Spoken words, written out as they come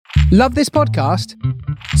Love this podcast?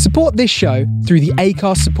 Support this show through the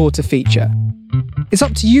Acast supporter feature. It's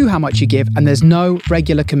up to you how much you give, and there's no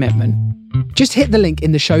regular commitment. Just hit the link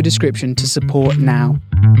in the show description to support now.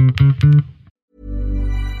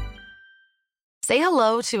 Say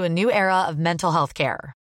hello to a new era of mental health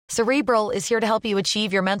care. Cerebral is here to help you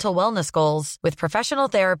achieve your mental wellness goals with professional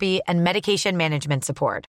therapy and medication management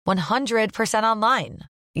support. 100% online.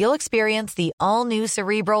 You'll experience the all-new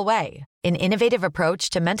Cerebral Way, an innovative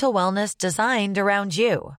approach to mental wellness designed around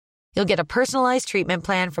you. You'll get a personalized treatment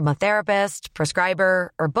plan from a therapist,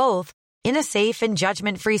 prescriber, or both in a safe and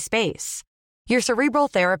judgment-free space. Your Cerebral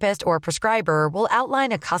therapist or prescriber will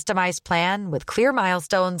outline a customized plan with clear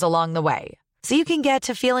milestones along the way, so you can get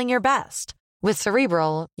to feeling your best. With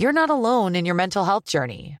Cerebral, you're not alone in your mental health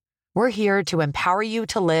journey. We're here to empower you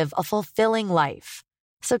to live a fulfilling life.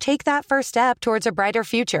 So take that first step towards a brighter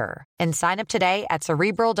future and sign up today at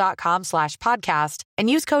Cerebral.com/podcast and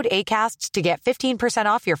use code ACAST to get 15%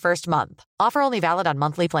 off your first month. Offer only valid on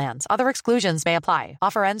monthly plans. Other exclusions may apply.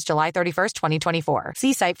 Offer ends July 31st, 2024.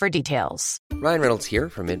 See site for details. Ryan Reynolds here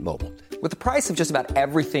from Mint Mobile. With the price of just about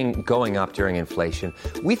everything going up during inflation,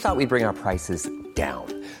 we thought we'd bring our prices down.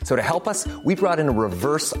 So to help us, we brought in a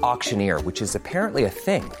reverse auctioneer, which is apparently a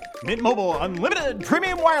thing. Mint Mobile Unlimited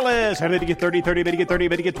Premium Wireless. How to get 30, 30, bit to get 30,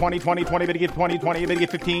 bit to get 20, 20, 20, bit to get 20, 20, bit to get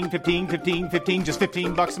 15, 15, 15, 15, just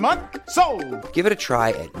 $15 a month? Sold! Give it a try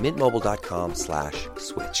at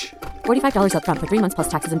mintmobile.com/switch. $45 up front for 3 months plus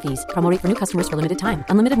taxes and fees. Promo rate for new customers for limited time.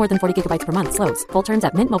 Unlimited more than 40 gigabytes per month. Slows full terms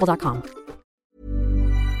at mintmobile.com.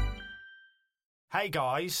 Hey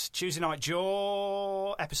guys, Tuesday Night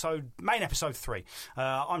Jaw, main episode 3.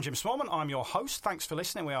 I'm Jim Smallman, I'm your host. Thanks for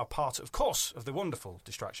listening. We are part, of course, of the wonderful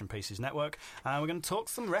Distraction Pieces Network, and we're going to talk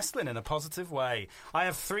some wrestling in a positive way. I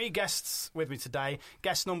have 3 guests with me today.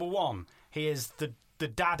 Guest number 1, he is the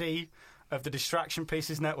daddy of the Distraction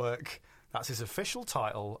Pieces Network. That's his official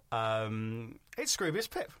title. It's Scroobius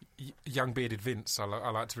Pip. Young bearded Vince, I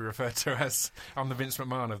like to be referred to as. I'm the Vince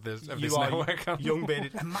McMahon of this You are network. young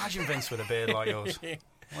bearded. Imagine Vince with a beard like yours.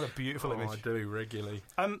 What a beautiful image. I do regularly.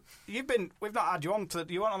 We've not had you on.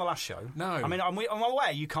 You weren't on the last show. No. I mean, I'm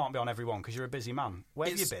aware you can't be on every one because you're a busy man. Where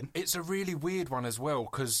have you been? It's a really weird one as well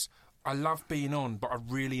because I love being on, but I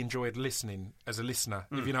really enjoyed listening as a listener.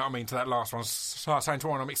 If you know what I mean, to that last one. So I was saying to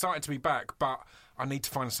Warren, I'm excited to be back, but I need to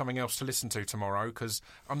find something else to listen to tomorrow because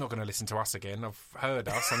I'm not going to listen to us again. I've heard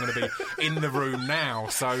us. I'm going to be in the room now.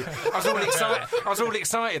 So I was all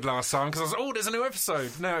excited last time because I was like, oh, there's a new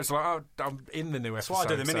episode. Now it's like, oh, I'm in the new episode. That's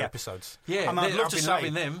why I do the mini episodes. Yeah, I've been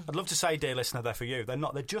loving them. I'd love to say, dear listener, they're for you. They're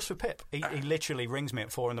not. They're just for Pip. He literally rings me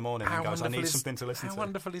at 4 a.m. and goes, I need something to listen to. How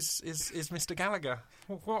wonderful is Mr. Gallagher?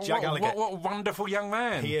 Jack Gallagher. What a wonderful young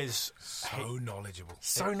man. He is so knowledgeable.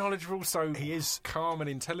 So knowledgeable, so he is calm and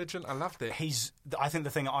intelligent. I loved it. I think the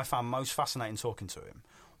thing that I found most fascinating talking to him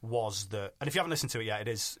was that, and if you haven't listened to it yet, it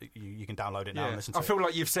is, you can download it now and listen to it. I feel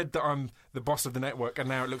like you've said that I'm the boss of the network, and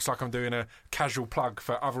now it looks like I'm doing a casual plug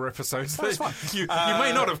for other episodes. That's fine. You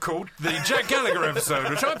may not have called the Jack Gallagher episode,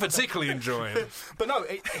 which I'm particularly enjoying. But no,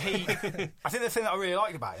 I think the thing that I really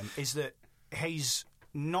like about him is that he's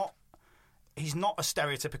not a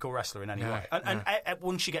stereotypical wrestler in any way. And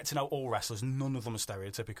once you get to know all wrestlers, none of them are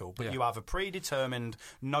stereotypical. But you have a predetermined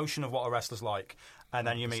notion of what a wrestler's like, and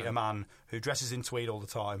then you meet a man who dresses in tweed all the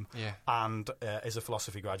time and is a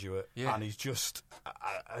philosophy graduate, and he's just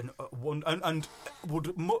and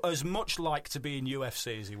would as much like to be in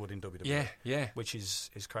UFC as he would in WWE. Yeah. Which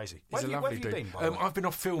is crazy. He's a lovely dude. Been, by the way? I've been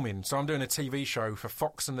off filming, so I'm doing a TV show for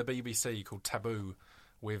Fox and the BBC called Taboo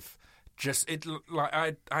with...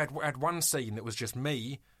 I had one scene that was just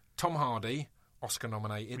me, Tom Hardy, Oscar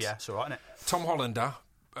nominated. Yeah, it's all right, isn't it? Tom Hollander,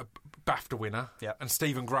 a BAFTA winner, yeah. And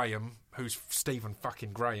Stephen Graham, who's Stephen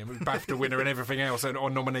fucking Graham, who's BAFTA winner and everything else,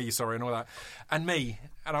 or nominee, sorry, and all that, and me,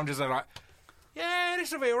 and I'm just like, yeah,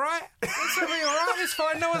 this will be all right. It's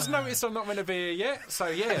fine. No one's noticed I'm not meant to be here yet. So,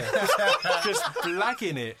 yeah, just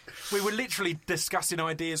blagging it. We were literally discussing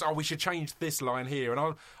ideas. Oh, we should change this line here.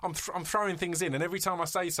 And I'm throwing things in. And every time I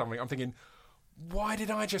say something, I'm thinking, why did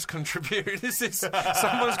I just contribute?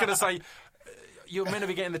 Someone's going to say, you're meant to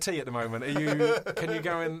be getting the tea at the moment. Can you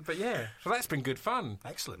go in? But yeah, so that's been good fun.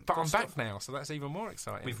 Excellent. But I'm back now, so that's even more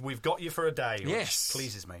exciting. We've got you for a day, which yes.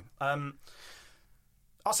 pleases me.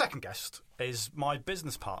 Our second guest is my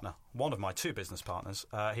business partner, one of my 2 business partners.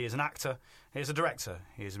 He is an actor, he is a director,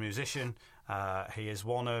 he is a musician, he is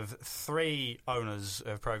one of 3 owners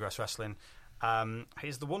of Progress Wrestling,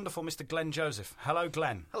 Here's the wonderful Mr. Glenn Joseph. Hello,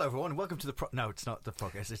 Glenn. Hello, everyone. Welcome to the... No, it's not the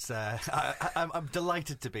podcast. It's I'm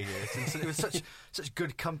delighted to be here. It was such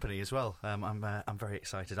good company as well. I'm very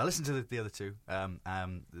excited. I listened to the other two,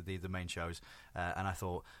 the main shows, and I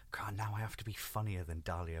thought, God, now I have to be funnier than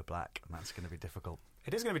Dahlia Black, and that's going to be difficult.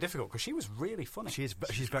 It is going to be difficult because she was really funny. She's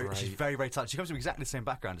very talented. She comes from exactly the same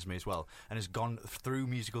background as me as well, and has gone through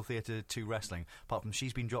musical theatre to wrestling. Apart from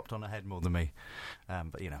she's been dropped on her head more than me,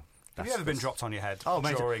 but you know. Have you ever been dropped on your head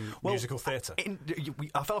during musical theatre?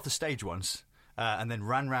 I fell off the stage once and then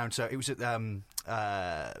ran round. So it was at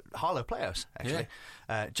Harlow Playhouse, actually.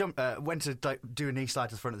 Yeah. Went to do a knee slide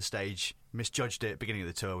to the front of the stage, misjudged it. Beginning of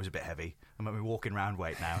the tour was a bit heavy. I'm at my walking round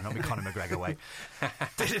weight now, not my Conor McGregor weight.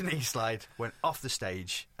 Did a knee slide, went off the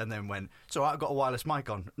stage, and then went, so I've got a wireless mic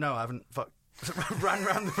on. No, I haven't. Fuck. Ran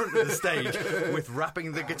round the front of the stage with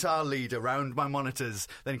wrapping the guitar lead around my monitors,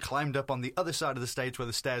 then climbed up on the other side of the stage where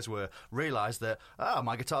the stairs were, realised that,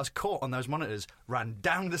 my guitar's caught on those monitors, ran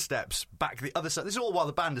down the steps, back the other side. This is all while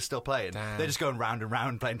the band is still playing. Damn. They're just going round and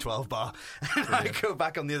round playing 12 bar. And I go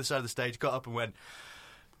back on the other side of the stage, got up and went,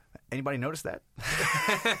 anybody notice that?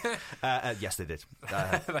 Yes, they did.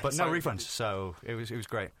 But no refunds, so it was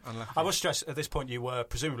great. Unlucky. I was stressed at this point you were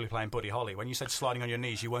presumably playing Buddy Holly. When you said sliding on your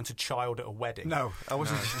knees, you weren't a child at a wedding. No, I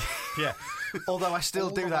wasn't. No. Yeah. Although I still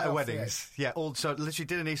do that at weddings. Yeah, so literally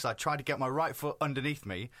did a knee slide, tried to get my right foot underneath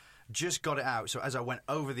me, just got it out. So as I went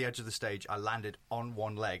over the edge of the stage, I landed on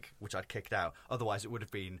one leg, which I'd kicked out. Otherwise, it would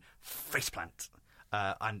have been faceplant.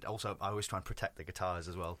 And also, I always try and protect the guitars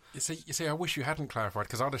as well. You see, I wish you hadn't clarified,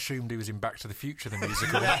 because I'd assumed he was in Back to the Future, the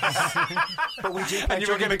musical. But we do. And you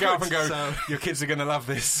were going to go up and go, so your kids are going to love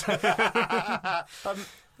this. Because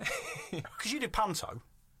you did panto.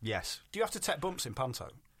 Yes. Do you have to take bumps in panto?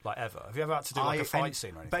 Like ever? Have you ever had to do a fight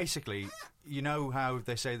scene or anything? Basically, you know how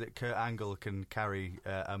they say that Kurt Angle can carry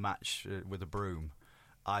a match with a broom?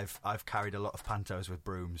 I've carried a lot of pantos with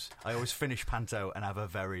brooms. I always finish panto and have a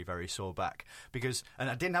very, very sore back. And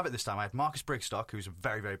I didn't have it this time. I had Marcus Brigstock, who's a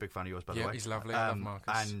very, very big fan of yours, by the way. Yeah, he's lovely. I love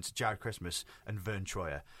Marcus. And Jared Christmas and Vern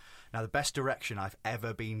Troyer. Now, the best direction I've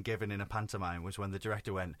ever been given in a pantomime was when the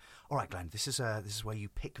director went, all right, Glenn, this is where you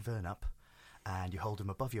pick Vern up and you hold him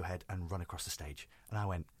above your head and run across the stage. And I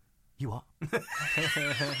went, you what?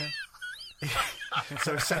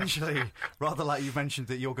 So essentially, rather like you mentioned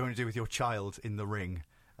that you're going to do with your child in the ring,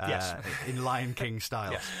 yes. In Lion King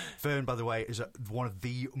style. Yes. Vern, by the way, is one of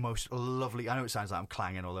the most lovely... I know it sounds like I'm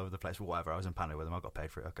clanging all over the place, but whatever. I was in panto with him. I got paid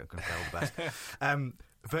for it. I couldn't play all the best.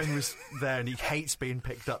 Vern was there and he hates being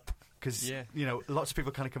picked up because, you know, lots of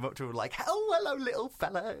people kind of come up to him like, oh, hello, little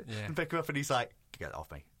fella, and pick him up and he's like, get it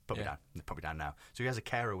off me. Put me down now. So he has a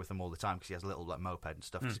carer with him all the time because he has a little moped and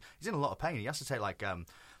stuff. He's in a lot of pain. He has to take like a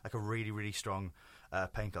really, really strong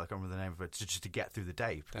painkiller. I can't remember the name of it, just to get through the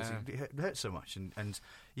day because it hurts so much. And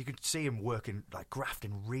you could see him working, like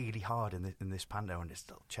grafting really hard in this panto, and his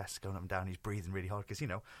little chest going up and down. He's breathing really hard because, you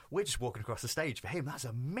know, we're just walking across the stage. For him, that's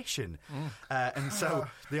a mission. And so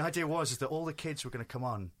the idea is that all the kids were going to come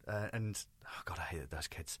on and... Oh, God, I hated those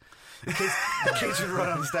kids. The kids would run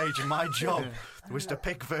on stage, and my job was to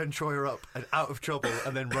pick Vern Troyer up and out of trouble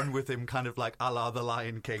and then run with him kind of like a la the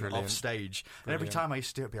Lion King off stage. Brilliant. And every time I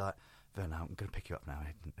used to do it, I'd be like, Vern, I'm going to pick you up now.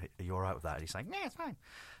 Are you all right with that? And he's like, yeah, it's fine.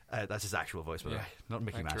 That's his actual voice, by the way, not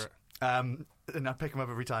Mickey Mouse. And I'd pick him up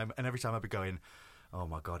every time, and every time I'd be going, oh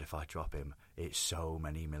my God, if I drop him, it's so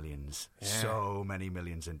many millions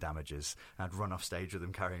in damages. And I'd run off stage with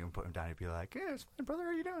him, carrying him, put him down. He'd be like, yeah, it's fine, brother, how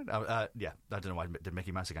are you doing? I don't know why I did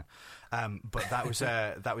Mickey Mouse again. But that was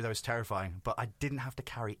that was terrifying. But I didn't have to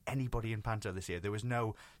carry anybody in panto this year. There was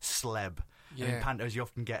no sleb. Yeah. In pantos, you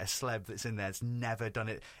often get a sleb that's in there. It's never done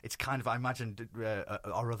it. It's kind of, I imagine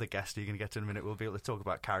our other guest who you're going to get to in a minute will be able to talk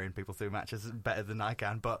about carrying people through matches better than I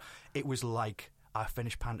can. But it was like... I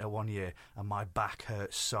finished panto one year and my back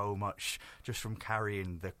hurt so much just from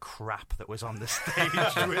carrying the crap that was on the stage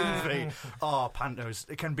with me. Oh, pantos,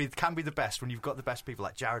 it can be the best when you've got the best people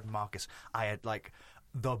like Jared and Marcus. I had like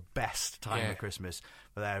the best time at Christmas,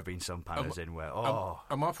 but there have been some pantos in where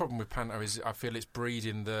and my problem with panto is I feel it's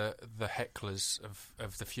breeding the hecklers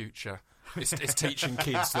of the future. It's teaching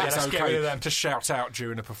kids that it's okay to shout out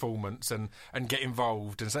during a performance and get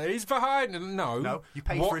involved and say he's behind. And no, you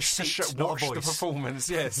pay for a seat, not watch a voice. The performance.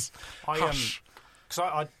 Yes, because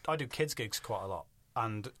I do kids gigs quite a lot,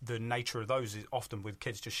 and the nature of those is often with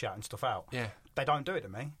kids just shouting stuff out. Yeah, they don't do it to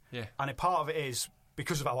me. Yeah, and part of it is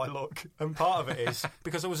because of how I look, and part of it is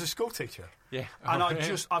because I was a school teacher. Yeah. And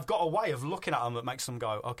I've got a way of looking at them that makes them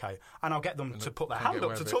go, okay, and I'll get them to put their hand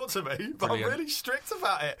up to talk to me, but Brilliant. I'm really strict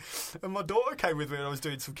about it. And my daughter came with me and I was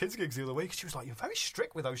doing some kids gigs the other week, and she was like, "You're very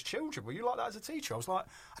strict with those children. Were you like that as a teacher?" I was like,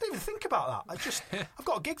 "I didn't even think about that. I've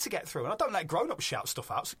got a gig to get through, and I don't let grown-ups shout stuff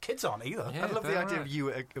out, so kids aren't either." Yeah, I love the they're idea right. of you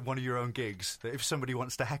at one of your own gigs, that if somebody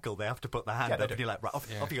wants to heckle, they have to put their hand Yeah, they up, do. and you're like, right, off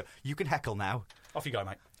you go. You can heckle now. Off you go,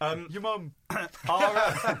 mate. Your mum.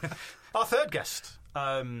 Our third guest,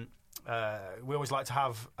 we always like to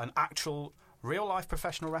have an actual real-life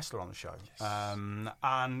professional wrestler on the show.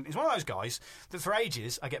 And he's one of those guys that for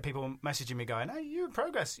ages I get people messaging me going, "Hey, you're in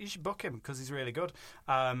progress. You should book him because he's really good."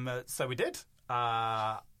 So we did.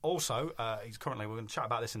 Also, he's currently, we're going to chat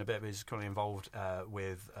about this in a bit, but he's currently involved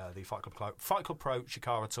with the Fight Club Pro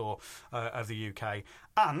Chikara Tour of the UK.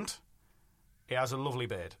 And he has a lovely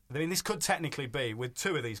beard. I mean, this could technically be, with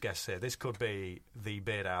two of these guests here, this could be the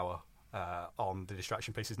beard hour on the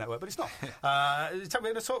Distraction Pieces Network, but it's not. We're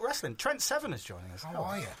going to talk wrestling. Trent Seven is joining us. How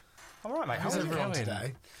are you? All right, mate. How's How are you? everyone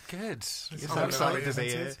today? Good. So excited to be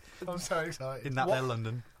here I'm so excited. in that there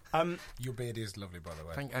London. Your beard is lovely, by the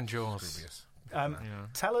way. And yours. Previous.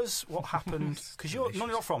 Tell us what happened, because you're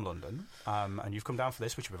not from London, and you've come down for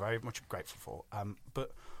this, which we're very much grateful for.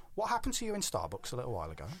 But what happened to you in Starbucks a little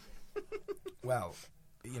while ago? Well,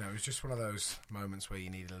 it was just one of those moments where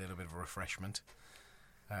you need a little bit of a refreshment.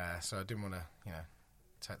 So I didn't want to,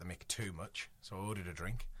 take the mick too much. So I ordered a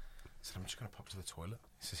drink. I said, "I'm just going to pop to the toilet."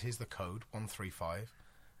 He says, "Here's the code, 135.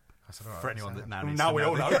 I said, "All right." For anyone that now needs Now to we know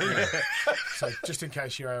all that. know. So just in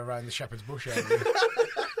case you're around the Shepherd's Bush area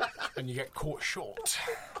and you get caught short,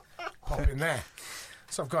 pop in there.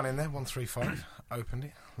 So I've gone in there, 135, opened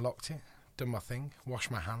it, locked it, done my thing,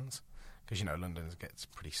 washed my hands. Because, London gets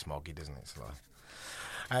pretty smoggy, doesn't it? So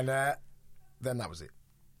and then that was it.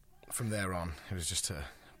 From there on, it was just a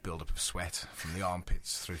build-up of sweat from the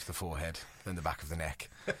armpits through to the forehead, then the back of the neck.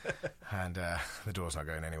 And the door's not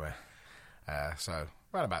going anywhere. So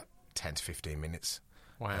around about 10 to 15 minutes.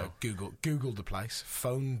 Wow. Googled the place,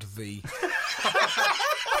 phoned the...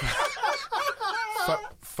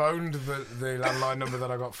 phoned the landline number that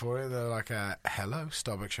I got for it. They're like, "Hello,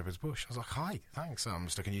 Starbucks Shepherd's Bush." I was like, "Hi, thanks. I'm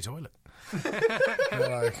stuck in your toilet." They're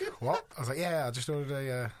like, "What?" I was like, "Yeah, I just ordered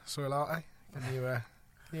a soy latte. Can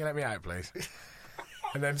you let me out, please?"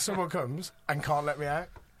 And then someone comes and can't let me out.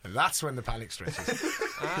 And that's when the panic stretches.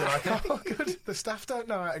 You're like, "Oh, good. The staff don't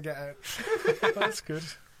know how to get out." That's good.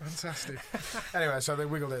 Fantastic. Anyway, so they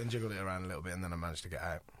wiggled it and jiggled it around a little bit, and then I managed to get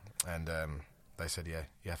out. And they said, "Yeah,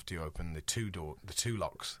 you have to open the two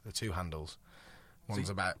locks, the two handles. One's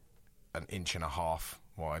about 1.5 inches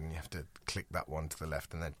wide, and you have to click that one to the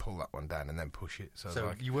left, and then pull that one down, and then push it." So, So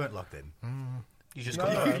like, you weren't locked in? You just, No,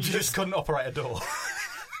 couldn't, I'm you just couldn't operate a door.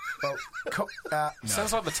 well, no.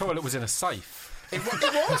 Sounds like the toilet was in a safe. It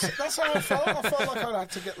was. That's how I felt. I felt like I had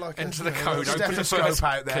to get like Enter a, the code, a open the stethoscope first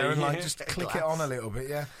out there key, and like yeah. just click it on a little bit,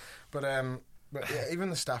 yeah. But yeah, even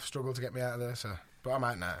the staff struggled to get me out of there. So, but I'm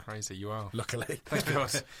out now. Crazy you are. Luckily, Thank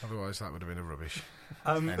God. otherwise that would have been a rubbish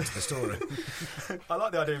end to the story. I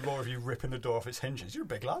like the idea more of you ripping the door off its hinges. You're a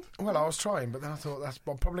big lad. Well, I was trying, but then I thought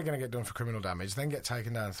I'm probably going to get done for criminal damage, then get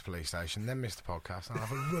taken down to the police station, then miss the podcast, and I'll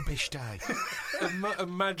have a rubbish day.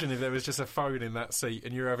 Imagine if there was just a phone in that seat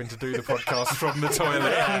and you were having to do the podcast from the toilet,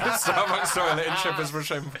 the Starbucks toilet in Shepherd's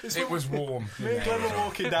Bush. It was warm. Me and Glenn were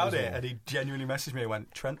walking down it, and he genuinely messaged me and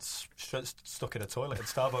went, Trent's stuck in a toilet at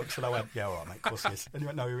Starbucks. And I went, "Yeah, all right, mate, of course he is." And he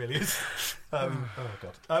went, "No, he really is." Oh,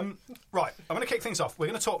 God. Right, I'm going to kick things off. We're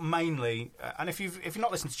going to talk mainly, and if you've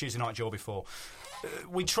not listened to Tuesday Night Jaw before,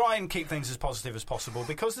 we try and keep things as positive as possible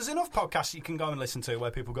because there's enough podcasts you can go and listen to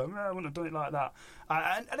where people go, "No, I wouldn't have done it like that."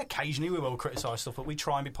 And occasionally we will criticise stuff, but we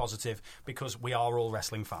try and be positive because we are all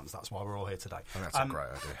wrestling fans. That's why we're all here today. And that's a great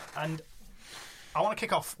idea. And I want to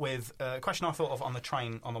kick off with a question I thought of on the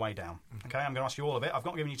train on the way down. Okay, I'm going to ask you all of it. I've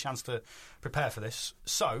not given you a chance to prepare for this.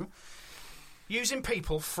 So, using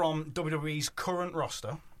people from WWE's current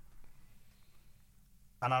roster,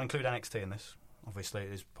 and I'll include NXT in this, obviously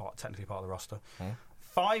it is technically part of the roster.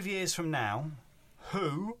 5 years from now,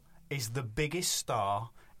 who is the biggest star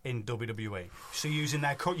in WWE? So using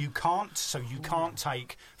their you can't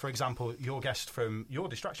take, for example, your guest from your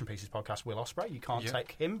Distraction Pieces podcast, Will Ospreay. You can't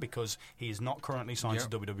take him because he is not currently signed to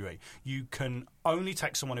WWE. You can only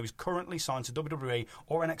take someone who is currently signed to WWE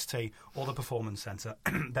or NXT or the Performance Center.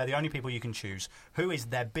 They're the only people you can choose. Who is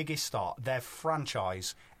their biggest star, their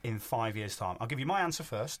franchise in 5 years' time? I'll give you my answer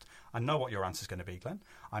first. I know what your answer is going to be, Glenn.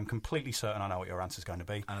 I'm completely certain I know what your answer is going to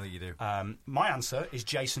be. I know you do. My answer is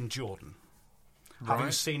Jason Jordan. Right.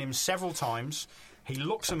 Having seen him several times, he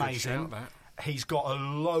looks amazing. shout, He's got a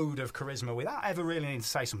load of charisma without ever really needing to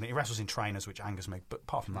say something. He wrestles in trainers, which angers me, but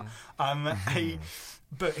apart from that,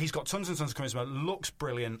 but he's got tons and tons of charisma. Looks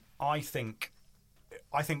brilliant. I think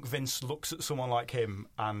Vince looks at someone like him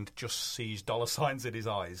and just sees dollar signs in his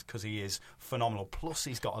eyes because he is phenomenal. Plus,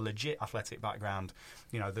 he's got a legit athletic background.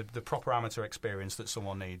 You know, the proper amateur experience that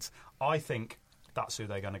someone needs. I think that's who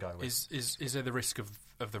they're going to go with. Is there the risk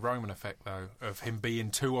of the Roman effect, though, of him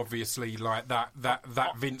being too obviously like that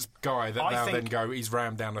Vince guy that they'll then go, he's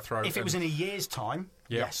rammed down the throat? If it was in a year's time,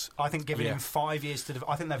 yes. I think giving him 5 years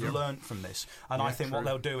I think they've learnt from this. And I think what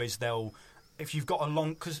they'll do is if you've got a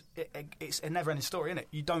long... Because it's a never-ending story, isn't it?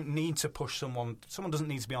 You don't need to push someone... Someone doesn't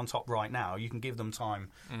need to be on top right now. You can give them time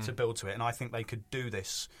to build to it. And I think they could do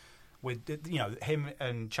this with, him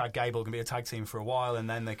and Chad Gable can be a tag team for a while, and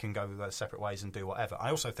then they can go their separate ways and do whatever. I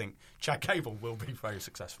also think Chad Gable will be very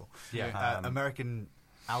successful. Yeah, American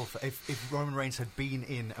Alpha. If Roman Reigns had been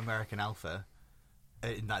in American Alpha,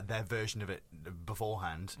 in their version of it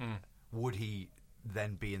beforehand, would he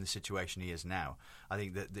then be in the situation he is now? I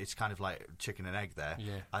think that it's kind of like chicken and egg there.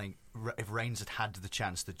 Yeah. I think if Reigns had the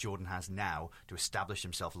chance that Jordan has now to establish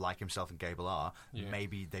himself like himself and Gable are,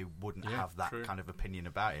 maybe they wouldn't have that kind of opinion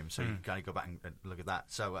about him. So you kind of go back and look at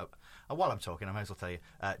that. So while I'm talking, I might as well tell you,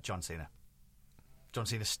 John Cena. John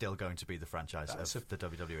Cena's still going to be the franchise of the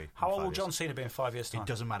WWE. How old will John Cena be in 5 years' time? It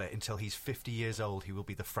doesn't matter. Until he's 50 years old, he will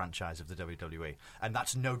be the franchise of the WWE. And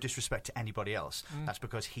that's no disrespect to anybody else. That's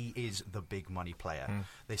because he is the big money player.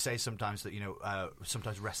 They say sometimes that,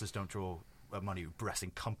 sometimes wrestlers don't draw money,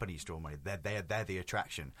 wrestling companies draw money. They're the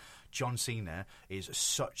attraction. John Cena is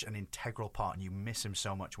such an integral part, and you miss him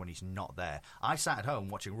so much when he's not there. I sat at home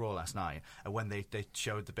watching Raw last night, and when they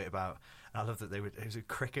showed the bit about... I love that it was a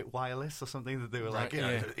Cricket Wireless or something that they were like,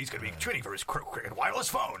 he's going to be training for his Cricket Wireless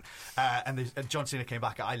phone. And John Cena came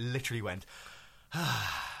back, and I literally went,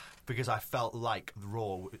 because I felt like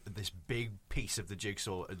Raw, this big piece of the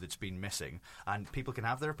jigsaw that's been missing. And people can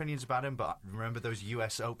have their opinions about him, but remember those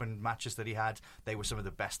US Open matches that he had? They were some of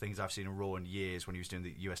the best things I've seen in Raw in years when he was doing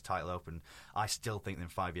the US title open. I still think that in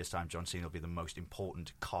 5 years' time, John Cena will be the most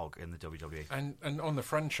important cog in the WWE. And on the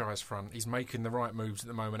franchise front, he's making the right moves at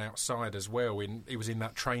the moment outside as well. He was in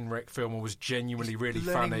that train wreck film and was genuinely really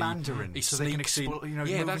funny. Mandarin, he so sneaks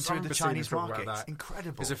in, that's into the Chinese market. It's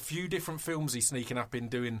incredible. There's a few different films he's sneaking up in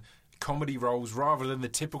doing comedy roles rather than the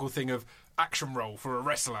typical thing of action role for a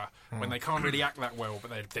wrestler when they can't really act that well, but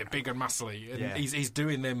they're big and muscly. And he's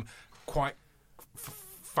doing them quite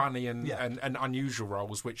funny and unusual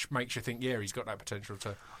roles, which makes you think, he's got that potential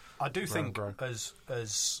to. I do think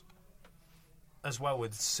as well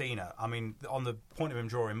with Cena. I mean, on the point of him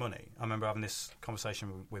drawing money, I remember having this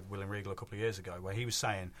conversation with William Regal a couple of years ago, where he was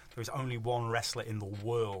saying there is only one wrestler in the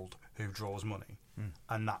world who draws money,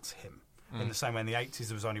 and that's him. In the same way, in the 80s,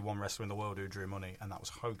 there was only one wrestler in the world who drew money, and that was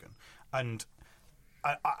Hogan. And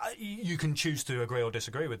you can choose to agree or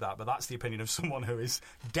disagree with that, but that's the opinion of someone who is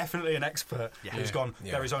definitely an expert, who's gone,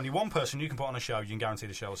 there is only one person you can put on a show, you can guarantee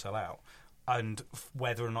the show will sell out. And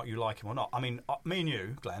whether or not you like him or not. I mean, me and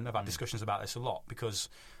you, Glenn, have had discussions about this a lot, because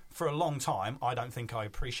for a long time, I don't think I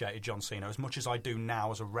appreciated John Cena as much as I do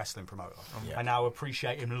now as a wrestling promoter. I now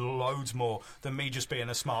appreciate him loads more than me just being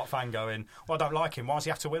a smart fan going, well, I don't like him. Why does he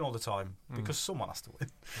have to win all the time? Because someone has to win.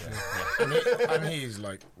 And he's,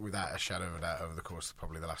 like, without a shadow of a doubt, over the course of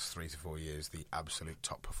probably the last 3 to 4 years, the absolute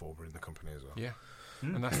top performer in the company as well. Yeah.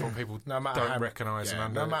 And that's what people don't recognise.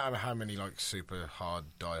 No matter how many, like, super hard,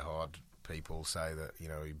 die-hard people say that,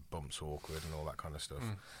 he bumps awkward and all that kind of stuff.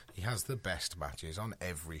 He has the best matches on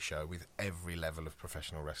every show with every level of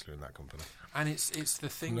professional wrestler in that company. And it's the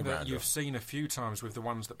thing that you've seen a few times with the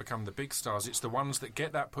ones that become the big stars. It's the ones that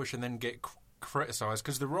get that push and then get criticised,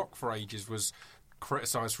 because The Rock for ages was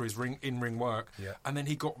criticised for his in-ring work, and then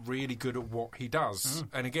he got really good at what he does.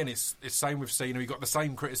 And again, it's same with Cena. He got the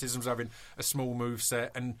same criticisms having a small move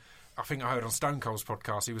set, and I think I heard on Stone Cold's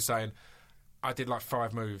podcast he was saying, I did like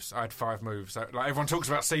 5 moves. I had 5 moves. So, like, everyone talks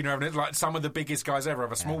about Cena having it. Like, some of the biggest guys ever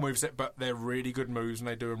have a small move set, but they're really good moves and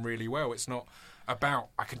they do them really well. It's not about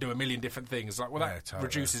I can do a million different things. Like, well, that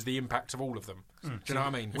reduces the impact of all of them. Do you know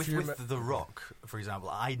what I mean? With The Rock, for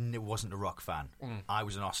example, I wasn't a Rock fan. I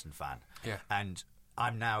was an Austin fan. Yeah. And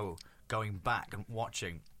I'm now going back and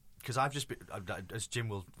watching, because I've just been, as Jim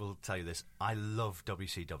will tell you this, I love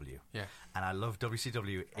WCW. Yeah. And I love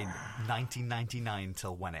WCW in 1999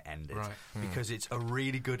 till when it ended. Right. Because it's a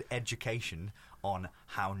really good education on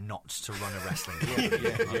how not to run a wrestling company.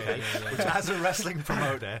 Which, as a wrestling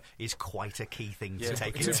promoter, is quite a key thing to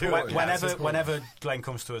take into it. Whenever Glenn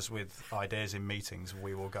comes to us with ideas in meetings,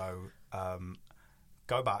 we will go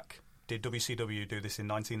back. Did WCW do this in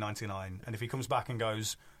 1999? And if he comes back and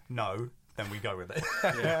goes, no, then we go with it.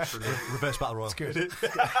 Reverse battle royal. Good.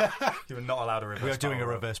 You're not allowed a reverse. We are doing a battle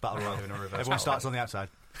royal. reverse battle royal. We're doing a reverse Everyone battle starts royal. on the outside.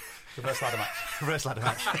 Reverse ladder match. Reverse ladder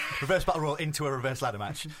match. Reverse battle royal into a reverse ladder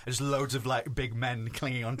match. There's loads of like big men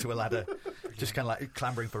clinging onto a ladder, just kind of like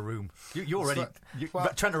clambering for room. You already.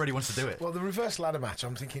 Trent already wants to do it. Well, the reverse ladder match,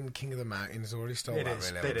 I'm thinking King of the Mountain has already stole It that.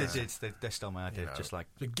 is. Really, They stole my idea. You know, Just like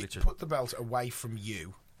literally. put the belt away from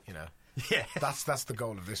you. You know, Yeah. that's the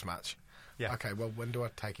goal of this match. Yeah. Okay, well, when do I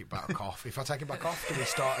take it back off? If I take it back off, do we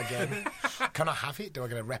start again? Can I have it? Do I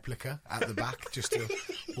get a replica at the back just to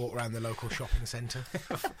walk around the local shopping centre?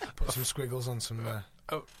 Put some squiggles on some...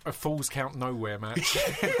 A Falls Count Nowhere match.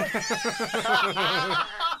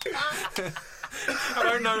 I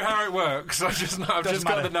don't know how it works. I've just got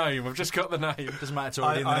the name. Doesn't matter. It's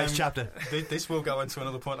already in the next chapter. This will go into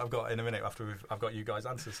another point I've got in a minute after I've got you guys'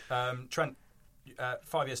 answers. Trent,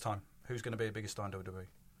 5 years' time, who's going to be the biggest star in WWE?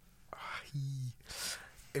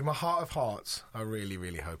 In my heart of hearts, I really,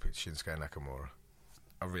 really hope it's Shinsuke Nakamura.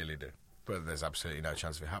 I really do. But there's absolutely no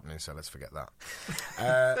chance of it happening, so let's forget that.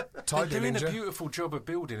 Ty They're doing a Dillinger. beautiful job of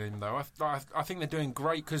building him, though. I think they're doing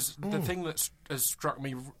great because the thing that has struck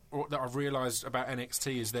me, or that I've realised about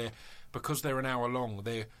NXT, is because they're an hour long,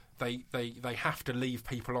 they have to leave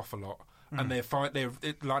people off a lot. And like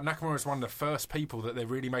Nakamura is one of the first people that they're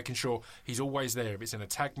really making sure he's always there. If it's in a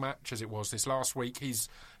tag match, as it was this last week, he's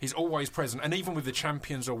always present. And even with the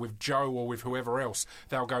champions or with Joe or with whoever else,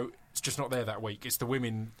 they'll go, it's just not there that week. It's the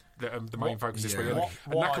women that are the main focus this week. And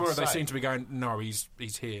Nakamura, they seem to be going, no, he's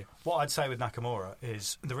here. What I'd say with Nakamura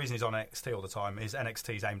is the reason he's on NXT all the time is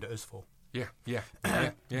NXT's aimed at us for. Yeah.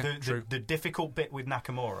 The difficult bit with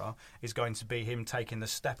Nakamura is going to be him taking the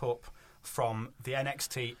step up from the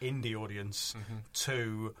NXT indie audience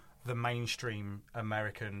to the mainstream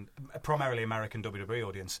primarily American WWE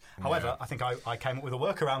audience. However, I think I came up with a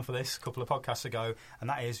workaround for this a couple of podcasts ago, and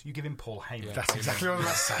that is you give him Paul Heyman. Yeah. That's exactly what I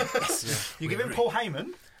was about to say. You give him Paul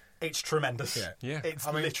Heyman, it's tremendous. Yeah. It's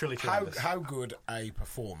literally tremendous. How good a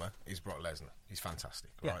performer is Brock Lesnar? He's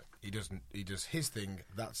fantastic, right? He does his thing,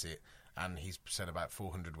 that's it. And he's said about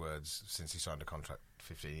 400 words since he signed a contract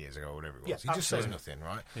 15 years ago or whatever it was. Yeah, he just says absolutely. nothing,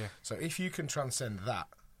 right? Yeah. So if you can transcend that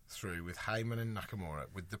through with Heyman and Nakamura,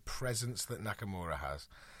 with the presence that Nakamura has,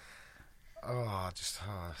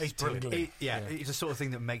 He's brilliant. tingly. It's the sort of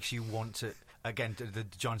thing that makes you want to, again, the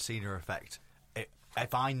John Cena effect.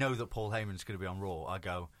 If I know that Paul Heyman's going to be on Raw, I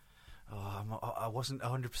go, I wasn't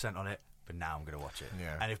 100% on it, but now I'm going to watch it.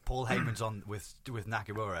 Yeah. And if Paul Heyman's on with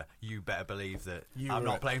Nakamura, you better believe that You I'm were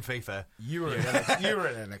not at- playing FIFA. You were at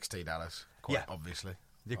NXT Dallas, quite Yeah. obviously.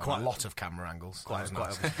 You're On quite- a lot of camera angles. Quite, That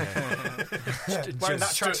was quite nice. obviously. Wearing that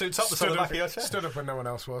tracksuit top that's on the back of your chair. Stood up when no one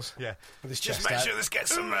else was. Yeah. With his Just chest make out. sure this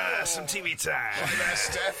gets some TV time. There,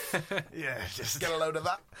 Steph. Yeah, just get a load of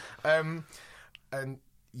that. And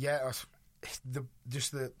yeah,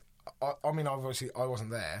 I mean, obviously I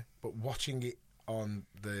wasn't there, but watching it on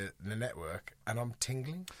the network, and I'm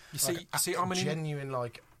tingling. You see, I'm an genuine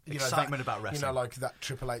Excitement about You wrestling. know, like that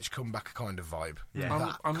Triple H comeback kind of vibe. Yeah.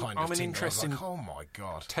 That I'm kind an of tingle. interesting I was like, oh my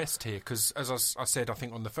god. test here because, as I said, I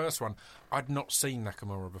think on the first one, I'd not seen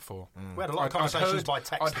Nakamura before. We had a lot of conversations by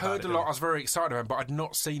text. I'd heard about a it, lot. I was very excited about him, but I'd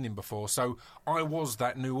not seen him before. So I was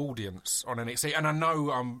that new audience on NXT, and I know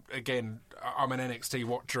I'm an NXT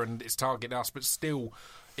watcher, and it's targeted us, but still,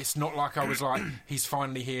 it's not like I was like, he's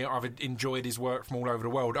finally here. I've enjoyed his work from all over the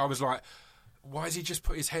world. I was like, why has he just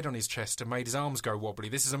put his head on his chest and made his arms go wobbly?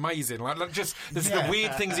 This is amazing. Like just the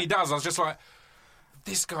weird things he does. I was just like,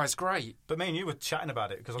 this guy's great. But me and you were chatting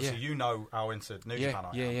about it because obviously you know how into New Japan I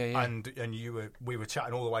am. Yeah. And we were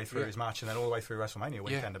chatting all the way through his match and then all the way through WrestleMania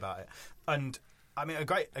weekend about it. And I mean, a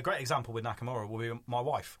great example with Nakamura will be my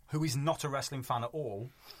wife, who is not a wrestling fan at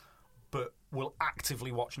all, but will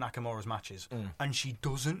actively watch Nakamura's matches, and she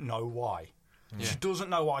doesn't know why. She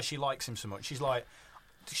doesn't know why she likes him so much. She's like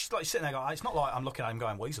sitting there going, it's not like I'm looking at him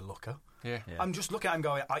going, well, he's a looker. Yeah. I'm just looking at him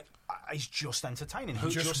going, he's just entertaining. You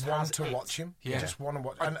just want to watch him. Yeah. You just want to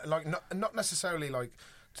watch, and like not necessarily like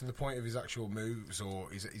to the point of his actual moves or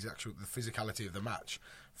his actual the physicality of the match.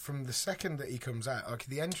 From the second that he comes out, like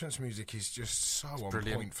the entrance music is just so on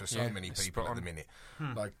brilliant. point for so many It's people spot at the on.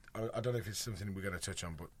 minute. Like I don't know if it's something we're going to touch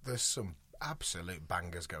on, but there's some absolute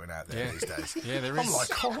bangers going out there these days. Yeah, there I'm is.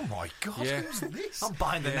 like, oh my god, Yeah. who's this? I'm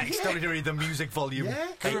buying the next WWE The Music Volume. Yeah.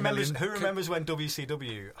 Who remembers when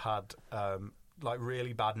WCW had like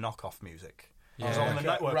really bad knockoff music? It was on the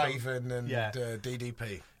network. Raven and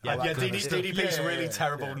DDP. DDP's a really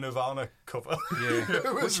terrible Nirvana cover.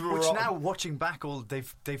 Which now, watching back,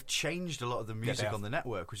 they've changed a lot of the they music have. on the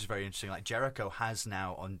network, which is very interesting. Like Jericho has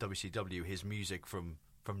now on WCW his music from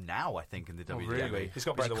from now, I think, in the WWE. really? He's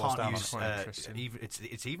got Because Break the you Walls can't Down use, on it. Interesting.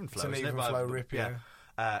 it's even flow. It's an isn't it? even But- flow rip, yeah.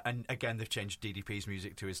 And again, they've changed DDP's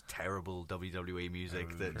music to his terrible WWE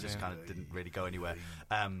music that just kind of didn't really go anywhere.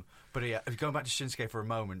 But yeah, going back to Shinsuke for a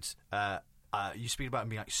moment, you speak about him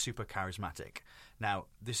being like super charismatic. Now,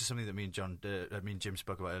 this is something that me and Jim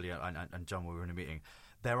spoke about earlier, and John, when we were in a meeting.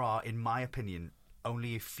 There are, in my opinion,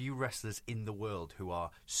 only a few wrestlers in the world who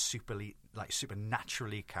are supernaturally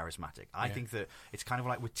charismatic. I think that it's kind of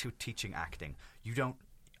like with teaching acting.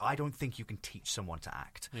 I don't think you can teach someone to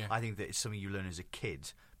act. Yeah. I think that it's something you learn as a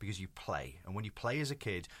kid because you play. And when you play as a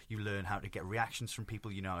kid, you learn how to get reactions from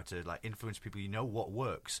people, you know how to like influence people, you know what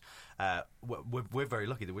works. We're very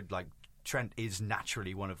lucky that we're like Trent is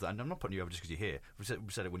naturally one of the, and I'm not putting you over just because you're here. We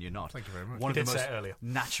said it when you're not. Thank you very much. One You of the did say most it earlier.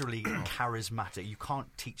 naturally charismatic. You can't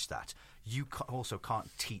teach that. You also can't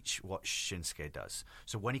teach what Shinsuke does.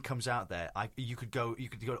 So when he comes out there, you could go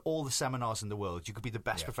to all the seminars in the world. You could be the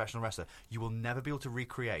best professional wrestler. You will never be able to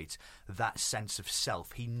recreate that sense of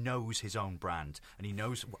self. He knows his own brand, and he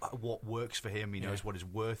knows what works for him. He knows what his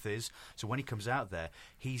worth is. So when he comes out there,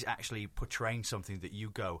 he's actually portraying something that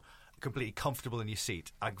you go completely comfortable in your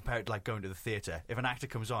seat. I compare it to like going to the theatre. If an actor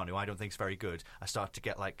comes on who I don't think is very good, I start to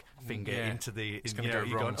get like finger into the. It's going to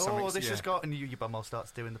go wrong. This has got, and your bumhole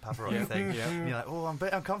starts doing the Pavarotti thing. And you're like, oh, I'm a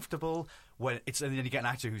bit uncomfortable. And then you get an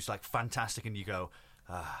actor who's like fantastic, and you go,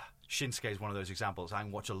 Shinsuke is one of those examples. I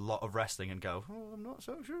can watch a lot of wrestling and go, oh, I'm not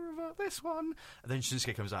so sure about this one. And then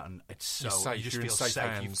Shinsuke comes out and it's so safe. you just You're in feel safe safe.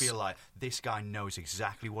 hands. You feel like this guy knows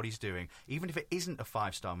exactly what he's doing. Even if it isn't a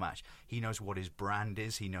 5-star match, he knows what his brand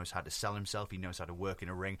is. He knows how to sell himself. He knows how to work in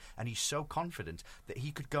a ring. And he's so confident that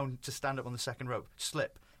he could go to stand up on the second rope,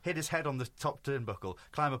 slip, hit his head on the top turnbuckle,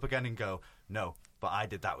 climb up again and go, no, but I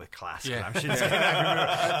did that with class. Yeah. I'm Shinsuke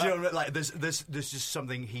Nakamura. Do you know, like there's just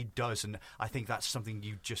something he does, and I think that's something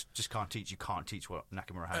you just can't teach. You can't teach what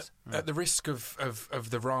Nakamura has. At the risk of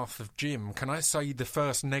the wrath of Jim, can I say the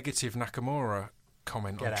first negative Nakamura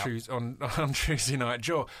comment on Tuesday Night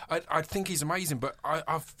Jaw? I think he's amazing, but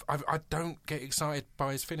I don't get excited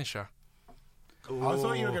by his finisher. I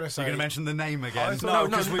thought you were going to say... You're going to mention the name again? No,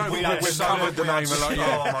 because we've covered the name a lot.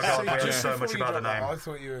 Yeah. Oh my god, we See, heard just so before much you about the drop that, name. I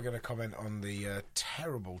thought you were going to comment on the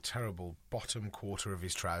terrible, terrible bottom quarter of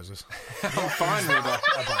his trousers. I'm fine with that.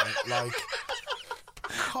 About it, like,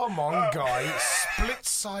 come on, guy, split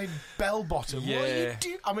side bell bottom. What are you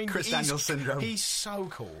doing? I mean, Chris Daniels syndrome. He's so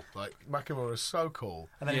cool. Like Nakamura's so cool.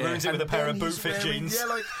 And then he ruins it with a pair of then boot he's fit wearing, jeans.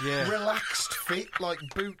 relaxed fit, like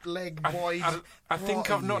bootleg wide. I think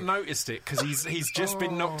What I've are not you? noticed it because he's just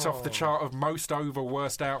been knocked off the chart of most over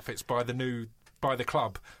worst outfits by the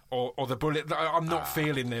club or the Bullet. I'm not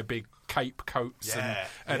feeling their big cape coats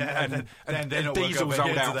and Diesel's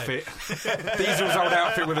old outfit. Diesel's old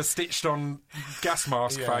outfit with a stitched on gas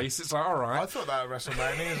mask face. It's like, all right. I thought that at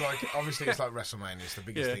WrestleMania is like, obviously it's like WrestleMania, it's the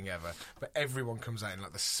biggest thing ever, but everyone comes out in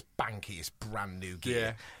like the spankiest brand new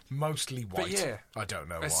gear, mostly white. I don't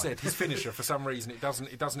know why. As I said, his finisher for some reason it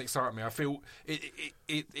doesn't excite me. I feel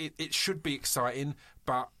it should be exciting,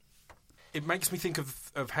 but it makes me think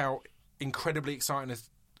of how incredibly exciting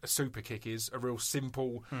a super kick is, a real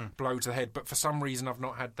simple blow to the head. But for some reason, I've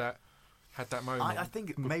not had that moment. I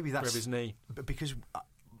think maybe that's with his knee. Because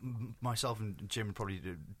myself and Jim probably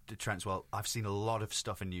Trent as well. I've seen a lot of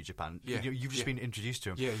stuff in New Japan. Yeah. You've just been introduced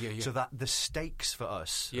to him. Yeah. So that the stakes for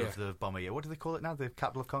us of the Bomber year. What do they call it now? The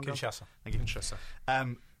capital of Congo. Kinshasa. Thank you. Kinshasa.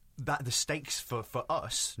 That the stakes for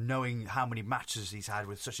us, knowing how many matches he's had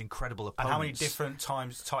with such incredible opponents, and how many different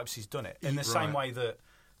types he's done it. In the same way that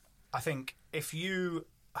I think if you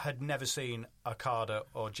had never seen Okada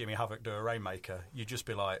or Jimmy Havoc do a Rainmaker, you'd just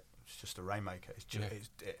be like, it's just a Rainmaker. It's just,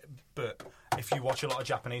 but if you watch a lot of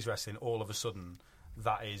Japanese wrestling, all of a sudden,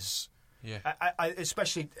 that is... Yeah,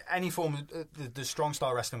 especially any form of the strong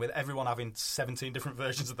style wrestling with everyone having 17 different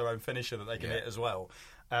versions of their own finisher that they can hit as well,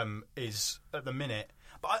 is at the minute.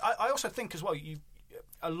 But I also think as well,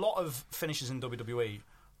 a lot of finishers in WWE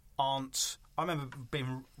aren't... I remember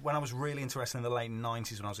when I was really into wrestling in the late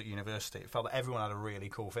 90s when I was at university, it felt that everyone had a really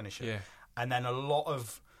cool finisher. Yeah. And then a lot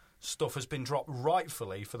of stuff has been dropped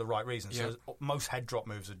rightfully for the right reasons. Yeah. So most head drop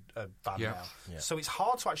moves are bad Yeah. now. Yeah. So it's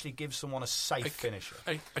hard to actually give someone a safe finisher.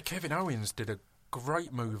 Kevin Owens did a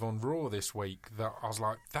great move on Raw this week that I was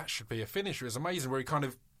like, that should be a finisher. It was amazing where he kind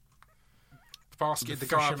of basket the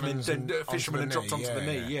guy up and then fisherman and dropped onto the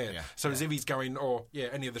knee. Yeah. So as if he's going,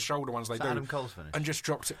 any of the shoulder ones they do. Adam Cole's finish. And just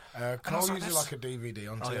dropped it. Cole uses like a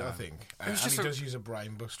DVD onto it, I think. And just he does use a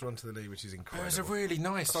brain buster onto the knee, which is incredible. It was a really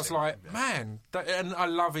nice. I was like, man, and I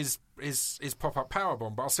love his pop up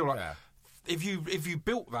powerbomb, but I was still like, if you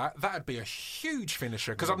built that, that'd be a huge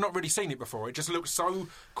finisher because I've not really seen it before. It just looks so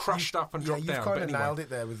crushed up and dropped down. You've kind of nailed it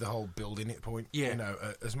there with the whole building it point. Yeah. You know,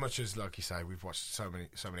 as much as, like you say, we've watched so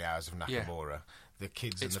many hours of Nakamura, the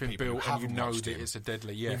kids it's and the been people built who and you haven't know watched that him, it's a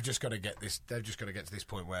deadly. Yeah, they've just got to get to this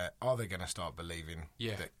point where are they going to start believing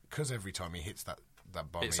that because every time he hits that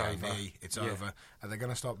bomb, it's over. It's over. Are they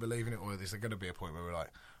going to start believing it, or is there going to be a point where we're like,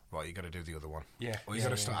 right, you got to do the other one, or you got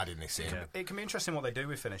to start adding this in? It can be interesting what they do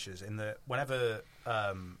with finishers in that whenever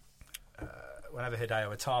Hideo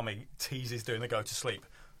Itami teases doing the go to sleep,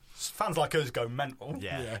 fans like us go mental.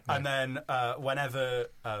 And then whenever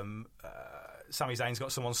Sami Zayn's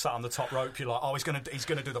got someone sat on the top rope, you're like, oh, he's going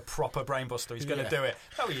to do the proper brainbuster. He's going to do it.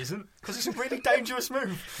 No, he isn't, because it's a really dangerous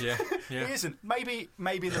move. He isn't. Maybe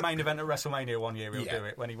in the main event at WrestleMania one year he'll do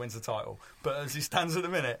it when he wins the title. But as he stands at the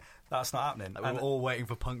minute, that's not happening. We're all waiting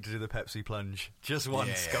for Punk to do the Pepsi plunge just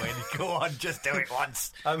once. Go on, just do it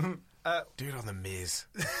once. Do it on the Miz.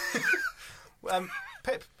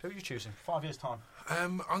 Pip, who are you choosing? 5 years' time.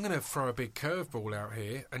 I'm going to throw a big curveball out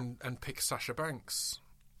here and pick Sasha Banks.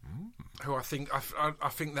 Who I think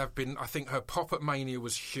they've been. I think her pop at Mania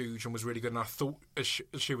was huge and was really good, and I thought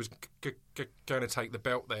she was going to take the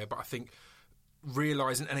belt there. But I think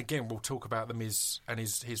realising, and again, we'll talk about the Miz and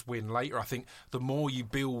his win later. I think the more you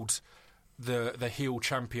build the heel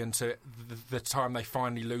champion to the time they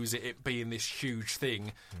finally lose it being this huge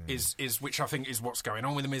thing is which I think is what's going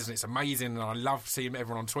on with the Miz, and it's amazing. And I love seeing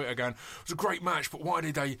everyone on Twitter going, "It was a great match, but why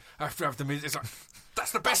did they have to have the Miz?" It's like,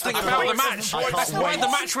 that's the best thing about the match. That's why the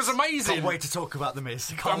match was amazing. Can't wait to talk about the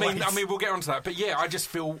Miz. I mean, we'll get onto that. But yeah, I just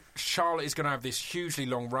feel Charlotte is going to have this hugely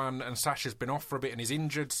long run, and Sasha's been off for a bit and is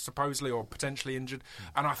injured, supposedly, or potentially injured.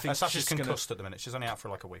 And I think Sasha's concussed at the minute. She's only out for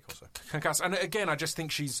like a week or so. Concussed. And again, I just think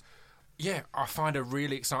she's... Yeah, I find her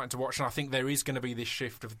really exciting to watch, and I think there is going to be this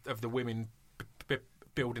shift of the women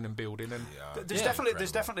building and building. And there's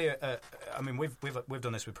definitely I mean, we've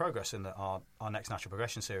done this with Progress in that our next Natural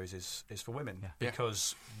Progression series is for women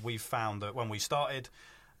because we've found that when we started,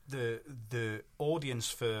 the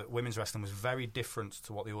audience for women's wrestling was very different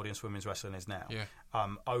to what the audience for women's wrestling is now.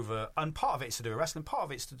 And part of it is to do with wrestling, part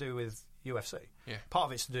of it's to do with UFC. Part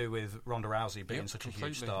of it's to do with Ronda Rousey being such a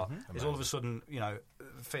huge star. Is all of a sudden,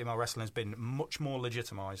 female wrestling has been much more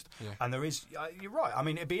legitimised. And there is, you're right. I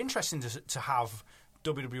mean, it'd be interesting to have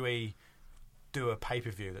WWE do a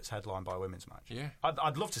pay-per-view that's headlined by a women's match.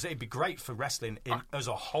 I'd love to see. It'd be great for wrestling as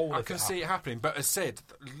a whole. I can see it happening, but as said,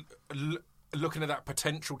 looking at that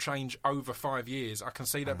potential change over 5 years, I can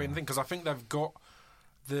see that being a thing, because I think they've got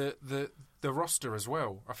the roster as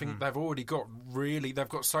well. I think they've already got they've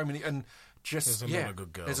got so many, and just there's a lot of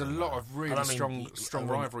good girls. There's a lot of really strong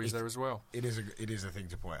rivalries there as well. It is a thing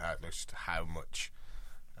to point out just how much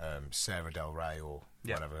Sarah Del Rey, or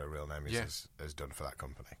whatever her real name is, has done for that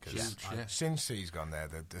company. Because since he's gone there,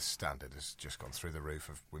 the standard has just gone through the roof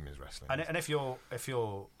of women's wrestling. And if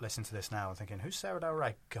you're listening to this now and thinking, who's Sarah Del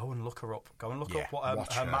Rey? Go and look her up. Go and look up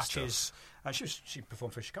what her match is. And she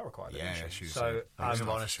performed for Shikara quite a bit. Yeah, she was. So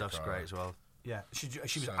Honest stuff's great as well. Yeah, she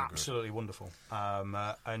was absolutely wonderful.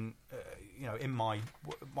 And in my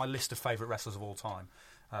list of favourite wrestlers of all time,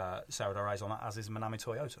 Sarah Del Rey's on that, as is Manami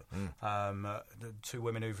Toyota. The two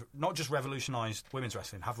women who've not just revolutionised women's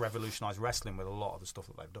wrestling, have revolutionised wrestling with a lot of the stuff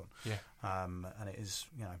that they've done. And it is,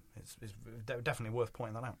 it's definitely worth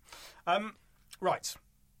pointing that out. Right,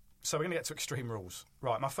 so we're going to get to Extreme Rules.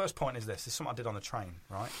 Right, my first point is this. This is something I did on the train,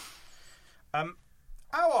 right?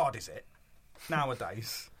 How hard is it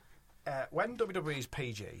nowadays, when WWE's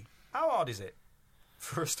PG, how hard is it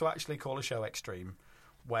for us to actually call a show extreme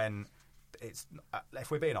when it's, if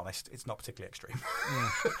we're being honest, it's not particularly extreme?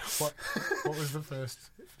 What was the first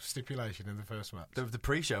stipulation in the first match? The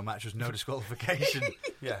pre-show match was no disqualification.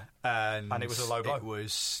 And it was a low blow. It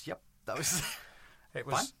was, that was... It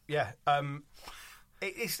was,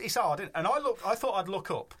 it's hard, isn't it? And I thought I'd look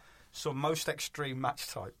up some most extreme match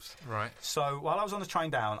types. Right. So while I was on the train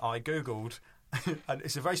down, I Googled, and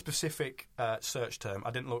it's a very specific search term.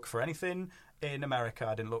 I didn't look for anything in America.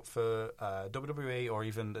 I didn't look for WWE or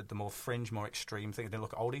even the more fringe, more extreme thing. I didn't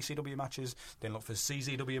look at old ECW matches. Didn't look for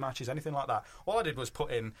CZW matches, anything like that. All I did was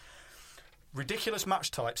put in ridiculous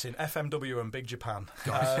match types in FMW and Big Japan.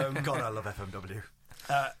 God, I love FMW.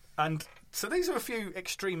 And so these are a few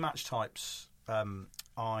extreme match types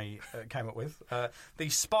I came up with. The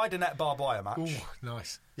Spider Net Barbed Wire match. Ooh,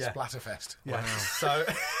 nice. Yeah. Splatterfest. Yeah. Wow. So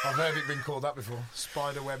I've heard it been called that before.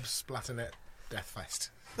 Spiderweb Splatternet Deathfest.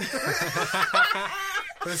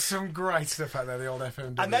 There's some great stuff out there, the old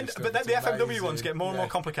FMW and then, stuff. but then It's the FMW amazing. ones get more and more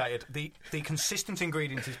complicated. The consistent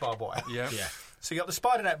ingredient is barbed wire. Yeah. So you've got the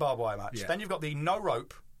Spider Net Barbed Wire match. Yeah. Then you've got the no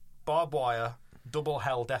rope, barbed wire, double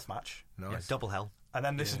hell death match. Nice. Yeah, double hell. And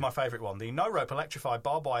then this is my favourite one: the no rope electrified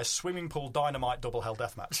barbed wire swimming pool dynamite double hell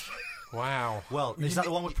death match. Wow. Well, is that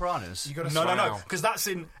the one with piranhas? You got to No, because that's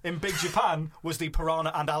in Big Japan was the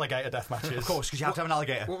piranha and alligator death matches. Of course, because you have to have an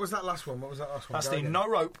alligator. What was that last one? That's the no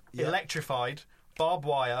rope electrified barbed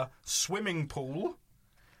wire swimming pool.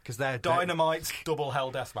 Because they're Dynamite double hell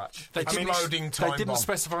death match. They Exploding time didn't bomb.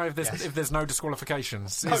 specify if there's no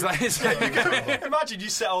disqualifications. Imagine you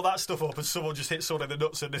set all that stuff up and someone just hits someone in the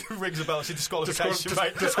nuts and it rings a bell. It's a disqualification,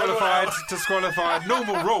 mate. Disqualified.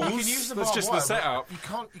 Normal rules. You can use the That's barbed just the wire, setup.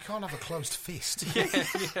 but you can't have a closed fist. Yeah.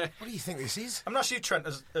 What do you think this is? I'm not sure, Trent,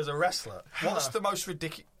 as a wrestler. What's the most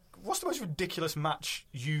ridiculous match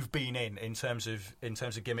you've been in terms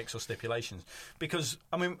of gimmicks or stipulations? Because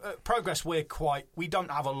I mean, at Progress, we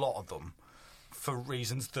don't have a lot of them for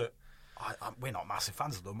reasons that we're not massive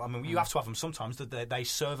fans of them. I mean, you have to have them sometimes. That they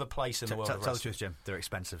serve a place in the world of Tell the wrestling. truth, Jim. They're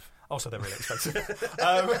expensive. Also, they're really expensive.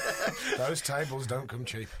 Those tables don't come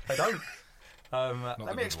cheap. They don't. Let the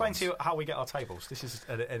me big explain ones. to you how we get our tables. This is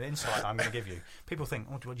an insight I'm going to give you. People think,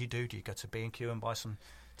 what do you do? Do you go to B&Q and buy some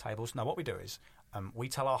tables? No, what we do is we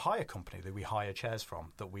tell our hire company that we hire chairs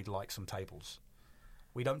from that we'd like some tables.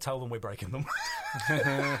 We don't tell them we're breaking them.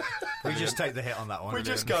 We just take the hit on that one. We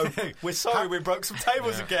just go, we're sorry, we broke some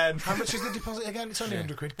tables again. How much is the deposit again? It's only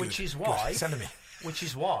 100 quid. Which Good. is why. Good. Send me. Which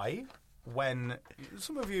is why. When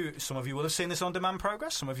some of you will have seen this on Demand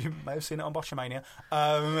Progress, some of you may have seen it on Botchamania.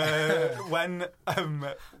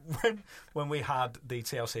 When we had the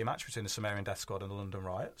TLC match between the Sumerian Death Squad and the London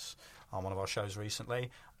Riots on one of our shows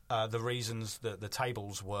recently, the reasons that the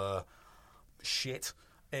tables were shit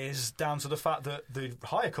is down to the fact that the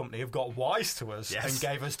hire company have got wise to us and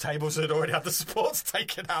gave us tables that already had the supports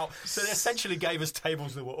taken out. So they essentially gave us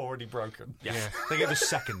tables that were already broken. Yeah. They gave us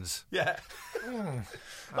seconds. Yeah.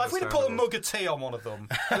 Like if we'd have put a mug of tea on one of them,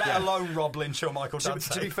 let alone Rob Lynch or Michael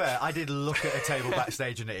Dante. To be fair, I did look at a table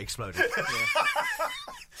backstage and it exploded.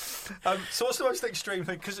 So what's the most extreme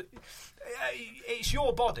thing? Because it's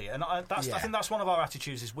your body, and I think that's one of our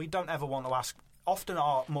attitudes is we don't ever want to ask. Often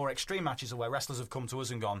our more extreme matches are where wrestlers have come to us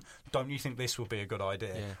and gone, don't you think this would be a good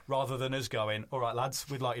idea? Yeah. Rather than us going, all right, lads,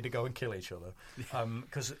 we'd like you to go and kill each other.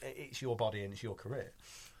 Because it's your body and it's your career.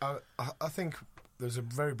 I think there was a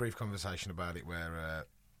very brief conversation about it where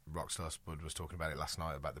Rockstar Spud was talking about it last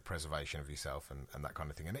night, about the preservation of yourself and that kind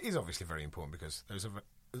of thing. And it is obviously very important because there's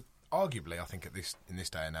arguably, I think, in this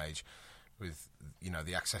day and age, with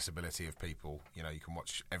the accessibility of people, you can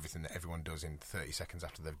watch everything that everyone does in 30 seconds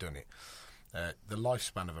after they've done it. The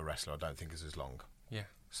lifespan of a wrestler, I don't think, is as long. Yeah.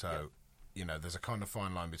 So, there's a kind of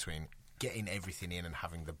fine line between getting everything in and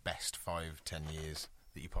having the best 5-10 years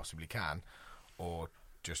that you possibly can, or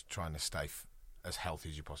just trying to stay as healthy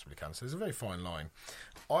as you possibly can. So there's a very fine line.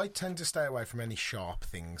 I tend to stay away from any sharp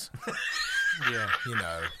things. Yeah.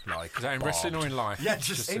 Like is that in wrestling or in life? Yeah,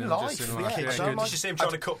 just in life. Just in Yeah, life. I Yeah, don't good. like- Did you see him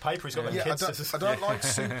trying to cut paper? He's got them kids. I don't like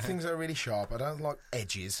things that are really sharp. I don't like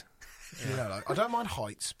edges. I don't mind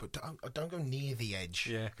heights, but I don't go near the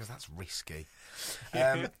edge because that's risky.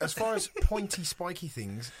 As far as pointy, spiky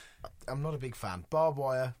things, I'm not a big fan. Barbed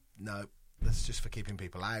wire, no, that's just for keeping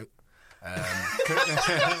people out.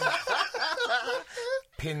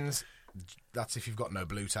 Pins, that's if you've got no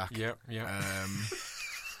blue tack. Yeah.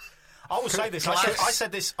 I will say this.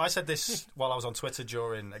 I said this while I was on Twitter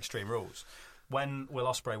during Extreme Rules. When Will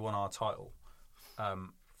Ospreay won our title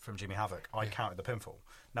from Jimmy Havoc, I counted the pinfall.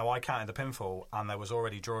 Now, I counted the pinfall, and there was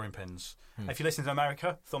already drawing pins. If you listen to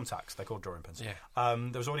America, thumbtacks, they're called drawing pins. Yeah.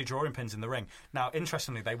 There was already drawing pins in the ring. Now,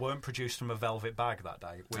 interestingly, they weren't produced from a velvet bag that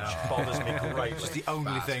day, which bothers me greatly. It's the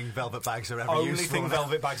only thing velvet bags are ever Only used for. thing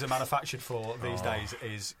velvet bags are manufactured for these days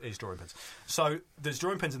is drawing pins. So there's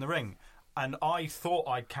drawing pins in the ring, and I thought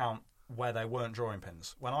I'd count where they weren't drawing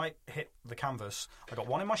pins. When I hit the canvas, I got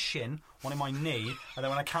one in my shin, one in my knee, and then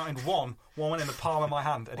when I counted one went in the palm of my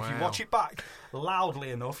hand. And if you watch it back loudly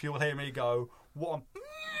enough, you'll hear me go, one.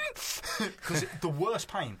 Because the worst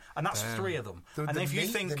pain. And that's 3 of them. The if you knee,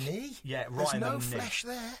 think... the knee? Yeah, right There's in the knee. no flesh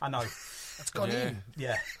there. I know. It's gone in.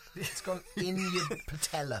 Yeah. It's gone in your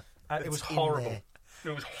patella. It was It's in horrible. there.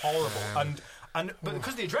 It was horrible. But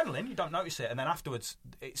because of the adrenaline, you don't notice it. And then afterwards,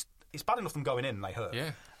 it's bad enough them going in and they hurt.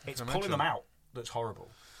 Yeah. It's pulling them out that's horrible.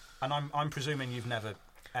 And I'm presuming you've never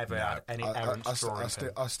ever had any errant drawing pin.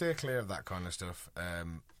 I steer clear of that kind of stuff.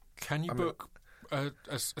 Can you book a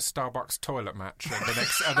Starbucks toilet match at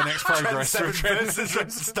the next Progress.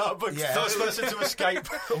 Starbucks. Yeah. First person to escape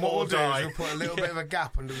And what or we'll do is die. we'll put a little bit of a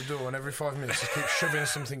gap under the door, and every 5 minutes just keep shoving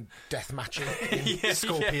something death matching in.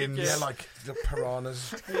 Scorpions. Yeah, like the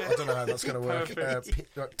piranhas. I don't know how that's going to work.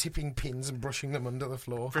 Like tipping pins and brushing them under the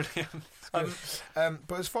floor. Brilliant.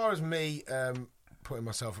 But as far as me putting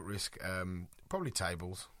myself at risk, probably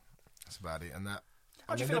tables. That's about it. And that.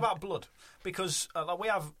 How do you feel about blood? Because like we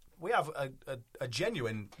have a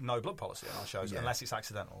genuine no blood policy on our shows, unless it's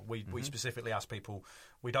accidental. We specifically ask people,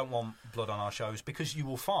 we don't want blood on our shows, because you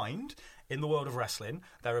will find in the world of wrestling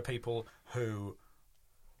there are people who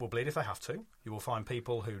will bleed if they have to. You will find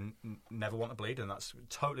people who never want to bleed, and that's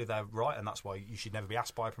totally their right, and that's why you should never be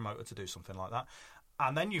asked by a promoter to do something like that.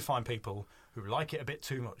 And then you find people who like it a bit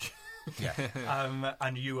too much. Yeah.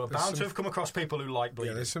 And you are bound to have come across people who like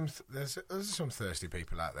bleeding. Yeah, there's some thirsty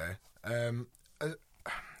people out there.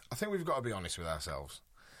 I think we've got to be honest with ourselves.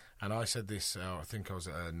 And I said this, I think I was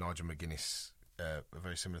at a Nigel McGuinness, a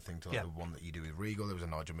very similar thing to the one that you do with Regal. There was a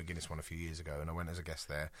Nigel McGuinness one a few years ago, and I went as a guest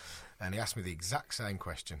there. And he asked me the exact same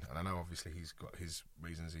question. And I know, obviously, he's got his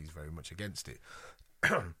reasons, he's very much against it.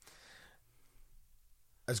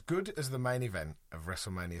 As good as the main event of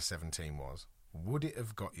WrestleMania 17 was, would it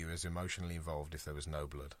have got you as emotionally involved if there was no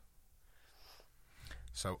blood?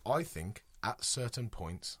 So I think at certain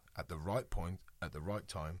points, at the right point, at the right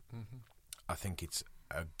time, I think it's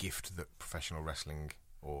a gift that professional wrestling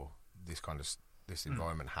or this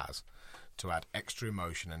environment has to add extra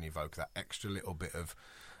emotion and evoke that extra little bit of,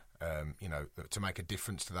 to make a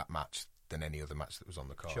difference to that match than any other match that was on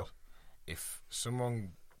the card. Sure. If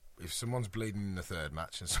someone's bleeding in the third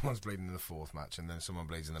match and someone's bleeding in the fourth match and then someone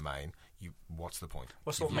bleeds in the main, what's the point?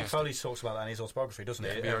 Well, sort of Mick Foley talks about that in his autobiography, doesn't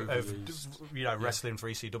he? Wrestling for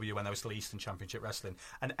ECW when there was still Eastern Championship Wrestling,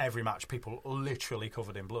 and every match people literally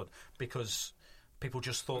covered in blood because people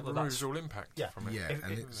just thought that that's all impact from it. Yeah,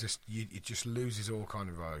 it's just it just loses all kind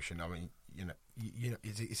of emotion. I mean,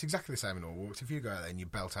 it's exactly the same in all walks. If you go out there and you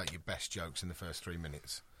belt out your best jokes in the first 3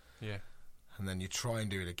 minutes, and then you try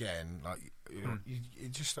and do it again, like you're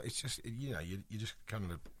just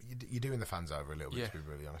kind of you're doing the fans over a little bit, to be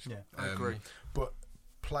really honest. Yeah, I agree. But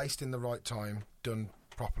placed in the right time, done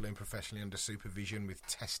properly and professionally under supervision with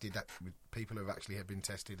people who have actually been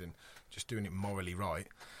tested and just doing it morally right,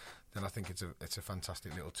 then I think it's a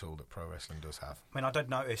fantastic little tool that pro wrestling does have. I mean, I did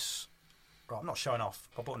notice. Right, I'm not showing off.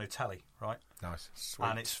 I bought a new telly, right? Nice, sweet.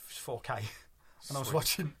 And it's 4K. And I was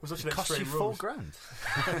watching it cost you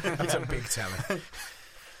 $4,000. It's a big telly.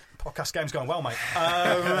 Podcast game's going well, mate.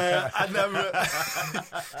 I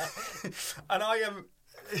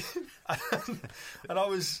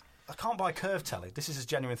can't buy a curved telly. This is a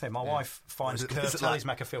genuine thing. My wife finds curved tellies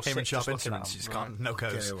make her feel sick just looking at them. You just can't, no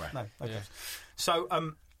curves. No curves. So I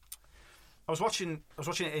was watching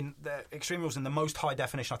it in the Extreme Rules in the most high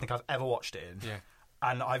definition I think I've ever watched it in. Yeah.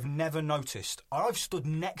 And I've never noticed. I've stood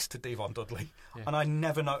next to Devon Dudley, and I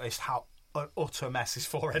never noticed how an utter mess his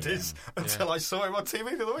forehead is until I saw him on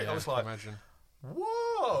TV the other week. I was like,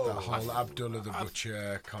 whoa! That whole Abdullah the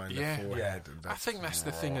Butcher kind of forehead. I think that's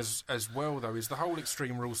the thing as well, though, is the whole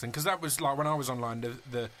Extreme Rules thing. Because that was like when I was online,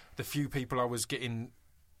 the few people I was getting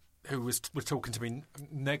who were talking to me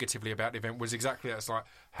negatively about the event was exactly that. It's like,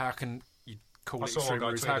 how can you call it Extreme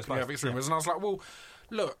Rules? How can you have Extreme Rules? And I was like, well,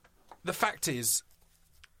 look, the fact is,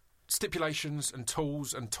 stipulations and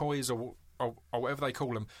tools and toys or whatever they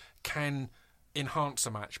call them can enhance a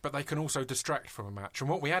match, but they can also distract from a match. And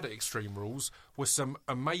what we had at Extreme Rules was some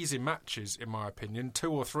amazing matches, in my opinion, 2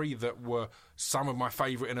 or 3 that were some of my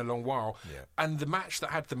favourite in a long while. Yeah. And the match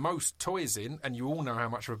that had the most toys in, and you all know how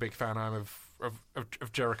much of a big fan I am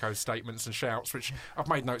of Jericho's statements and shouts, which I've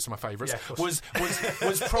made notes of my favourites, was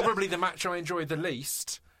probably the match I enjoyed the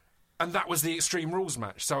least. And that was the Extreme Rules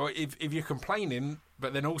match. So if you're complaining,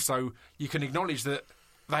 but then also you can acknowledge that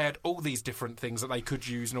they had all these different things that they could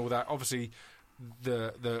use and all that. Obviously,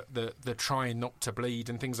 the trying not to bleed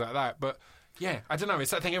and things like that. But yeah, I don't know. It's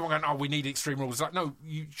that thing everyone going, we need Extreme Rules. It's like, no,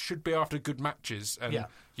 you should be after good matches, and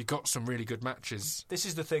you got some really good matches. This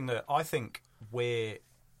is the thing that I think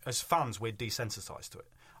as fans, we're desensitised to it,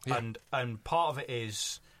 and part of it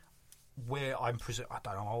is I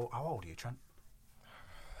don't know how old are you, Trent?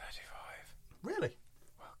 Really?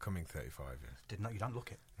 Well, coming 35, yes. Didn't know, you don't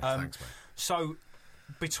look it. Thanks, mate. So,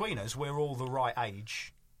 between us, we're all the right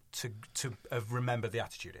age to have remembered the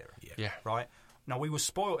Attitude Era. Yeah. Right? Now, we were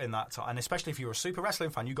spoilt in that time, and especially if you were a super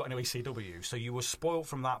wrestling fan, you got into ECW, so you were spoilt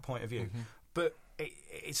from that point of view. Mm-hmm. But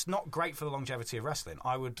it's not great for the longevity of wrestling.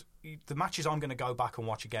 The matches I'm going to go back and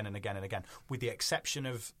watch again and again and again, with the exception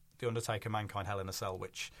of The Undertaker, Mankind, Hell in a Cell,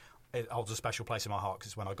 which it holds a special place in my heart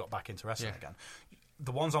because it's when I got back into wrestling again.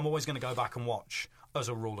 The ones I'm always going to go back and watch, as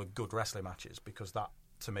a rule, are good wrestling matches because that,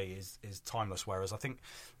 to me, is timeless. Whereas I think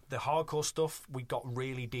the hardcore stuff we got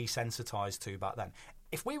really desensitised to back then.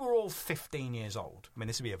 If we were all 15 years old, I mean,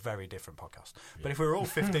 this would be a very different podcast, but if we were all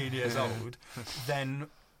 15 years old, then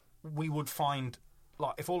we would find,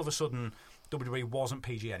 like, if all of a sudden WWE wasn't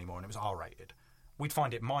PG anymore and it was R-rated, we'd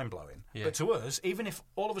find it mind-blowing. Yeah. But to us, even if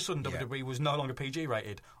all of a sudden WWE was no longer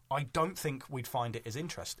PG-rated, I don't think we'd find it as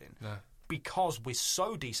interesting. No. Because we're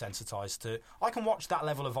so desensitised to... I can watch that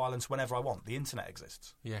level of violence whenever I want. The internet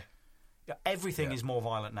exists. Yeah. Everything is more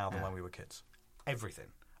violent now than when we were kids. Everything.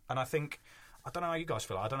 And I think... I don't know how you guys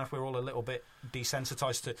feel. I don't know if we're all a little bit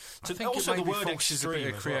desensitised to I think also the word extreme. A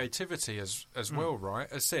bit of creativity as well, right?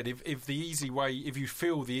 As said, if the easy way, if you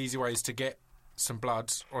feel the easy way is to get some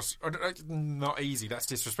blood, or not easy, that's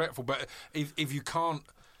disrespectful. But if you can't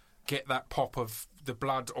get that pop of the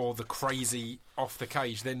blood or the crazy off the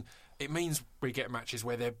cage, then it means we get matches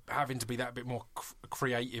where they're having to be that bit more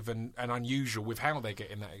creative and unusual with how they're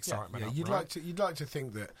getting that excitement. Yeah, you'd like to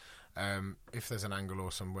think that. If there's an angle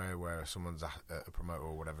or somewhere where someone's a promoter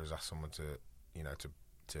or whatever has asked someone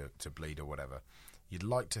to bleed or whatever, you'd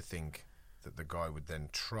like to think that the guy would then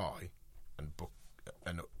try and book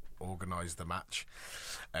and organise the match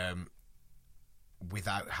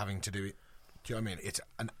without having to do it. Do you know what I mean? It's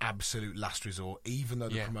an absolute last resort. Even though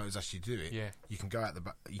the promoters ask you to do it, you can go out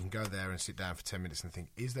you can go there and sit down for 10 minutes and think,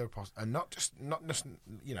 is there a and not just like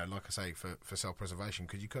I say for self-preservation,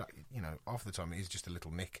 because you could half the time it is just a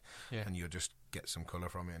little nick, and you'll just get some colour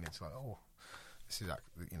from it, and it's like, oh, this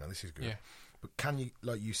is good. Yeah. But can you,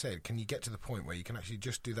 like you said, can you get to the point where you can actually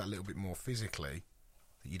just do that a little bit more physically,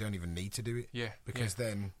 that you don't even need to do it? Yeah. Because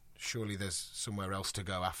then. Surely there's somewhere else to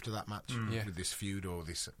go after that match with this feud or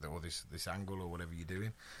this angle or whatever you're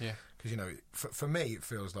doing. Yeah, because for me it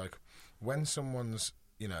feels like when someone's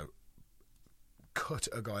cut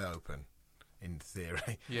a guy open, in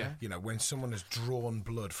theory. Yeah. When someone has drawn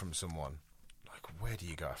blood from someone, like where do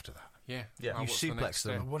you go after that? Yeah. You suplex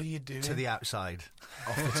them. What are you doing? To the outside,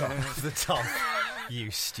 off the top, off the top.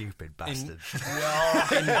 You stupid bastard.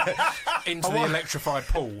 Into the electrified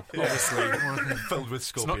pool, obviously. Filled with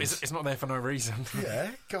scorpions. It's not there for no reason.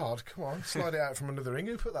 Yeah, God, come on. Slide it out from under the ring.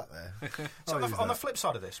 Who put that there? So on the flip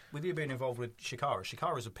side of this, with you being involved with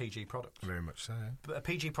Shikara's a PG product. Very much so, yeah. But a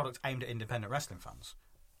PG product aimed at independent wrestling fans,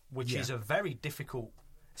 which is a very difficult...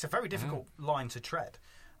 It's a very difficult line to tread.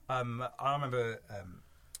 I remember...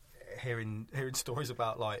 Hearing stories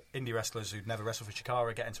about like indie wrestlers who'd never wrestled for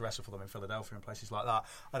Shikara getting to wrestle for them in Philadelphia and places like that,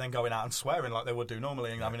 and then going out and swearing like they would do normally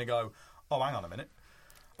and having to go, oh, hang on a minute,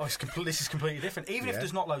 this is completely different. Even if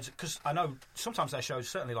there's not loads, because I know sometimes their shows,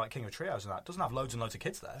 certainly like King of Trios and that, doesn't have loads and loads of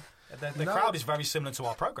kids there. The crowd is very similar to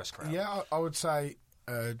our Progress crowd. Yeah, I would say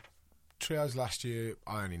Trios last year,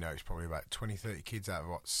 I only know it's probably about 20-30 kids out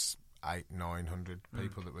of 800-900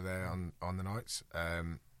 people that were there on the nights,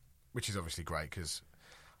 which is obviously great because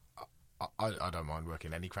I don't mind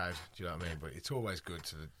working any crowd, do you know what I mean? But it's always good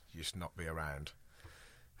to just not be around.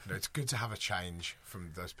 It's good to have a change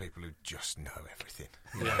from those people who just know everything.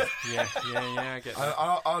 Yeah, I get that.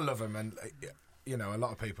 I love them, and a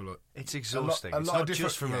lot of people. It's exhausting. It's not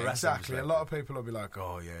just from a wrestling exactly. A lot of people will be like,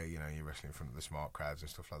 "Oh yeah, you're wrestling in front of the smart crowds and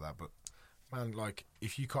stuff like that." But man, like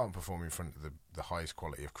if you can't perform in front of the highest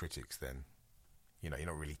quality of critics, then. You're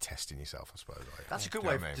not really testing yourself, I suppose. That's a good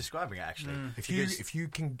way of describing it, actually. If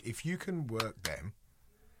you can work them,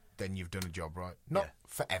 then you've done a job right. Not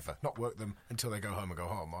forever. Not work them until they go home and go,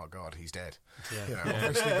 oh my God, he's dead. Yeah.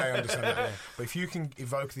 Obviously they understand that. But if you can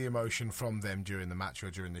evoke the emotion from them during the match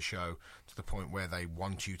or during the show to the point where they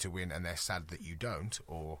want you to win and they're sad that you don't,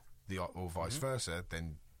 or vice versa,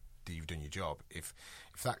 then you've done your job. If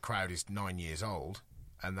that crowd is 9 years old.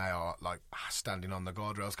 And they are like standing on the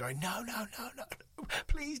guardrails going, no,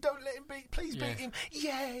 please don't let him beat, please beat him,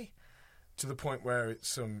 yay. To the point where it's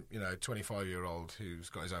some, 25-year-old who's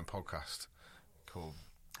got his own podcast called...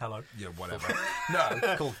 Hello. Yeah, whatever.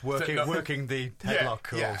 No. Called Working the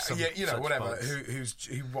Headlock or something. Whatever.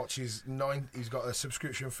 Who watches he's got a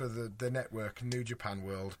subscription for the network, New Japan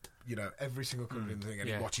World, every single company in the thing, and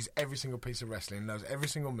he watches every single piece of wrestling, knows every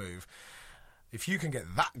single move. If you can get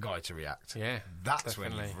that guy to react, that's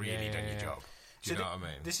definitely. When you've really done your job. Do you know what I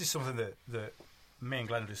mean? This is something that me and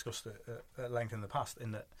Glenn have discussed at length in the past,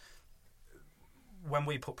 in that when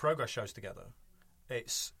we put Progress shows together,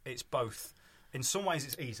 it's both... In some ways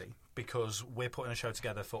it's easy, because we're putting a show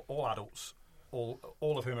together for all adults, all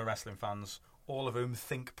of whom are wrestling fans, all of whom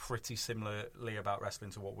think pretty similarly about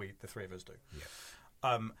wrestling to what the three of us do.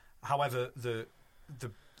 Yeah. However, the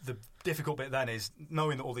difficult bit then is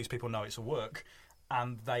knowing that all these people know it's a work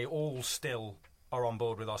and they all still are on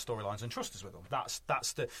board with our storylines and trust us with them.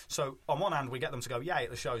 That's the. So on one hand, we get them to go at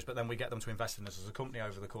the shows, but then we get them to invest in us as a company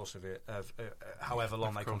over the course of it, however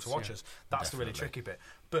long they come to watch us. That's the really tricky bit.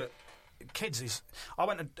 But kids is. I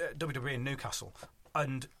went to WWE in Newcastle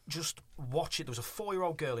and just watch it. There was a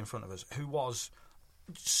 4-year-old girl in front of us who was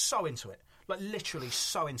so into it, like literally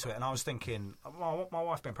so into it. And I was thinking, my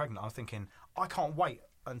wife being pregnant, I was thinking, I can't wait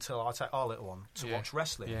until I take our little one to watch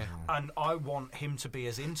wrestling, and I want him to be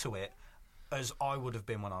as into it as I would have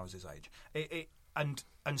been when I was his age. And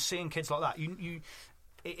seeing kids like that,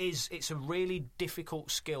 it's a really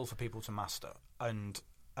difficult skill for people to master, and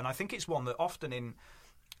I think it's one that often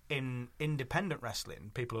in independent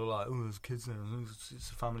wrestling, people are like, "Oh, there's kids there,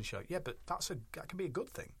 it's a family show." Yeah, but that can be a good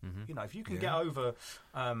thing. Mm-hmm. You know, if you can get over.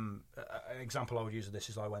 An example I would use of this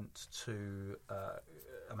is I went to.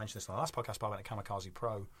 I mentioned this on the last podcast, but I went to Kamikaze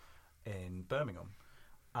Pro in Birmingham,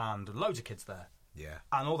 and loads of kids there. Yeah.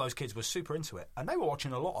 And all those kids were super into it. And they were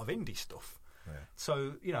watching a lot of indie stuff. Yeah.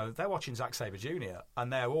 So, you know, they're watching Zack Sabre Jr.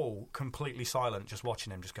 and they're all completely silent, just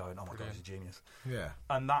watching him, just going, "Oh my God, he's a genius." Yeah.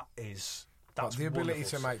 And that's the ability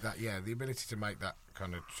to make that, the ability to make that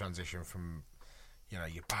kind of transition from, you know,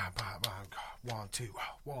 you bam, bam, bam, 1, 2,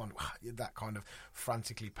 1, that kind of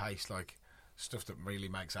frantically paced, like, stuff that really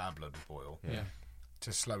makes our blood boil. Yeah.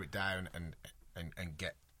 To slow it down and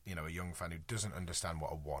get, you know, a young fan who doesn't understand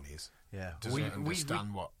what a 1 is. Yeah, doesn't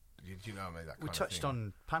understand what you know what I mean. That kind we touched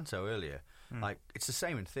on panto earlier. Like it's the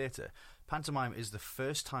same in theatre. Pantomime is the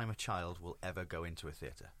first time a child will ever go into a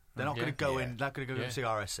theatre. They're not going to go in. Not going to go and see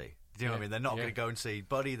RSC. Do you know what I mean? They're not going to go and see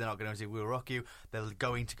Buddy. They're not going to see We'll Rock You. They're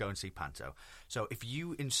going to go and see panto. So if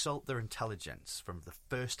you insult their intelligence from the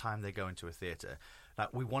first time they go into a theatre.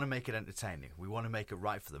 Like, we want to make it entertaining. We want to make it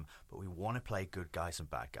right for them, but we want to play good guys and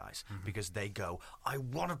bad guys because they go, "I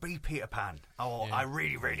want to be Peter Pan." Oh, I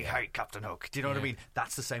really, really hate Captain Hook. Do you know what I mean?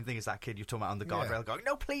 That's the same thing as that kid you're talking about on the guardrail going,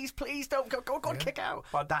 "No, please, please don't go on, kick out."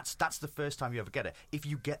 But that's the first time you ever get it. If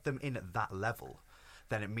you get them in at that level,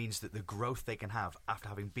 then it means that the growth they can have after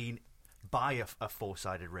having been by a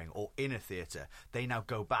four-sided ring or in a theatre, they now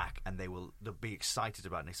go back and they'll be excited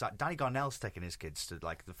about it. Danny Garnell's taken his kids to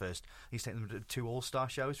he's taken them to 2 All-Star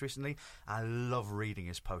shows recently. I love reading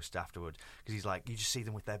his post afterward because he's like, you just see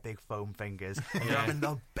them with their big foam fingers and they're having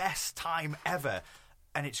the best time ever.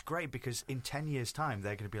 And it's great because in 10 years' time,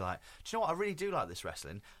 they're going to be like, do you know what? I really do like this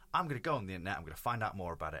wrestling. I'm going to go on the internet. I'm going to find out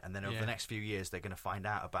more about it. And then over the next few years, they're going to find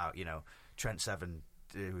out about, you know, Trent Seven,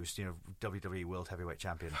 who's, you know, WWE World Heavyweight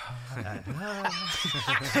Champion.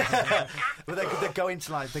 But they're going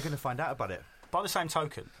to they're going to find out about it. By the same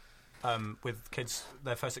token, with kids,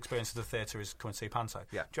 their first experience of the theatre is coming to see panto.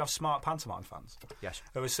 Yeah. Do you have smart pantomime fans? Yes.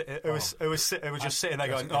 Who were just sitting there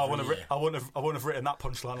going, "Oh, I wouldn't have written that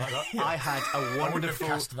punchline like that." I had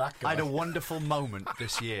a wonderful moment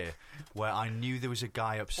this year where I knew there was a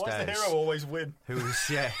guy upstairs. Why does the hero always win? Who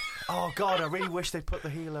was oh God, I really wish they'd put the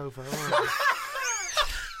heel over. Oh.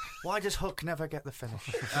 Why does Hook never get the finish?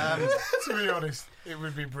 To be honest, it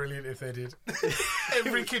would be brilliant if they did.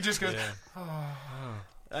 Every kid just goes,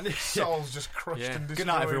 and his soul's just crushed and destroyed. Good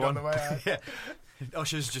night, everyone. On the way out.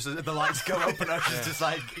 Usher's just, the lights go up and Usher's just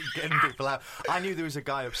like getting people out. I knew there was a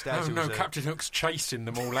guy upstairs. No, Captain Hook's chasing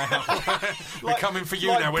them all out. We're coming for you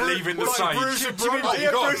now. We're leaving the stage.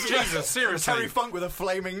 God, Jesus, seriously. Terry Funk with a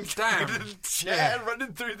flaming chair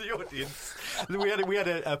running through the audience. We had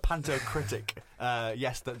a panto critic.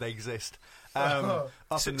 Yes, that they exist. Up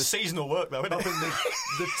in the seasonal work though, isn't it? Up in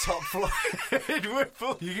the top floor in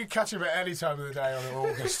Whipple. You can catch him at any time of the day on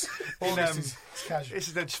August. August is casual.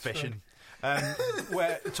 It's just fishing.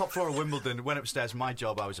 Where the top floor of Wimbledon, went upstairs. My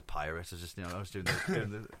job, I was a pirate. I was doing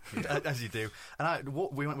the as you do. And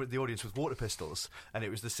we went with the audience with water pistols, and it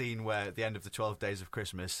was the scene where at the end of the 12 Days of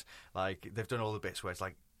Christmas, like they've done all the bits where it's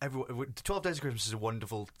like. 12 Days of Christmas is a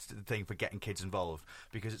wonderful thing for getting kids involved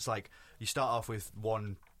because it's like you start off with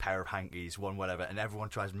one pair of hankies, one whatever, and everyone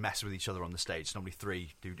tries to mess with each other on the stage. Normally 3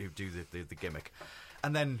 do the gimmick.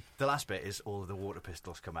 And then the last bit is all of the water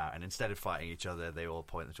pistols come out, and instead of fighting each other, they all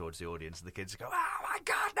point them towards the audience, and the kids go, "Oh my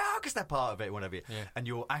God, no!" because they're part of it, whatever. Yeah. And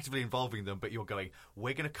you're actively involving them, but you're going,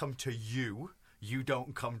 "We're going to come to you. You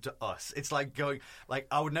don't come to us." It's like going, like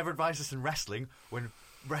I would never advise this in wrestling when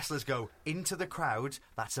wrestlers go into the crowd.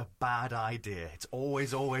 That's a bad idea. It's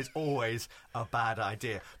always, always, always a bad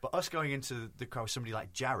idea. But us going into the crowd with somebody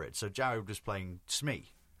like Jared. So Jared was playing Smee,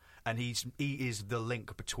 and he is the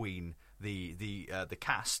link between the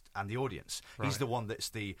cast and the audience. Right. He's the one that's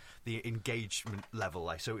the engagement level.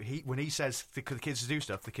 Like, so when he says the kids do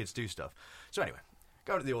stuff, the kids do stuff. So anyway,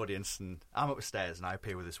 Go to the audience, and I'm upstairs, and I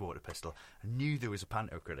appear with this water pistol. I knew there was a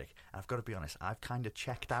panto critic, and I've got to be honest, I've kind of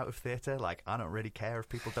checked out of theatre. Like, I don't really care if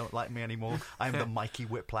people don't like me anymore. I'm the Mikey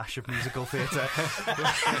Whiplash of musical theatre.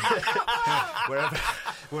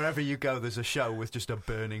 Wherever you go, there's a show with just a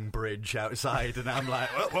burning bridge outside, and I'm like,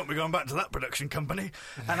 well, won't be going back to that production company.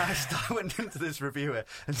 And I went into this reviewer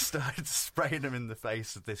and started spraying him in the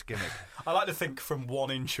face with this gimmick. I like to think from 1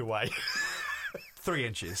 inch away. 3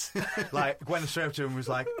 inches. Like, Gwen straight up to him was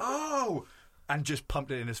like, oh! And just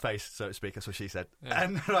pumped it in his face, so to speak. That's what she said. Yeah.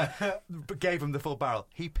 And gave him the full barrel.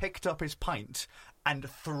 He picked up his pint and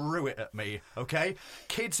threw it at me, okay?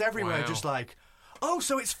 Kids everywhere just like, oh,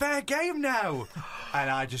 so it's fair game now.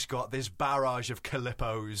 And I just got this barrage of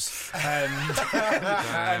Calippos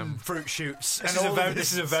and fruit shoots.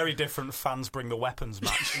 This is a very different fans bring the weapons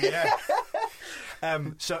match. Yeah.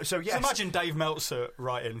 So yes. So imagine Dave Meltzer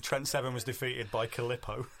writing Trent Seven was defeated by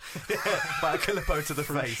Calippo. By a Calippo to the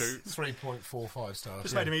face. 3.45 stars.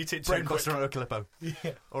 Just made him eat it too Brainbuster on a Calippo.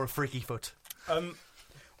 Yeah. Or a freaky foot.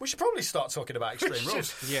 We should probably start talking about Extreme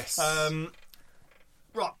Rules. Yes.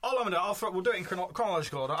 Right, all I'm going to do, we'll do it in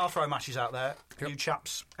chronological order. I'll throw matches out there. Yep. You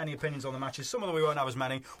chaps, any opinions on the matches? Some of them we won't have as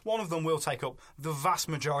many. One of them will take up the vast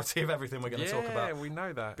majority of everything we're going to talk about. Yeah, we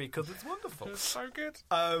know that. Because it's wonderful. It's so good.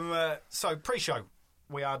 So, pre-show,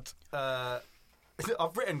 we had...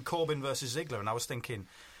 I've written Corbin versus Ziggler, and I was thinking,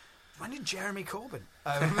 when did Jeremy Corbyn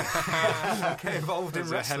get involved in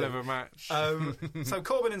wrestling? It's a hell of a match. So,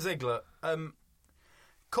 Corbin and Ziggler...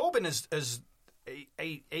 Corbin has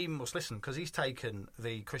he must listen, because he's taken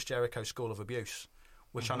the Chris Jericho school of abuse,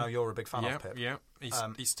 which I know you're a big fan of, Pip. Yeah,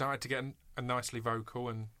 he started to get a nicely vocal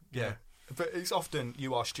and... Yeah. But it's often,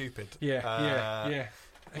 you are stupid. Yeah.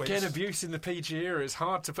 Again, abuse in the PG era, it's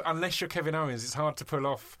hard to... Unless you're Kevin Owens, it's hard to pull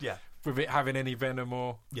off with it having any venom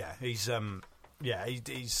or... Yeah, he's...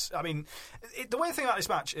 he's. I mean, the weird thing about this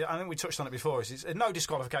match, I think we touched on it before, is it's a no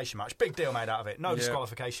disqualification match. Big deal made out of it. No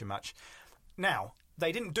disqualification match. Now,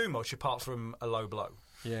 they didn't do much apart from a low blow.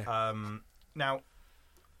 Yeah. Now,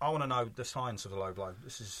 I want to know the science of the low blow.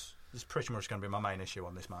 This is pretty much going to be my main issue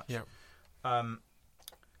on this match. Yeah.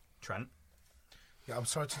 Trent? Yeah, I'm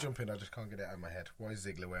sorry to jump in, I just can't get it out of my head. Why is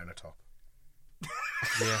Ziggler wearing a top?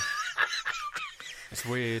 Yeah. It's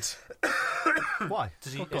weird. Why?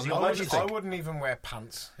 I wouldn't even wear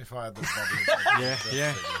pants if I had the body.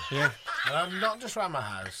 Yeah. And I'm not just around my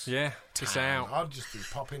house. Yeah, it's out. I'd just be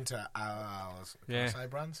popping to Al's. Can I say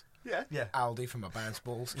brands? Yeah. Aldi for my bounce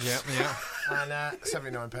balls. Yeah. And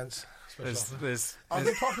 79 pence. There's I'll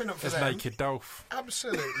be popping up for them. Naked Dolph.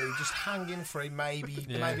 Absolutely, just hanging free. Maybe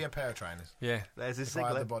a pair of trainers. Yeah. There's his Ziggler. I Ziggler.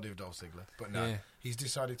 had the body of Dolph Ziggler, but no, he's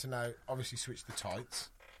decided to now obviously switch the tights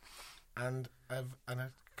and a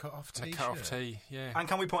cut off t-shirt. Cut off tee, yeah. And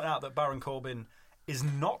can we point out that Baron Corbin is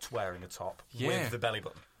not wearing a top with the belly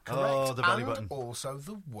button? Correct. Oh, the belly and button. Also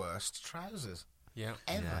the worst trousers. Yeah.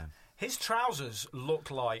 Ever. Yeah. His trousers look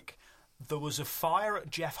like there was a fire at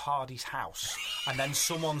Jeff Hardy's house and then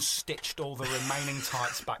someone stitched all the remaining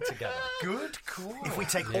tights back together. Good call. If we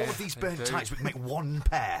take all of these burnt tights, we can make one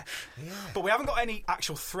pair. Yeah. But we haven't got any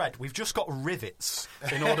actual thread. We've just got rivets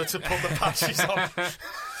in order to put the patches on.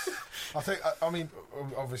 I mean,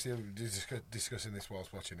 obviously, discussing this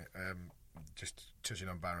whilst watching it, just touching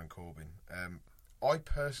on Baron Corbin, I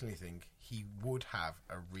personally think he would have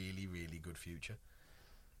a really, really good future.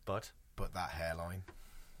 But that hairline,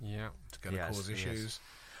 it's going to cause issues.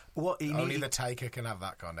 Only the taker can have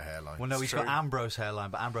that kind of hairline. Well, no, he's got Ambrose hairline,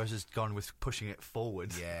 but Ambrose has gone with pushing it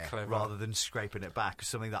forward rather than scraping it back.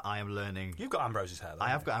 Something that I am learning. You've got Ambrose's hairline. I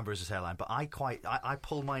have got Ambrose's hairline, but I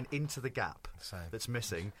pull mine into the gap that's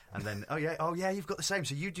missing, and then you've got the same.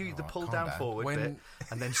 So you do the pull down forward bit,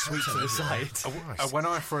 and then sweep to the side. When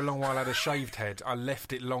I for a long while had a shaved head, I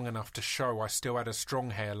left it long enough to show I still had a strong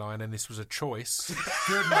hairline, and this was a choice.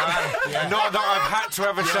 Good man. Yeah. Not that I've had to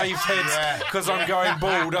have a shaved head because I'm going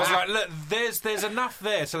bald. I was like, look, there's enough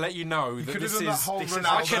there to let you know that this is.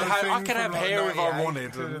 I could have hair if I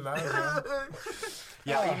wanted.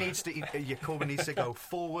 Yeah, he needs to. Corbin needs to go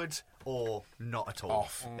forward or not at all.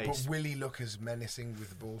 Off. But will he look as menacing with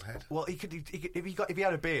the bald head? Well, he could if he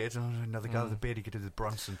had a beard. Another guy with a beard, he could do the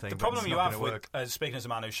Bronson thing. The problem you have with speaking as a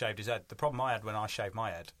man who shaved his head, the problem I had when I shaved my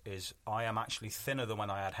head is I am actually thinner than when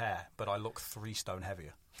I had hair, but I look 3 stone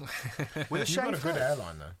heavier. With a got a good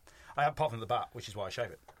hairline though. I have apart from the back, which is why I shave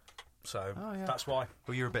it. So that's why.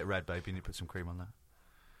 Well, you're a bit red, babe. You need to put some cream on that.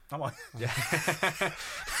 Am I? Yeah.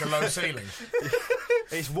 It's a low ceiling.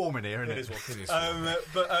 It's warm in here, isn't it? It is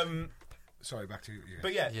warm. Sorry, back to you.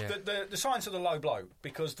 But the science of the low blow,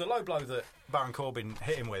 because the low blow that Baron Corbin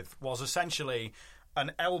hit him with was essentially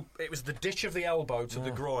an it was the ditch of the elbow to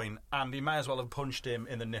the groin, and he may as well have punched him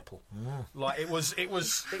in the nipple. Like it was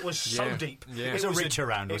so deep. Yeah. It was a reach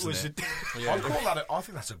around, wasn't it? I'd call that. I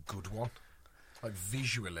think that's a good one. Like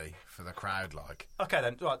visually for the crowd, like. Okay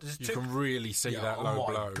then, right. There's You two, can really see that oh low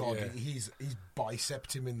my blow. God, yeah. he's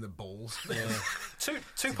bicepped him in the balls.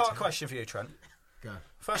 two-part question for you, Trent. Go.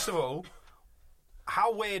 First of all,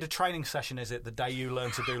 how weird a training session is it the day you learn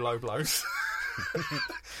to do low blows?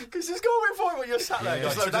 Because there's got to be a point where you're sat there.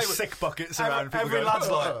 There's loads of sick buckets around. Every People lad's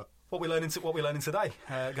go, like, what we learning today?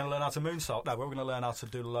 Going to learn how to moonsault? No, we're going to learn how to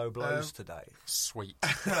do low blows today. Sweet.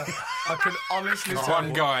 I can honestly tell One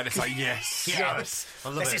you- guy, and it's like, yes. Yes,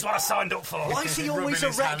 this is what I signed up for. Why is he always rubbing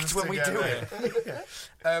his erect hands when we do together.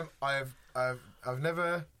 it? I've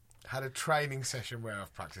never had a training session where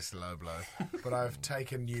I've practiced a low blow, but I've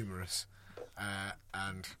taken numerous,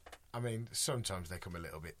 and I mean sometimes they come a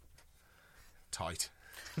little bit tight.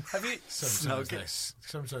 Have you?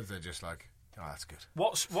 Sometimes they're just like, oh, that's good.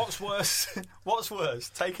 What's worse? What's worse?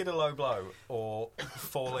 Taking a low blow or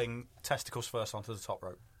falling testicles first onto the top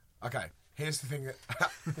rope? Okay, here's the thing.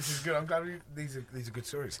 This is good. I'm glad these are good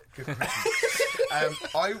stories. Good questions.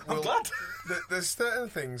 I'm glad. There's certain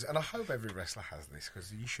things, and I hope every wrestler has this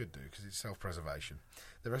because you should do because it's self-preservation.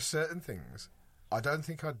 There are certain things I don't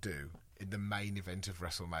think I'd do in the main event of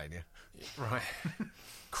WrestleMania. Right.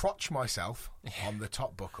 Crotch myself on the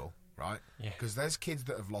top buckle, right? Yeah. Because there's kids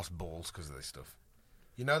that have lost balls because of this stuff.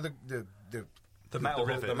 You know the metal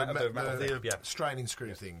rivet, the metal straining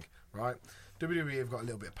screw thing, right? WWE have got a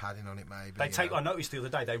little bit of padding on it, maybe. They tape. I noticed the other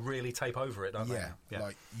day they really tape over it, don't they? Yeah,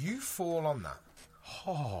 like you fall on that.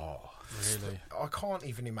 Oh, Really? I can't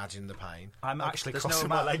even imagine the pain. I'm actually There's crossing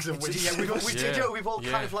no my legs and Yeah, we've all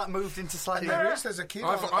kind of like moved into slightly. There's a kid.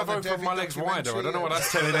 I've opened my legs wider. I don't know what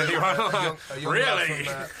that's telling A anyone. young Really?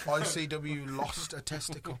 lad from ICW lost a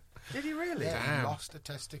testicle. Did he really? Yeah, he lost a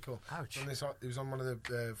testicle. Ouch. From this, it was on one of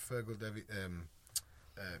the Fergal David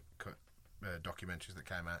documentaries that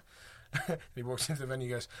came out. He walks into the venue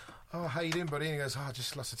and goes, "Oh, how you doing, buddy?" And he goes, "Oh, I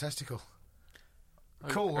just lost a testicle."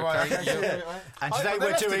 Cool, right. And today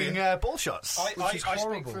we're doing ball shots. Which is I speak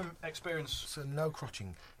horrible. from experience. So no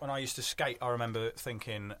crotching. When I used to skate, I remember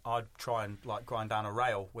thinking I'd try and like grind down a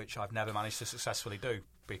rail, which I've never managed to successfully do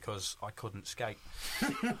because I couldn't skate,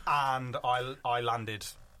 and I landed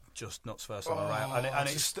just nuts first on a rail,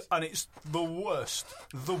 and it's the worst.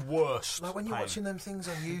 Like when you're pain. watching them things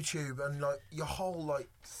on YouTube and like your whole like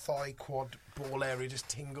thigh quad ball area just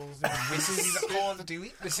tingles and whistles. I can't do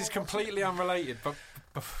it. This is completely unrelated, but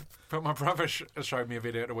my brother showed me a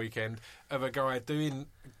video at the weekend of a guy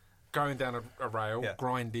going down a rail,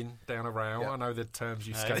 grinding down a rail. I know the terms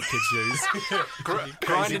you skate kids use.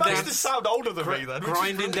 Grinding It makes down, this sound older than me then.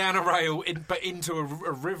 grinding down a rail, but into a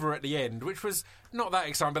river at the end, which was not that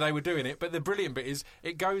exciting, but they were doing it. But the brilliant bit is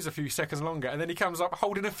it goes a few seconds longer, and then he comes up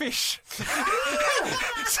holding a fish.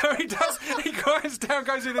 So he grinds down,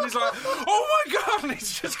 goes in, and he's like, "Oh my god!" And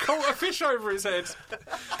he's just caught a fish over his head.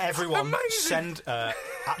 Everyone, Amazing. send at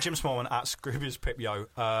Jim Smallman at Scroobius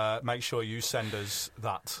Pipyo. Make sure you send us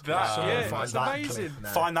that. It's that amazing.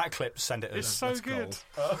 clip. Find that clip, send it us. It's so That's good.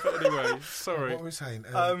 gold. Anyway, sorry. What were we saying?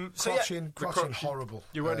 So crotching, the crotching, crotch- horrible.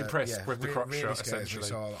 you weren't impressed with the crotch really shot, scares me, essentially.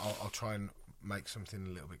 so I'll try and make something a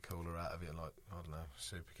little bit cooler out of it, like I don't know,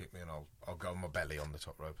 super kick me, and I'll go on my belly on the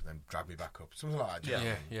top rope and then drag me back up, something like that.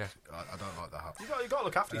 Yeah. I don't like that. You got to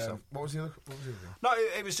look after yourself. What was the other thing? No,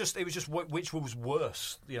 it was just which was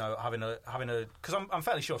worse. You know, having a because I'm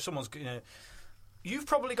fairly sure if someone's you've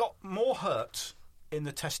probably got more hurt in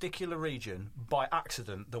the testicular region by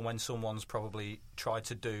accident than when someone's probably tried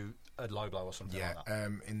to do a low blow or something like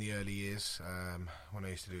that. In the early years, when I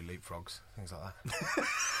used to do leapfrogs, things like that.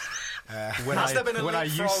 When I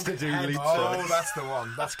used to do leapfrogs. Oh, that's the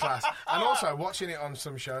one. That's class. And also watching it on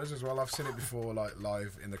some shows as well. I've seen it before, like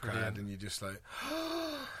live in the crowd, and you're just like,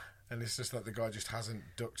 and it's just like the guy just hasn't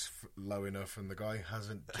ducked low enough, and the guy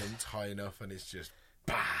hasn't jumped high enough, and it's just.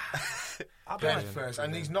 Dead first,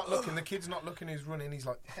 and he's not looking. The kid's not looking. He's running. He's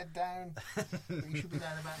like head down. You should be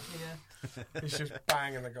down about here. It's just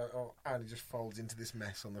bang, and the guy. Oh, and he just folds into this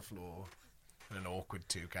mess on the floor. An awkward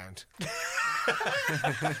 2 count.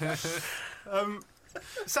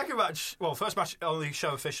 Second match, first match on the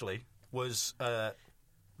show officially was the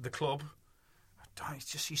club. It's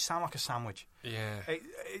just you sound like a sandwich. Yeah.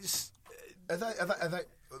 It's. Are they?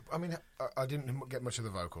 I mean, I didn't get much of the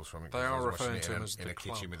vocals from it. They I are was watching referring it to in them as in the a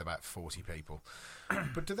kitchen club. with about 40 people.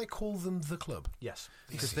 But do they call them the club? Yes.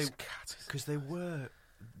 Because Because they were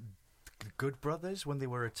Good Brothers, when they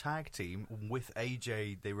were a tag team with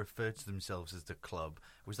AJ, they referred to themselves as the Club.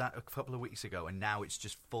 Was that a couple of weeks ago? And now it's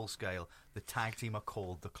just full scale. The tag team are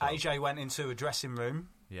called the Club. AJ went into a dressing room.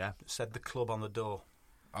 Yeah. Said the Club on the door.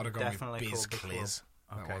 I'd have gone Definitely with Biz called the Club. Clears.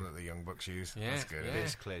 That Okay. one that the Young Bucks use. Yeah, That's good. yeah.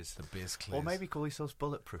 Biz Clears. The Biz Clears. Or maybe call yourselves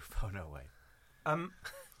Bulletproof. Oh, no way.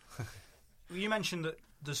 You mentioned that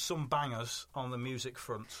there's some bangers on the music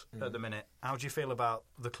front at the minute. How do you feel about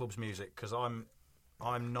the Club's music? Because I'm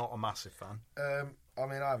not a massive fan. I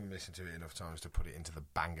mean, I haven't listened to it enough times to put it into the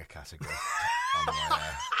banger category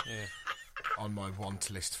on my want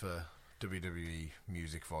list for WWE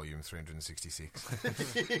Music Volume 366.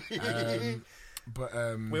 But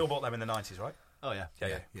We all bought them in the 90s, right? Oh, yeah.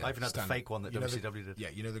 Yeah. I even had the standard. fake one that You know WCW did. Yeah,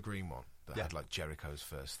 you know the green one that Yeah. had like Jericho's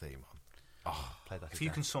first theme on. Play that If you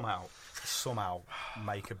again. can somehow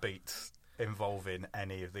make a beat involving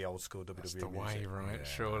any of the old school WWE That's the music, way, right?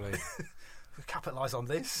 Surely. capitalise on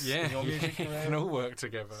this. Yeah, in your music it career. can all work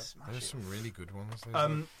together. There's some really good ones. I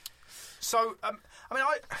mean, I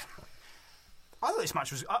thought this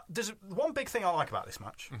match was. There's one big thing I like about this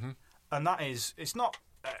match, and that is it's not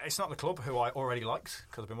the Club, who I already liked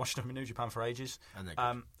because I've been watching them in New Japan for ages, And they're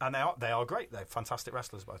good. and they are great. They're fantastic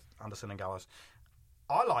wrestlers, both Anderson and Gallows.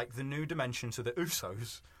 I like the new dimension to the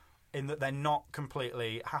Usos in that they're not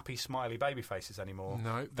completely happy, smiley baby faces anymore.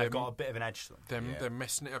 No, they've got a bit of an edge to them. They're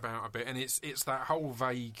messing it about a bit, and it's that whole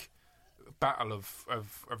vague battle of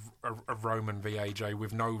Roman v AJ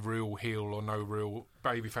with no real heel or no real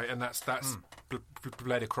babyface, and that's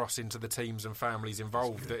bled across into the teams and families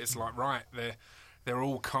involved. That it's like, right, they're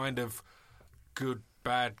all kind of good,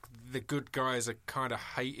 bad. The good guys are kind of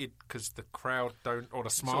hated because the crowd don't, or the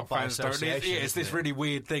smart by fans don't. association, It's this isn't it? really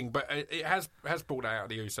weird thing, but it has brought out of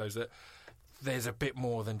the Usos that there's a bit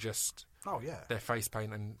more than just Oh yeah, their face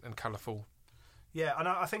paint and colourful. yeah, and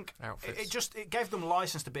I think Outfits. it gave them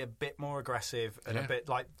license to be a bit more aggressive and a Yeah. bit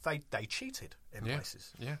like they cheated in Yeah,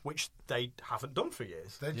 places, yeah. which they haven't done for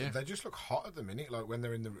years. They just look hot at the minute. Like when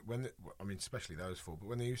they're I mean, especially those four. But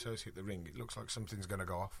when the Usos hit the ring, it looks like something's going to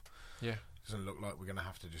go off. Yeah. Doesn't look like we're going to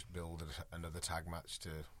have to just build another tag match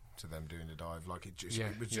to them doing the dive. Like it just, Yeah,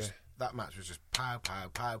 it was just that match was just pow, pow,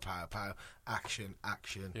 pow, pow, pow, action.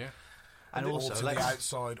 Yeah. And all also, to the let's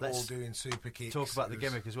outside, all let's doing super kicks. talk about the It was-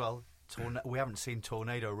 gimmick as well. We haven't seen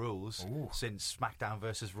Tornado Rules since SmackDown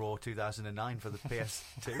vs. Raw 2009 for the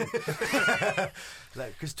PS2.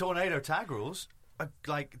 Because Tornado Tag Rules,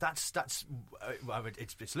 like that's it's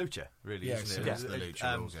lucha, really, Yeah, isn't it's it? the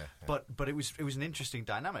lucha rules, yeah. But it was an interesting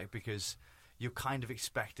dynamic because you're kind of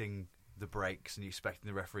expecting the breaks and you're expecting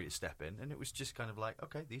the referee to step in, and it was just kind of like,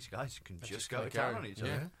 okay, these guys can just go to town on each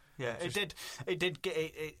other. Yeah, it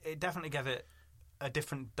definitely gave it a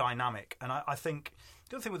different dynamic, and I think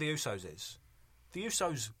the other thing with the Usos is the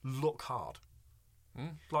Usos look hard.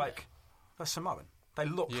 Like they're Samoan, they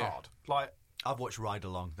look hard. Like I've watched Ride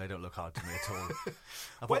Along; they don't look hard to me at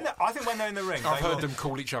all. I think when they're in the ring, I've they heard look- them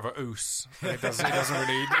call each other Oos. And it doesn't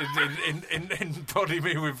really embody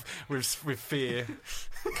me with fear.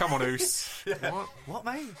 Come on, Oos. What,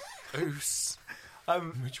 mate? Oos.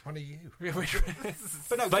 Which one are you?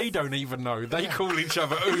 But no, They don't even know. They call each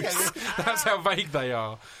other Oos. That's how vague they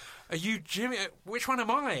are. Are you Jimmy? Which one am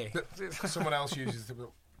I? Someone else uses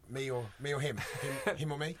me or him,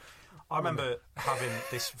 him or me. I remember having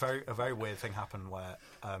a very weird thing happen where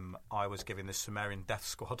I was giving the Sumerian Death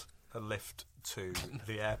Squad a lift to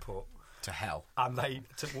the airport. To hell. And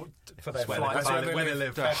for their where flight they- back. where they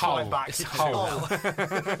live. Their flight Hull. back. It's Hull.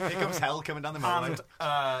 Here comes hell coming down the mountain.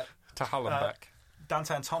 And To Hull and back.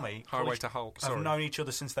 Dante and Tommy Highway to Hull. have Sorry. known each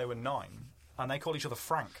other since they were 9, and they call each other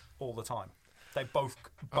Frank all the time. They both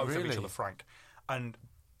have each really? other Frank, and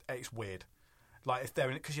it's weird. Like if they're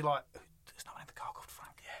in, because you're like, there's no one in the car called Frank.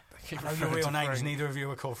 Keep I know your referring real to names. Frank. Neither of you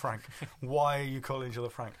are called Frank. Why are you calling each other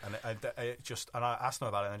Frank? And and I asked them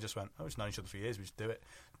about it, and they just went, "Oh, we've known each other for years. We just do it."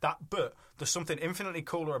 But there's something infinitely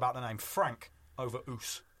cooler about the name Frank over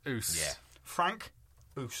Oos. Oos. Yeah. Frank,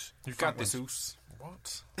 Oos. You've Frank got this wins. Oos.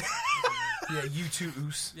 What? Yeah, you two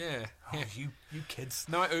Oos. Yeah. Oh, you kids.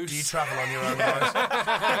 No, Oos. Do you travel on your own, guys?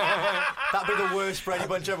 That'd be the worst Brady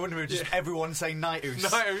Bunch ever, wouldn't it? Just everyone saying night oos.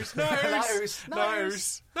 No, Oos. No, Night Oos. oos. No, Night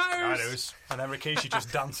Oos. No, Oos. And then Rikishi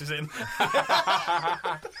just dances in.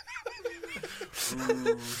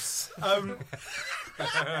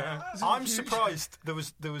 I'm surprised there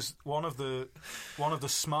was one of the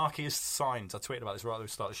smarkiest signs. I tweeted about this right at the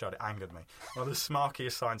start of the show. It angered me. One of the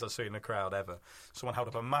smarkiest signs I've seen in a crowd ever. Someone held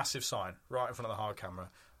up a massive sign right in front of the hard camera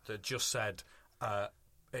that just said,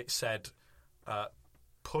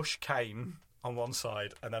 push Kane on one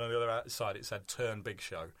side, and then on the other side it said turn Big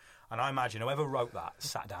Show. And I imagine whoever wrote that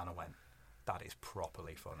sat down and went, that is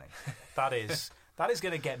properly funny. that is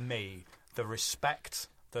going to get me the respect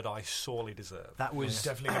that I sorely deserve. That was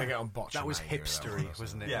definitely going to get on botch. That was hipstery,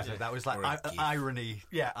 wasn't it? Yeah. That was like irony.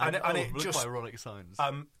 Yeah, and it look just ironic signs.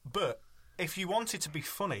 But if you wanted to be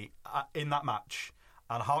funny in that match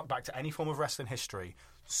and hark back to any form of wrestling history,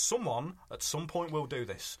 someone at some point will do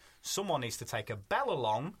this. Someone needs to take a bell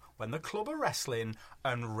along when the club are wrestling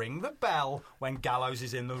and ring the bell when Gallows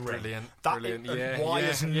is in the ring. Brilliant. Why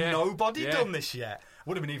has nobody done this yet?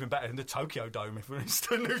 Would have been even better in the Tokyo Dome if we were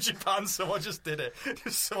in New Japan. Someone just did it.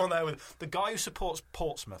 Just someone there with the guy who supports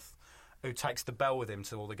Portsmouth, who takes the bell with him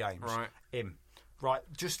to all the games. Right. Him. Right,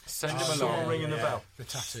 just send him someone along. ringing the bell. The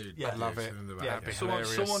tattooed. Yeah, I'd love it.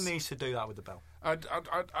 Someone needs to do that with the bell. I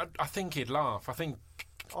think he'd laugh. I think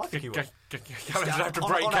he would. Gallows would have to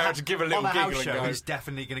break out to give a little on a giggle house and show, go. he's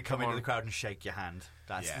definitely going to come into the crowd and shake your hand.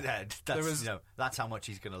 That's how much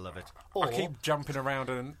he's going to love it. I keep jumping around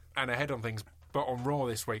and ahead on things, but on Raw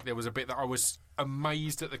this week there was a bit that I was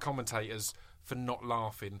amazed at the commentators for not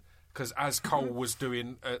laughing, because as Cole was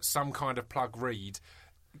doing some kind of plug read,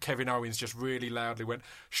 Kevin Owens just really loudly went,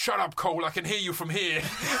 "Shut up, Cole, I can hear you from here."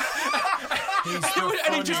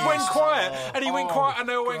 And he just went quiet, and he went quiet, and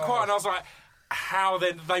they all went quiet, and I was like, how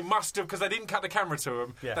then? They must have, because they didn't cut the camera to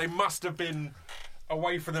him, they must have been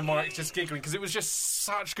away from the mic just giggling, because it was just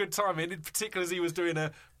such good timing, particularly as he was doing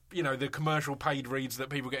the commercial paid reads that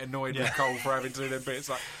people get annoyed with Cole for having to do their bits.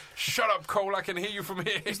 Like, "Shut up, Cole, I can hear you from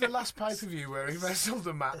here." It's the last pay-per-view where he wrestled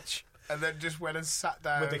a match and then just went and sat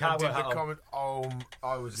down with the and did the comment.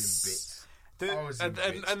 I was in bits.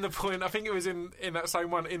 And the point, I think it was in that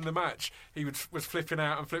same one, in the match, he was flipping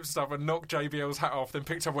out and flipped stuff and knocked JBL's hat off, then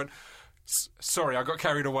picked up and went, "Sorry, I got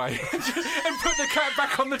carried away," and put the cat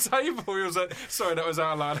back on the table. He was like, "Sorry, that was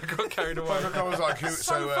out of line, I got carried away." I was like,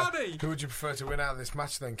 funny. Who would you prefer to win out of this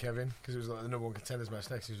match then, Kevin? Because it was like the number one contenders match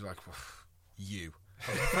next. He was like, "You."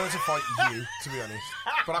 I prefer to fight you, to be honest.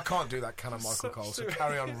 But I can't do that, can I, Michael Cole? So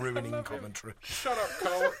carry on ruining commentary. Shut up,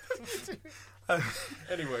 Cole.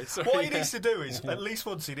 Anyway, sorry. What he needs to do is, at least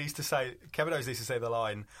once he needs to say, Kevin Owens needs to say the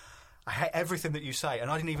line, "I hate everything that you say, and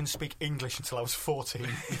I didn't even speak English until I was 14.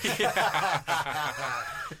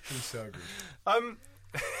 He's so good.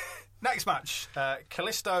 Next match,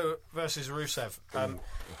 Kalisto versus Rusev.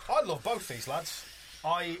 I love both these lads.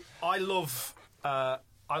 I love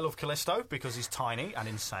Kalisto because he's tiny and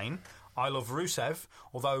insane. I love Rusev,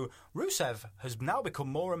 although Rusev has now become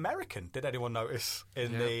more American. Did anyone notice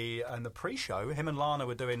in the pre-show? Him and Lana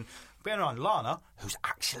were doing. Bear in mind, Lana, who's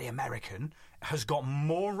actually American, has got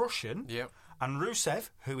more Russian. Yep. And Rusev,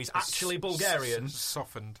 who is actually Bulgarian,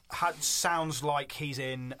 softened. Sounds like he's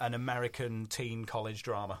in an American teen college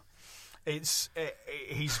drama. He's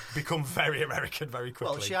become very American very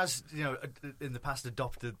quickly. Well, she has, in the past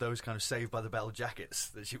adopted those kind of Saved by the Bell jackets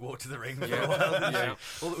that she wore to the ring for a while.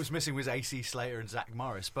 All that was missing was AC Slater and Zach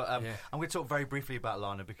Morris. But I'm going to talk very briefly about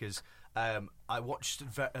Lana because I watched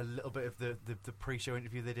a little bit of the pre-show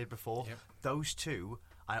interview they did before. Yep. Those two,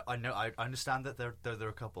 I understand that they're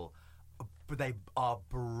a couple, but they are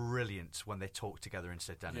brilliant when they talk together in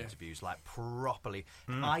sit-down interviews, like properly.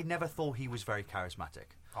 I never thought he was very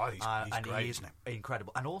charismatic. Oh, he's great, he is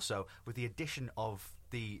incredible. And also, with the addition of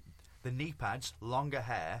the knee pads, longer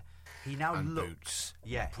hair, he now looks...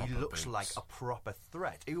 Yeah, he looks like a proper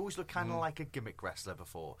threat. He always looked kind of like a gimmick wrestler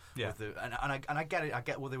before. Yeah. And I get it. I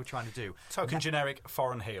get what they were trying to do. Token generic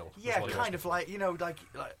foreign heel. Yeah, kind of like,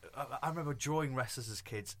 I remember drawing wrestlers as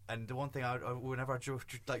kids, and the one thing, whenever I drew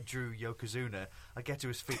Yokozuna, I'd get to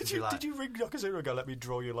his feet and be like... Did you ring Yokozuna and go, "Let me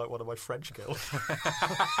draw you like one of my French girls"?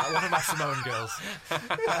 One of my Samoan girls.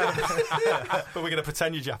 But we're going to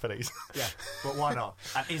pretend you're Japanese. Yeah, but why not?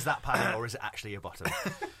 And is that padding or is it actually a bottom?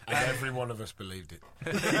 Every one of us believed it.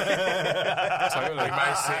 Totally. We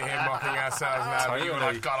may sit here mocking ourselves now, but you're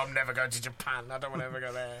like, "God, I'm never going to Japan. I don't want to ever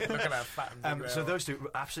go there. Look at how fat and big they so are." those two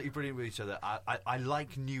were absolutely brilliant with each other. I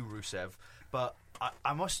like new Rusev, but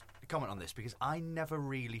I must comment on this because I never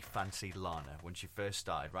really fancied Lana when she first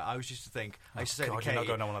started. Right, I used to think, I used to say to Katie, you're not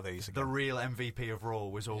going on one of these again. The real MVP of Raw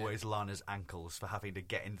was always Lana's ankles for having to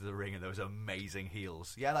get into the ring and those amazing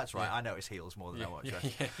heels. Yeah, that's right. I notice heels more than I watch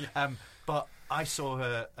her. But I saw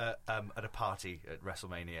her at a party at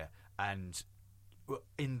WrestleMania, and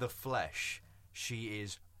in the flesh, she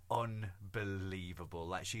is unbelievable.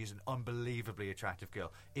 Like, she's an unbelievably attractive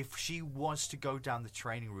girl. If she was to go down the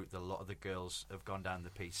training route that a lot of the girls have gone down the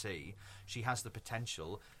PC, she has the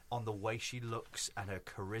potential on the way she looks and her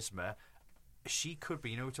charisma. She could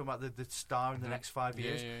be, we're talking about the star in the next 5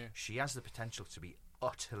 years. Yeah. She has the potential to be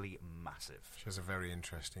utterly massive. She has a very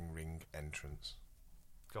interesting ring entrance.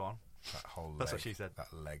 Go on. That whole leg. That's what she said.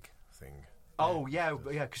 That leg thing. Oh yeah,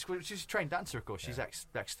 because she's a trained dancer, of course. She's ex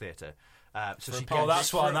theatre. So she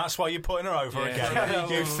that's why you're putting her over again.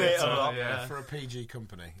 You theatre lot. For a PG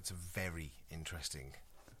company, it's a very interesting.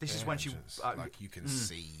 This is when she you can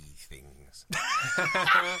see things.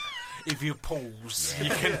 If you pause,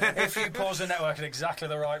 if you pause the network at exactly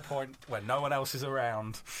the right point when no one else is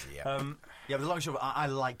around. Yeah. But the long short, I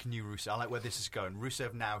like new Rusev. I like where this is going.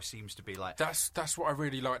 Rusev now seems to be like... That's what I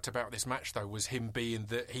really liked about this match, though, was him being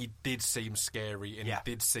that he did seem scary and he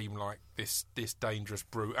did seem like this dangerous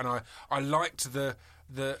brute. And I liked the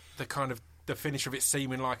kind of the finish of it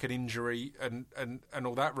seeming like an injury and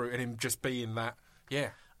all that route, and him just being that,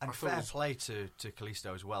 And fair play to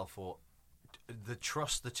Kalisto as well for the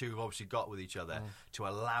trust the two have obviously got with each other to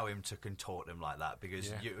allow him to contort him like that, because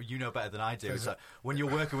you know better than I do. It's like when you're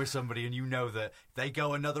working with somebody and you know that they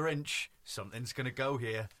go another inch, something's going to go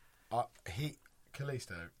here.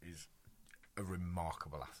 Kalisto is a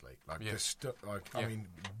remarkable athlete. I mean,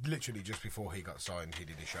 literally just before he got signed, he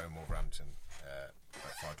did a show in Wolverhampton at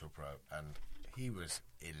Fight Club Pro, and he was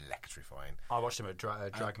electrifying. I watched him at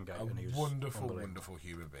Dragon Gate, and he was wonderful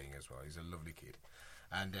human being as well. He's a lovely kid,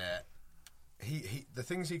 and he the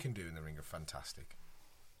things he can do in the ring are fantastic.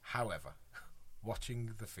 However,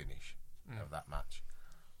 watching the finish of that match,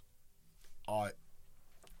 I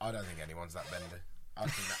don't think anyone's that bender.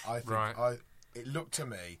 It looked to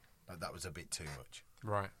me like that was a bit too much.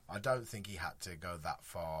 Right. I don't think he had to go that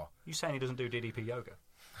far. You saying he doesn't do DDP yoga?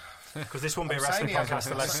 Because this won't be a wrestling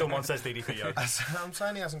podcast unless someone says DDP yoga. I'm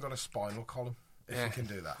saying he hasn't got a spinal column. If he can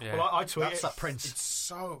do that. Yeah. Well, I tweeted... That's that Prince. It's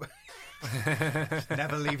so...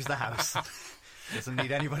 Never leaves the house. Doesn't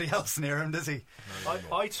need anybody else near him, does he?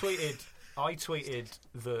 I tweeted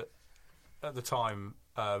that at the time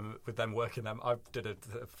with them working them. I did a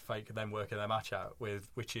fake them working their match out with,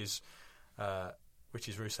 which is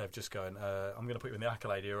Rusev just going, I'm going to put you in the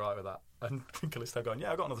accolade. Are you all right with that? And Kalisto going,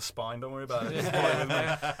 yeah, I've got another spine. Don't worry about it.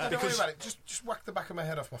 Don't worry about it. Just whack the back of my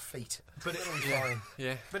head off my feet. But it'll be fine.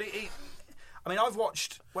 Yeah. But I mean, I've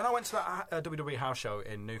watched when I went to that WWE house show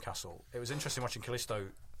in Newcastle. It was interesting watching Kalisto,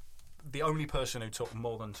 the only person who took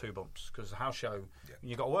more than 2 bumps, because the house show,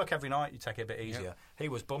 you got to work every night. You take it a bit easier. Yeah. He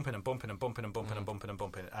was bumping and bumping and bumping and bumping and bumping and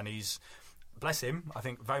bumping, and he's, bless him, I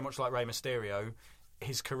think very much like Rey Mysterio,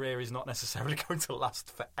 his career is not necessarily going to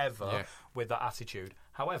last forever with that attitude.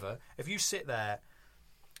 However, if you sit there,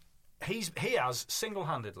 he has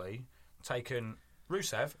single-handedly taken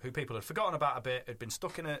Rusev, who people had forgotten about a bit, had been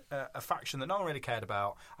stuck in a faction that no one really cared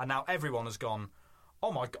about, and now everyone has gone,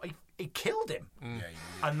 oh my God, he killed him.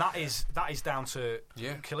 And that is down to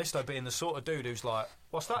Kalisto being the sort of dude who's like,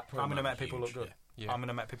 what's that? I'm going to make people look good. I'm going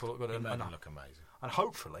to make people look good. And look amazing. And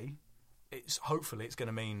hopefully it's going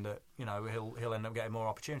to mean that, you know, he'll end up getting more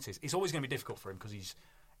opportunities. It's always going to be difficult for him because he's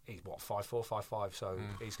what, 5'4", 5'5", so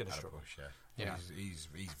he's going to struggle. He's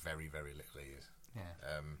very, very little. He is.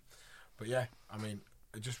 Yeah. But yeah, I mean,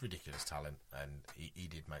 just ridiculous talent, and he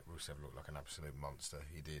did make Rusev look like an absolute monster.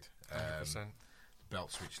 He did. 100%.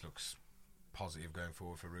 Belt switch looks positive going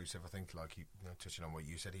forward for Rusev. I think, like touching on what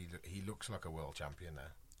you said, he looks like a world champion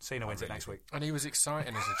now. Cena wins it next week. And he was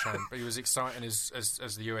exciting as a champ. He was exciting as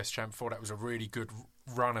the US champ before. That was a really good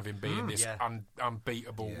run of him being this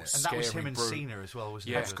unbeatable, and scary that was him and brute. Cena as well, wasn't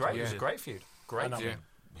it? Yeah, it was great. It was a great feud. Great feud.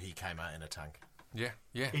 He came out in a tank. Yeah,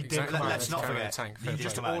 He did. exactly. Let's not forget. You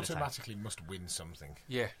just automatically must win something.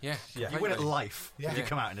 Yeah. You win at life if you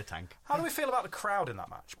come out in a tank. How do we feel about the crowd in that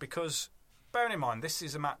match? Because, bearing in mind, this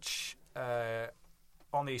is a match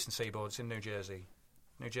on the Eastern Seaboard. It's in New Jersey.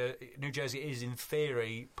 New Jersey is, in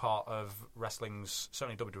theory, part of wrestling's,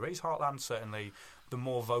 certainly WWE's heartland, certainly the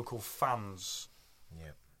more vocal fans.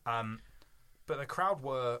 Yeah. But the crowd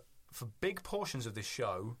were, for big portions of this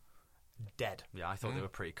show, dead. Yeah, I thought they were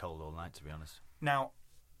pretty cold all night, to be honest. Now,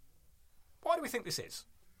 why do we think this is?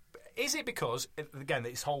 Is it because, again,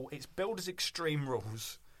 it's billed as Extreme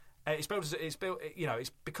Rules? It's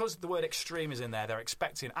because the word extreme is in there. They're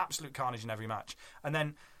expecting absolute carnage in every match. And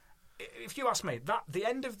then, if you ask me, the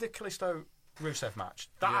end of the Kalisto Rusev match,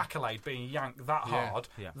 that accolade being yanked that hard,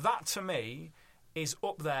 that to me is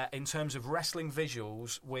up there in terms of wrestling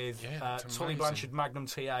visuals with Tully Blanchard Magnum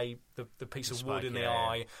TA, the piece of wood in the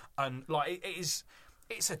eye, and like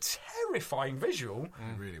it's a terrifying visual.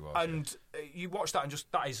 It really was. And you watch that and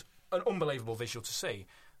that is an unbelievable visual to see.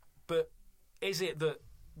 But is it that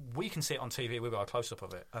we can see it on TV, we've got a close-up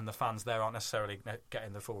of it, and the fans there aren't necessarily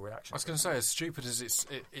getting the full reaction? I was going to say, as stupid as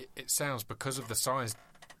it sounds, because of the size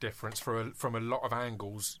difference from a lot of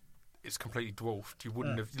angles, it's completely dwarfed. You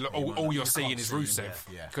wouldn't have. All you're seeing is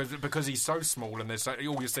Rusev, because he's so small, and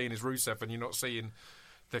all you're seeing is Rusev, and you're not seeing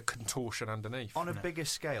the contortion underneath. On a bigger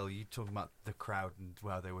scale, you're talking about the crowd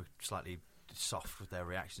and they were slightly soft with their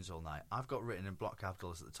reactions all night. I've got written in block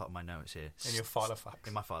capitals at the top of my notes here. In your file of facts.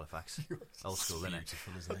 In my file of facts. Old school, isn't it?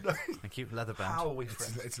 Beautiful, isn't it? Thank you. Leather bound. How are we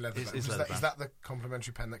friends? It's leather bound. Is Is leather bound. that the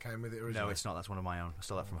complimentary pen that came with it originally? No, it's not. That's one of my own. I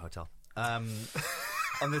stole that from a hotel.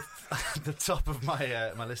 On the top of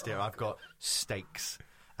my my list here, I've got stakes,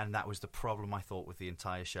 and that was the problem I thought with the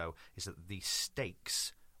entire show, is that the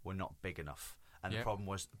stakes were not big enough. And the problem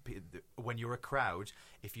was, when you're a crowd,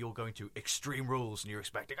 if you're going to Extreme Rules and you're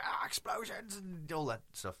expecting explosions and all that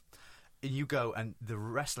stuff, and you go and the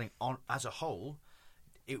wrestling on as a whole,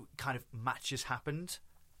 it kind of matches happened,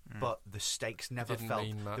 but the stakes never Didn't felt.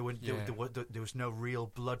 mean much, There was no real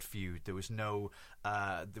blood feud. There was no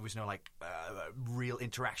real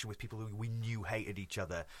interaction with people who we knew hated each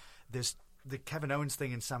other. There's the Kevin Owens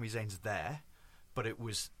thing and Sami Zayn's there, but it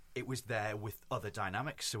was there with other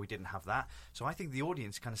dynamics, so we didn't have that. So I think the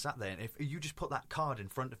audience kind of sat there, and if you just put that card in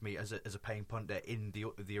front of me as a paying punter in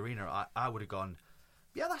the arena, I would have gone,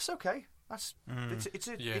 yeah, that's okay. That's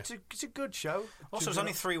it's a good show. Also, it was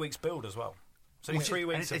only 3 weeks build as well. So only 3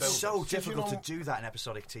 weeks. And it's so difficult to do that in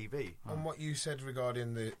episodic TV. On what you said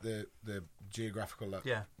regarding the geographical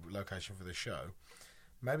location for the show,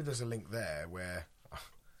 maybe there's a link there where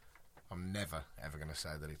I'm never ever going to say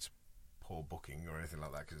that it's poor booking or anything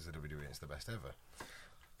like that, because the WWE it's the best ever,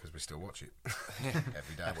 because we still watch it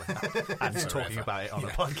every day and talking about it on the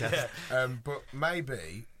podcast. But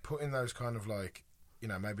maybe putting those kind of like, you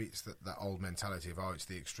know, maybe it's that old mentality of, it's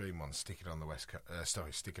the extreme ones, stick it on the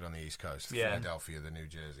stick it on the East Coast, Philadelphia, the New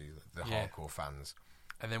Jersey, the hardcore fans.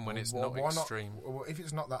 And then when it's not extreme, if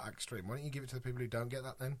it's not that extreme, why don't you give it to the people who don't get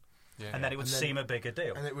that then? Yeah. And then it would seem a bigger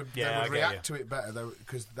deal. And they would react to it better, though,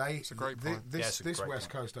 because it's a great point. This West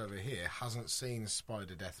Coast over here hasn't seen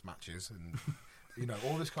spider death matches and you know,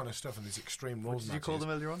 all this kind of stuff and these extreme rules. What did you call them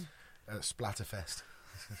earlier on? Splatterfest.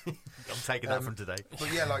 I'm taking that from today.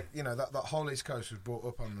 But yeah, like, you know, that whole East Coast was brought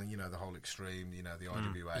up on the, you know, the whole extreme, you know, the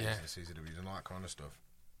IWAs and CZWs and all that kind of stuff.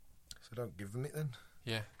 So don't give them it then.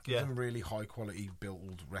 Give them really high quality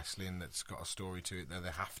build wrestling that's got a story to it that they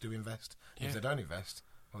have to invest. If they don't invest,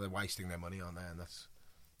 well, they're wasting their money, aren't they? And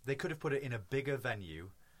they could have put it in a bigger venue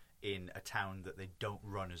in a town that they don't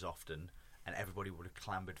run as often, and everybody would have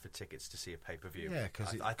clamoured for tickets to see a pay-per-view. Yeah,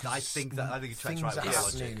 because I think it's right with the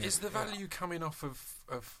logic. Is the value coming off of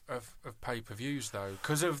pay-per-views, though?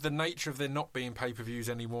 Because of the nature of there not being pay-per-views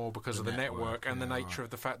anymore because of the network and the nature of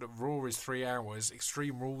the fact that Raw is 3 hours,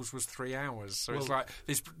 Extreme Rules was 3 hours. So it's like,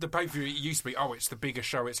 the pay-per-view, it used to be, it's the bigger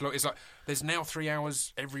show. It's like there's now 3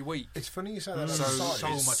 hours every week. It's funny you say that. So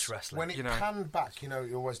much wrestling. When it panned back, you know,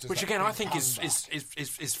 it always does. Which again, I think is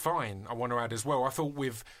fine. I want to add as well. I thought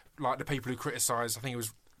with like the people who criticised, I think it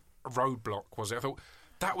was Roadblock, was it? I thought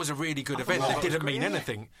that was a really good event. It didn't mean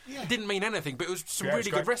anything. It didn't mean anything, but it was some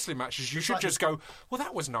really good wrestling matches. You should just go, well,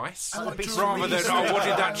 that was nice, rather than, what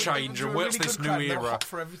did that change and what's this new era?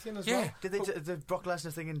 For everything as well. Did they the Brock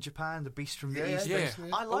Lesnar thing in Japan, the Beast from the East? I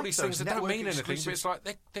like all these things that don't mean anything, but it's like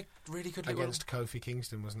they're really good. Against Kofi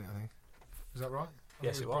Kingston, wasn't it? I think. Is that right?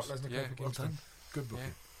 Yes, it was. Brock Lesnar, Kofi Kingston. Good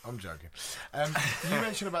booking. I'm joking. You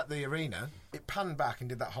mentioned about the arena. It panned back and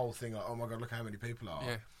did that whole thing like, oh my God, look how many people are.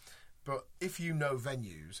 Yeah. But if you know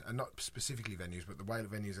venues, and not specifically venues, but the way the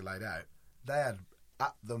venues are laid out, they had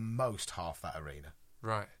at the most half that arena.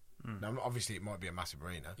 Right. Now, obviously, it might be a massive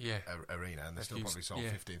arena, and they still probably sold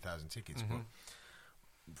 15,000 tickets. But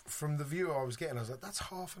from the view I was getting, I was like, that's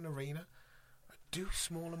half an arena. Do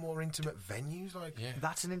smaller, more intimate venues. Like,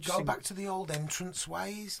 that's an interesting. Go back to the old entrance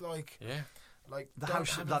ways. Like, like the house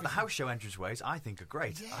show entranceways, I think are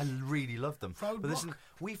great. I really love them. But listen,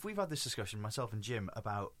 we've had this discussion, myself and Jim,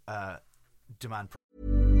 about demand.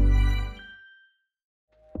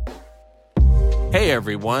 Hey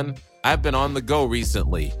everyone, I've been on the go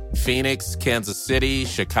recently. Phoenix, Kansas City,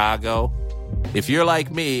 Chicago. If you're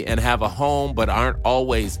like me and have a home but aren't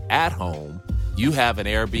always at home, you have an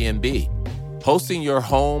Airbnb. Hosting your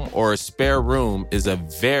home or a spare room is a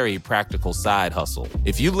very practical side hustle.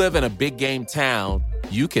 If you live in a big game town,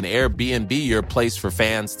 you can Airbnb your place for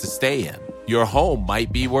fans to stay in. Your home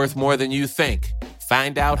might be worth more than you think.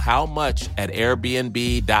 Find out how much at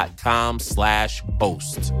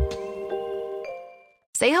airbnb.com/host.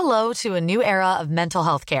 Say hello to a new era of mental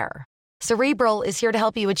health care. Cerebral is here to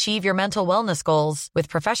help you achieve your mental wellness goals with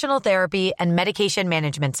professional therapy and medication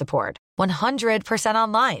management support. 100%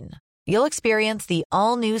 online. You'll experience the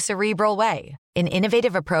all-new Cerebral Way, an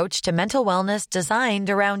innovative approach to mental wellness designed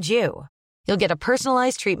around you. You'll get a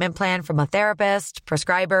personalized treatment plan from a therapist,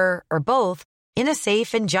 prescriber, or both in a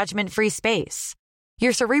safe and judgment-free space.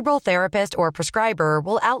 Your Cerebral therapist or prescriber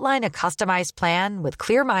will outline a customized plan with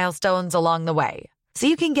clear milestones along the way, so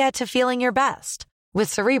you can get to feeling your best.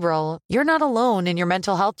 With Cerebral, you're not alone in your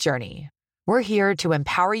mental health journey. We're here to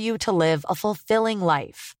empower you to live a fulfilling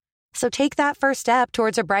life. So take that first step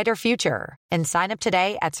towards a brighter future and sign up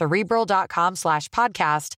today at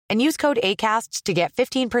Cerebral.com/podcast and use code ACAST to get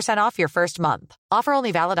 15% off your first month. Offer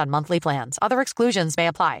only valid on monthly plans. Other exclusions may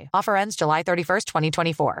apply. Offer ends July 31st,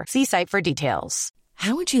 2024. See site for details.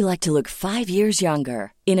 How would you like to look 5 years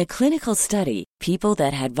younger? In a clinical study, people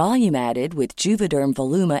that had volume added with Juvederm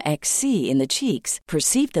Voluma XC in the cheeks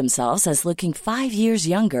perceived themselves as looking 5 years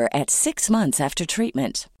younger at 6 months after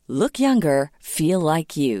treatment. Look younger, feel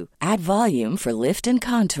like you. Add volume for lift and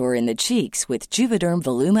contour in the cheeks with Juvederm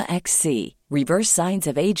Voluma XC. Reverse signs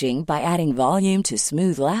of aging by adding volume to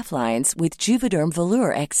smooth laugh lines with Juvederm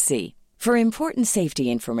Volure XC. For important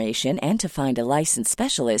safety information and to find a licensed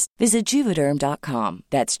specialist, visit Juvederm.com.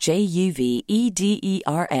 That's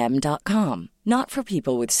JUVEDERM.com. Not for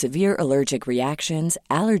people with severe allergic reactions,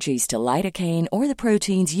 allergies to lidocaine, or the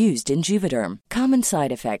proteins used in Juvederm. Common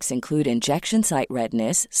side effects include injection site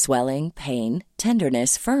redness, swelling, pain,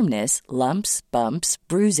 tenderness, firmness, lumps, bumps,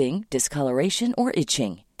 bruising, discoloration, or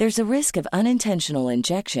itching. There's a risk of unintentional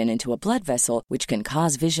injection into a blood vessel, which can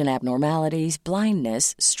cause vision abnormalities,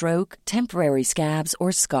 blindness, stroke, temporary scabs,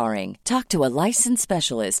 or scarring. Talk to a licensed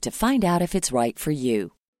specialist to find out if it's right for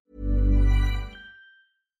you.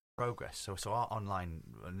 Progress. So our online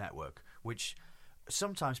network, which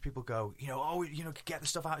sometimes people go, get the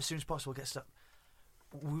stuff out as soon as possible.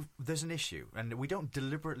 There's an issue, and we don't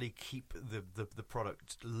deliberately keep the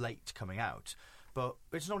product late coming out. But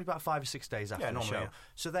it's normally about 5 or 6 days after the show. Yeah.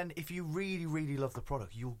 So then if you really, really love the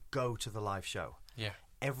product, you'll go to the live show. Yeah.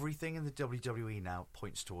 Everything in the WWE now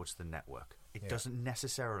points towards the network. It doesn't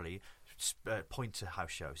necessarily point to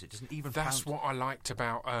house shows. It doesn't even. That's what I liked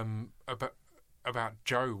about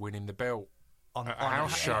Joe winning the belt on a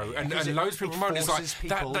house show, and loads of people moan. It's like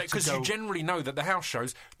that because you generally know that the house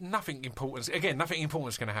shows nothing important is going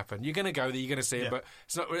to happen. You're going to go there, you're going to see it, but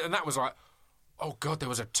it's not. And that was like, oh God, there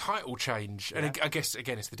was a title change, and I guess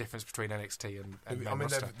again it's the difference between NXT and I mean,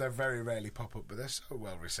 they very rarely pop up, but they're so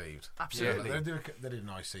well received. Absolutely, they did a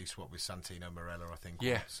nice swap with Santino Marella, I think.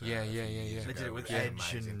 Yeah. They did it with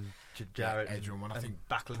Edge and Jarrett. Edge won. I think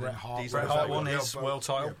Backlund. Bret Hart won his world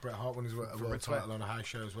title. Yeah, Bret Hart won his world title on a house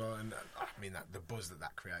show as well, and I mean the buzz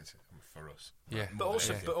that creates for us. Yeah, but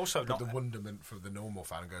also the wonderment for the normal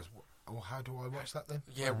fan goes, well, how do I watch that then?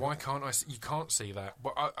 Yeah, why can't I? You can't see that.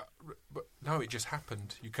 But no, it just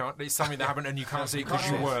happened. You can't. It's something that happened, and you can't see it because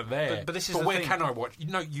you weren't there. But this is. But where can I watch?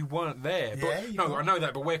 No, you weren't there. I know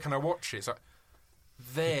that. But where can I watch it? It's like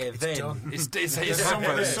there. Then it's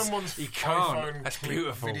someone's you can't. That's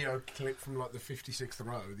beautiful. Video clip from like the 56th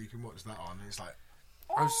row. You can watch that on. And it's like.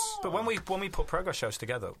 But when we put Progress shows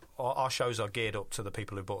together, our shows are geared up to the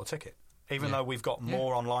people who bought a ticket. Even though we've got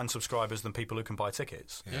more online subscribers than people who can buy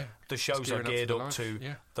tickets, the shows are geared up to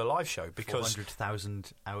the live show because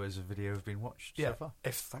 400,000 hours of video have been watched so far.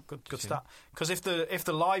 Good stat. Because if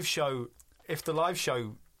the live show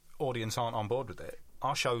audience aren't on board with it,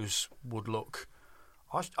 our shows would look.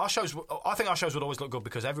 I think our shows would always look good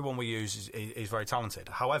because everyone we use is very talented.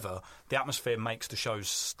 However, the atmosphere makes the shows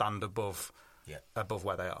stand above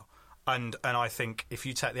where they are. And I think if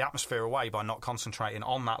you take the atmosphere away by not concentrating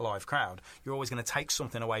on that live crowd, you're always going to take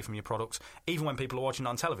something away from your products, even when people are watching it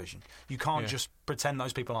on television. You can't just pretend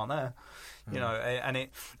those people aren't there, you know. And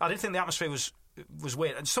I did think the atmosphere was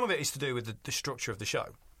weird, and some of it is to do with the structure of the show,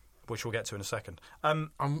 which we'll get to in a second.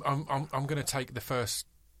 I'm going to take the first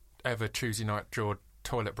ever Tuesday night draw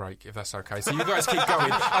toilet break, if that's okay. So you guys keep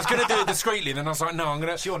going. I was going to do it discreetly, then I was like, no, I'm going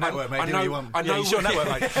to. It's your network, mate. I know. It's your network,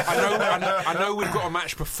 mate. I know we've got a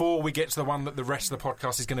match before we get to the one that the rest of the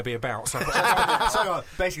podcast is going to be about. So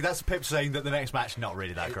basically, that's Pip saying that the next match not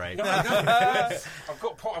really that great. I've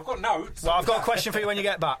got notes. Well, I've got a question for you when you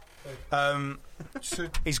get back.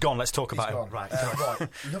 He's gone. Let's talk about him. Right.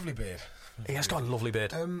 Lovely beard. He has got a lovely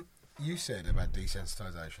beard. You said about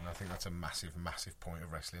desensitisation. I think that's a massive, massive point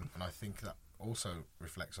of wrestling, and I think that also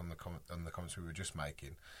reflects on the comments we were just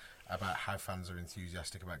making about how fans are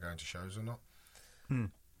enthusiastic about going to shows or not.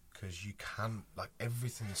 Because you can,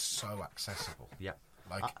 everything is so accessible. Yeah,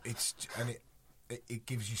 it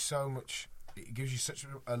gives you so much. It gives you such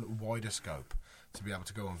a wider scope to be able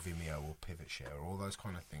to go on Vimeo or PivotShare or all those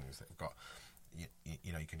kind of things that have got.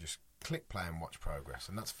 You know, you can just click play and watch Progress,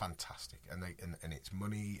 and that's fantastic. And it's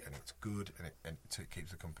money, and it's good, and it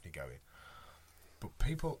keeps the company going. But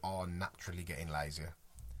people are naturally getting lazier.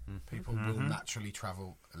 People will naturally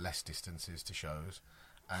travel less distances to shows.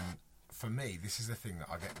 And for me, this is the thing that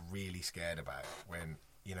I get really scared about when,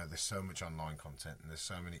 there's so much online content and there's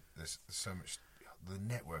so much, the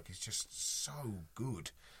network is just so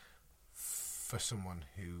good. for someone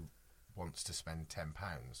who wants to spend £10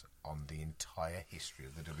 on the entire history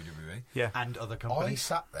of the WWE. And other I companies.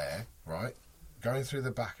 sat there, right, going through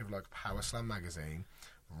the back of like Power Slam magazine,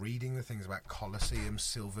 reading the things about Coliseum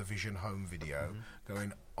Silver Vision home video,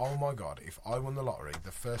 going, oh my God, if I won the lottery,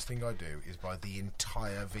 the first thing I do is buy the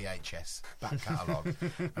entire VHS back catalogue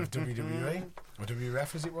of WWE, or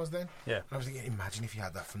WWF as it was then. Yeah. And I was thinking, imagine if you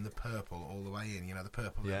had that from the purple all the way in, the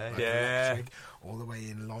purple, Yeah. electric, all the way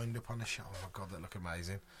in, lined up on a shot. Oh my God, that look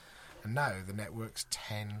amazing. And now the network's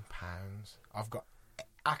 £10. I've got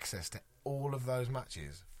access to all of those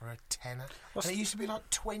matches for a tenner. And it used to be like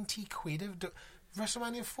 20 quid of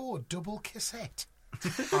WrestleMania 4 double cassette.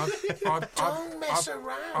 Don't mess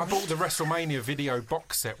around. I bought the WrestleMania video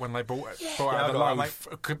box set when they bought it. Bought out of the I got loaf.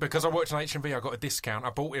 Because I worked on HMV, I got a discount. I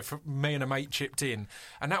bought it for me and a mate chipped in.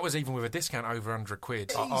 And that was even with a discount over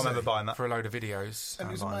 £100. I remember buying that for a load of videos.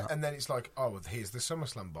 And then it's like, oh, well, here's the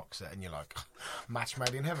SummerSlam box set. And you're like, match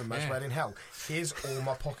made in heaven, match made in hell. Here's all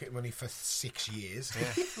my pocket money for 6 years.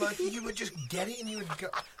 Like, you would just get it and you would go,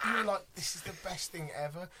 you were like, this is the best thing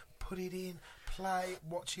ever. Put it in, play,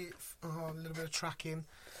 watch it, a little bit of tracking.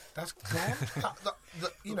 That's gone.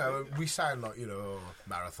 We sound like,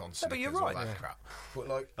 marathon Snickers, but you're all right. that crap. But,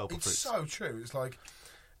 like, it's so true. It's like,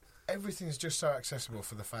 everything's just so accessible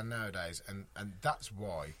for the fan nowadays, and that's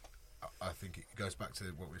why I think it goes back to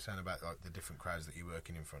what we were saying about, like, the different crowds that you're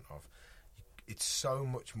working in front of. It's so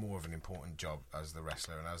much more of an important job as the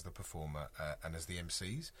wrestler and as the performer and as the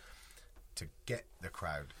MCs to get the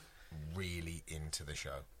crowd really into the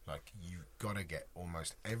show. Like, you've got to get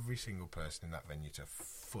almost every single person in that venue to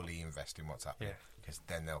fully invest in what's happening, because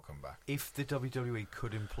then they'll come back. If the WWE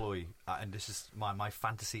could employ, and this is my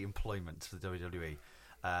fantasy employment for the WWE,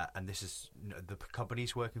 and this is the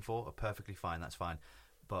companies working for are perfectly fine, that's fine,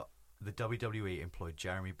 but the WWE employed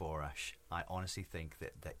Jeremy Borash, I honestly think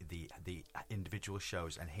that the individual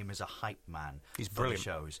shows and him as a hype man, he's for brilliant. The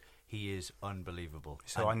shows, he is unbelievable.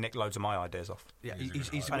 So I nick loads of my ideas off. Yeah, he's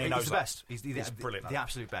he's the best. He's brilliant. The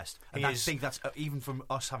absolute best. And I think that's even from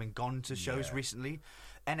us having gone to shows recently.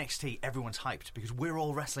 NXT, everyone's hyped because we're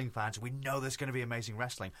all wrestling fans. We know there's going to be amazing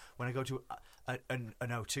wrestling. When I go to an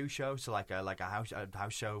O2 show, so like a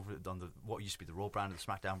house show on what used to be the Raw brand and the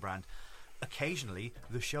SmackDown brand, occasionally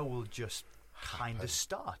the show will just kind of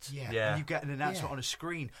start. And you get an announcement on a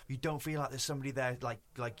screen. You don't feel like there's somebody there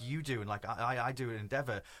like you do and like I do in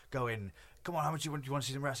Endeavour going, come on, how much do you want to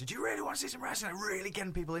see some wrestling? Do you really want to see some wrestling? Really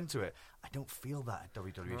getting people into it. I don't feel that at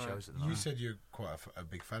WWE shows at the moment. You said you're quite a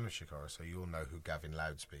big fan of Shikara, so you'll know who Gavin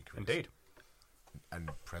Loudspeaker is. Indeed.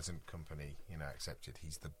 And present company, accepted.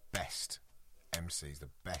 He's the best MC, he's the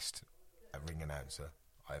best ring announcer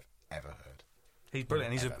I've ever heard. He's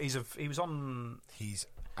brilliant. He was on. He's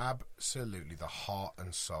absolutely the heart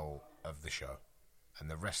and soul of the show,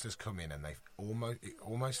 and the wrestlers come in and it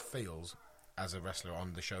almost feels, as a wrestler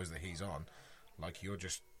on the shows that he's on, like you're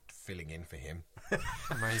just filling in for him.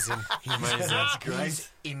 Amazing. That's great. He's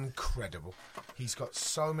incredible. He's got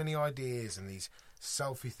so many ideas and these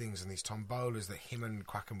selfie things and these tombolas that him and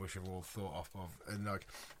Quackenbush have all thought of, and like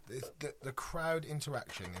the crowd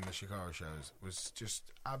interaction in the Shikara shows was just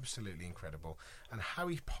absolutely incredible. And how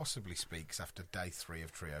he possibly speaks after day 3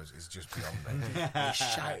 of trios is just beyond me. He's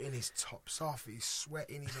shouting his tops off, he's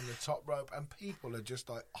sweating, he's on the top rope, and people are just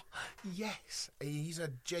like, oh, yes, he's a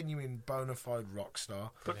genuine bona fide rock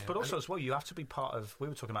star. But also as well, you have to be part of. We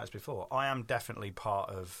were talking about this before. I am definitely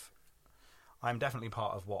part of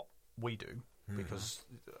what we do. Because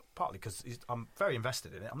partly because I'm very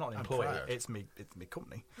invested in it. I'm not an employee. It's me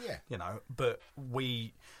company. Yeah. But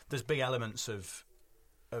there's big elements of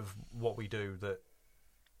what we do that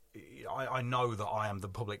I know that I am the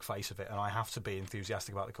public face of it, and I have to be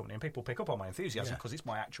enthusiastic about the company. And people pick up on my enthusiasm because it's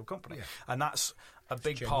my actual company, and that's a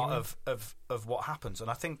big part of what happens. And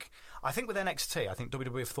I think with NXT, I think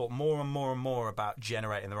WWE have thought more and more and more about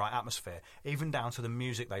generating the right atmosphere, even down to the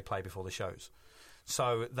music they play before the shows.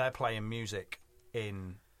 So they're playing music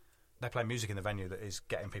in the venue that is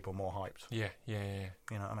getting people more hyped. Yeah. You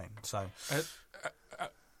know what I mean? So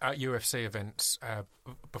at UFC events,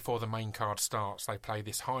 before the main card starts, they play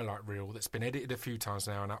this highlight reel that's been edited a few times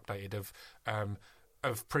now and updated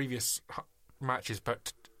of previous matches,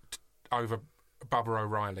 but over Bubba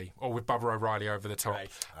O'Reilly, or with Bubba O'Reilly over the top.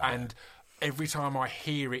 Right. And every time I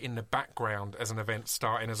hear it in the background as an event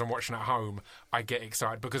starting, as I'm watching at home, I get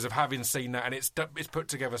excited because of having seen that, and it's put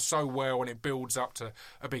together so well, and it builds up to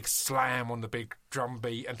a big slam on the big drum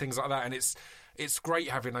beat and things like that, and it's great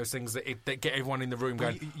having those things that get everyone in the room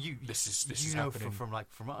going, this is know happening.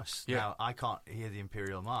 from us. Yeah. Now, I can't hear the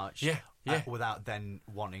Imperial March without then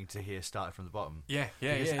wanting to hear Started from the Bottom.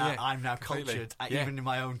 Because I'm now cultured, even in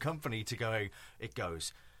my own company, to going, it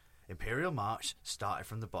goes Imperial March, Started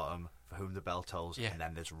from the Bottom, For Whom the Bell Tolls, and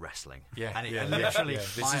then there's wrestling. And literally,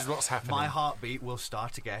 this is what's happening. My heartbeat will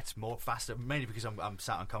start to get more faster, mainly because I'm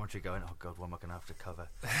sat on commentary going, oh God, what am I going to have to cover?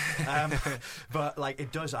 But like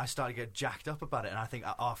it does, I start to get jacked up about it, and I think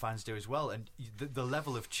our fans do as well. And the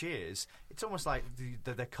level of cheers, it's almost like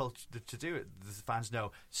their culture to do it. The fans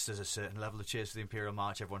know there's a certain level of cheers for the Imperial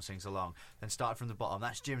March, everyone sings along. Then Start from the Bottom,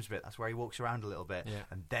 that's Jim's bit, that's where he walks around a little bit.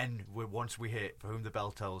 And then once we hit For Whom the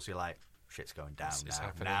Bell Tolls, you're like, shit's going down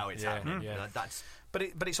now it's happening.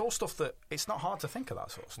 But it's all stuff that it's not hard to think of that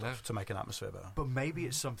sort of stuff to make an atmosphere better. But maybe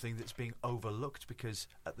it's something that's being overlooked because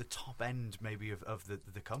at the top end maybe of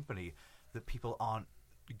the company, that people aren't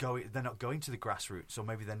going, they're not going to the grassroots, or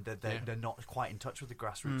maybe then they're not quite in touch with the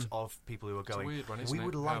grassroots of people who are going, it's a weird one, isn't we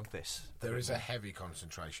would like this. There is a heavy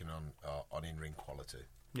concentration on in-ring quality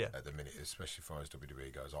at the minute, especially as far as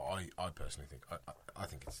WWE goes. I personally think I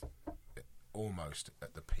think it's almost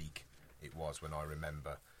at the peak it was when I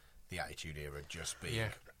remember the Attitude Era just being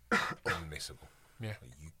unmissable. Yeah,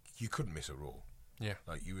 you couldn't miss a Raw. Yeah,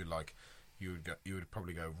 like you would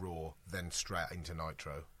probably go Raw, then straight into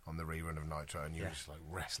Nitro on the rerun of Nitro, and you were just like,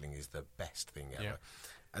 wrestling is the best thing ever.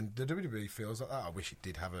 And the WWE feels like that. I wish it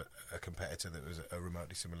did have a competitor that was at a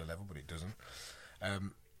remotely similar level, but it doesn't.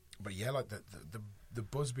 But yeah, like the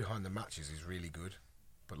buzz behind the matches is really good.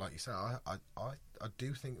 But like you say, I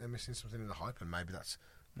do think they're missing something in the hype, and maybe that's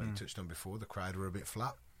what you touched on before. The crowd were a bit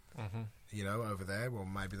flat, over there. Well,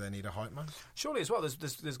 maybe they need a hype man. Surely as well,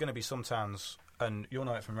 there's going to be some towns, and you'll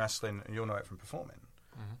know it from wrestling, and you'll know it from performing.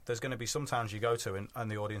 There's going to be some towns you go to, and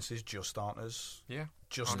the audiences just aren't as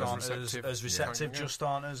receptive, just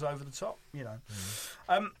aren't as over the top.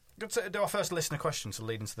 Good to do our first listener question to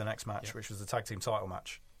lead into the next match, which was the tag team title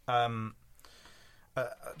match.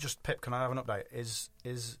 Just Pip, can I have an update? Is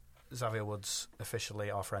Xavier Woods officially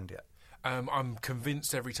our friend yet? I'm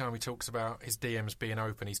convinced every time he talks about his DMs being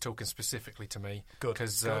open, he's talking specifically to me. Good.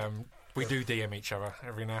 Because we do DM each other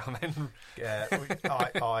every now and then. Yeah,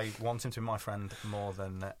 I want him to be my friend more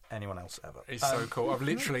than anyone else ever. He's so cool. I've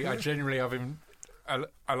been...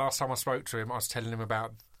 last time I spoke to him, I was telling him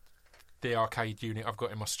about the arcade unit I've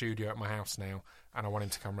got in my studio at my house now, and I want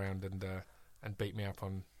him to come round and beat me up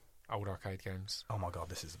on old arcade games. Oh my God,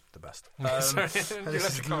 this is the best. This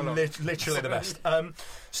is literally the best.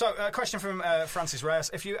 So, a question from Francis Reyes.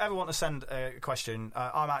 If you ever want to send a question,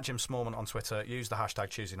 I'm at Jim Smallman on Twitter. Use the hashtag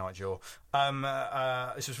Tuesday Night Jaw.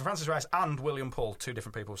 This is from Francis Reyes and William Paul. Two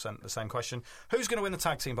different people sent the same question. Who's going to win the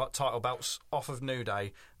tag team title belts off of New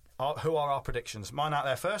Day? Who are our predictions? Mine out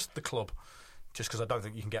there first, the Club. Just because I don't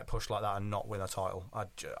think you can get pushed like that and not win a title. I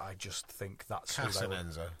just think that's Cass and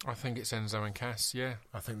Enzo. I think it's Enzo and Cass. Yeah,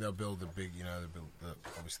 I think they'll build the big.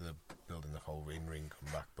 Obviously they're building the whole ring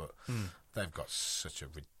comeback, but they've got such a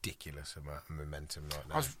ridiculous amount of momentum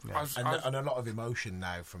right now, and a lot of emotion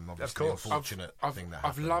now from obviously the unfortunate thing that happened.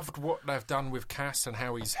 I've loved what they've done with Cass and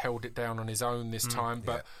how he's held it down on his own this time,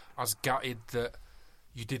 but I was gutted that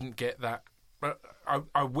you didn't get that. But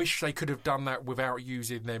I wish they could have done that without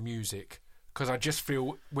using their music. Because I just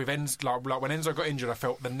feel with Enzo, like when Enzo got injured, I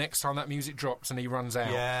felt the next time that music drops and he runs out,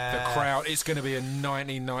 the crowd, it's going to be a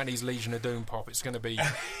 1990s Legion of Doom pop. It's going to be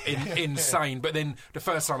insane. But then the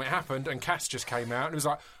first time it happened and Cass just came out, and it was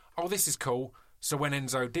like, oh, this is cool. So when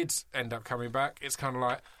Enzo did end up coming back, it's kind of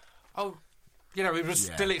like, oh, it was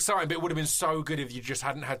still exciting, but it would have been so good if you just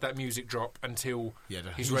hadn't had that music drop until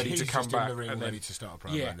he's ready to come back. In the ring, and then ready to start a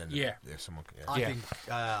program. I think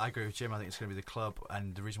I agree with Jim. I think it's going to be the Club,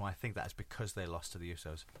 and the reason why I think that is because they lost to the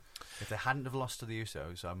Usos. If they hadn't have lost to the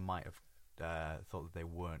Usos, I might have thought that they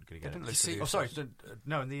weren't going to get it.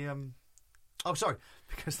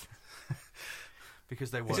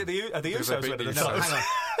 Because they weren't. Is it the Usos winning the title? Hang on.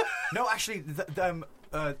 No, actually,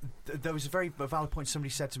 there was a very valid point somebody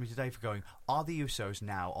said to me today for going, are the Usos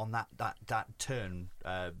now on that turn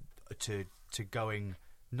to going,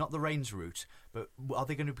 not the Reigns route, but are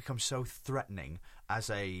they going to become so threatening as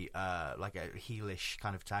a like a heelish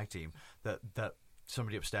kind of tag team that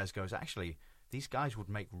somebody upstairs goes, actually, these guys would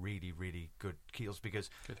make really, really good heels, because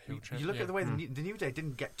you look at the way the New Day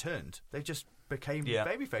didn't get turned. They just became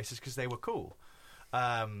baby faces because they were cool.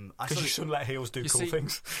 Because you shouldn't let heels do cool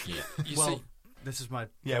things. This is my...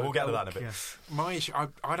 Yeah, we'll get to that in a bit. Yeah. My issue,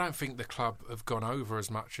 I don't think the club have gone over as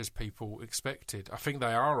much as people expected. I think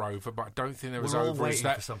they are over, but I don't think there was We're all over as waiting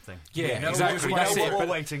that. for something. Yeah, No, exactly. we That's know it. what But-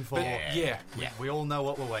 we're waiting for. but We all know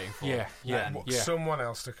what we're waiting for. Yeah. Someone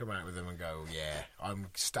else to come out with them and go, yeah, I'm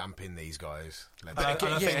stamping these guys. And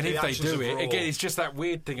if they do it, Raw, again, it's just that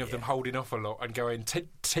weird thing of them holding off a lot and going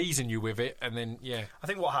teasing you with it, and then I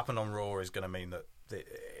think what happened on Raw is going to mean that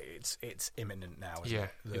it's imminent now. Isn't it?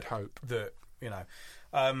 you'd hope that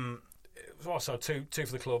so two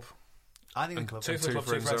for the club. I think the club. Two for the club,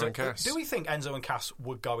 for two for Enzo and Enzo. Cass. Do we think Enzo and Cass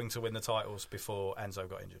were going to win the titles before Enzo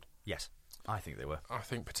got injured? Yes, I think they were. I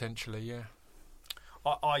think potentially, yeah.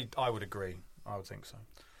 I would agree. I would think so.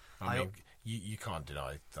 I mean, you can't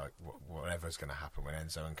deny like whatever's going to happen when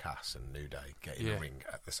Enzo and Cass and New Day get in the ring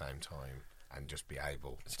at the same time and just be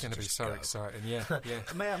able. It's going to be so exciting. Yeah.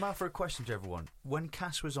 May I offer a question to everyone? When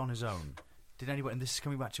Cass was on his own, did anyone? And this is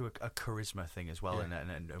coming back to a charisma thing as well,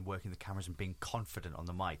 and working the cameras and being confident on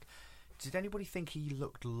the mic. Did anybody think he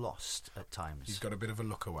looked lost at times? He's got a bit of a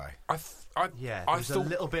look away. I thought a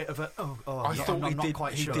little bit of a. I thought I'm not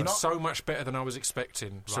quite sure. He did so much better than I was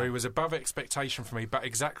expecting. So Right. he was above expectation for me. But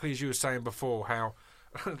exactly as you were saying before, how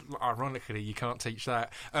ironically you can't teach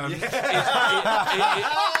that. That's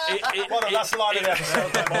the line of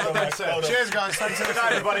the episode. Cheers, guys. Thanks for the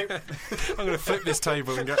night, everybody. I'm going to flip this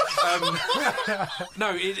table and go.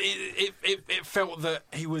 No, it felt that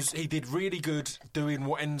he did really good doing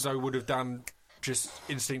what Enzo would have done just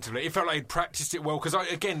instinctively. It felt like he'd practiced it well because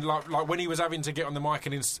again, like when he was having to get on the mic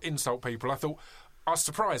and insult people, I was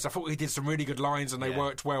surprised. I thought he did some really good lines and they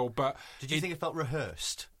worked well. But did you think it felt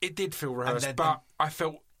rehearsed? It did feel rehearsed, but I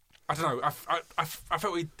felt. I don't know. I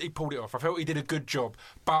felt he pulled it off. I felt he did a good job,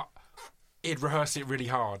 but he'd rehearsed it really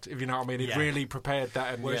hard. If you know what I mean, he'd really prepared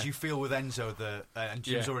that. And whereas you feel with Enzo, and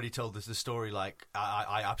Jim's already told us the story. Like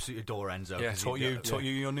I absolutely adore Enzo. Yeah, taught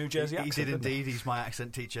you your New Jersey accent. He did indeed. He's my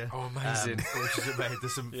accent teacher. Oh, amazing! Which is amazing.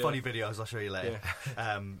 There's some funny videos I'll show you later.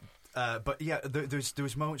 Yeah. But yeah, there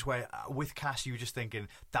was moments where with Cass you were just thinking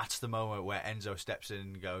that's the moment where Enzo steps in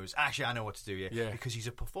and goes, actually I know what to do here, because he's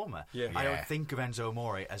a performer. I don't think of Enzo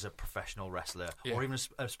Amore as a professional wrestler or even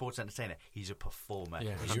a sports entertainer. He's a performer.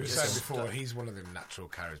 As you were saying before, he's one of the natural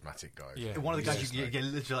charismatic guys. One of the guys you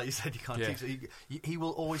literally, like you said, you can't teach. He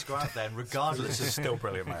will always go out there, and regardless, this is still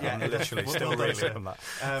brilliant, mate. Yeah, I'm literally still reeling from that.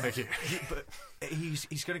 Thank you. But he's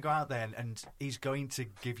going to go out there and he's going to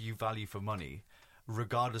give you value for money,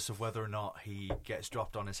 regardless of whether or not he gets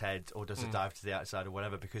dropped on his head or does a dive to the outside or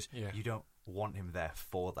whatever, because you don't want him there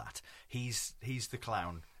for that. He's the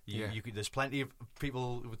clown. There's plenty of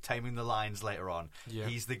people taming the lions later on.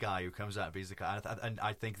 He's the guy who comes out and be the clown. And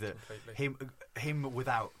I think that him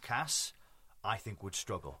without Cass, I think would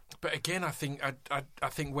struggle. But again, I think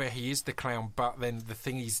where he is the clown, but then the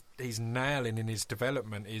thing he's nailing in his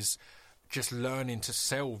development is just learning to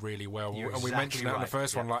sell really well. And we mentioned that in the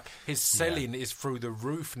first one. Like his selling is through the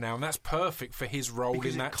roof now, and that's perfect for his role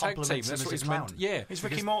because in that tag team. That's what he's meant. Yeah, he's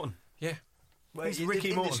Ricky Morton. Yeah. Well, he's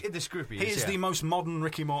Ricky Morton. In this group, he is the most modern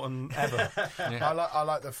Ricky Morton ever. I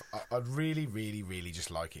like I'd really, really, really just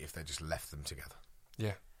like it if they just left them together.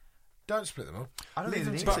 Yeah. Don't split them up. I don't Leave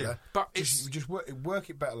think them they need together. But just work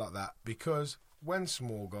it better like that, because when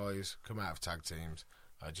small guys come out of tag teams,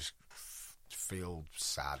 I just feel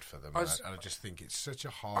sad for them. I just think it's such a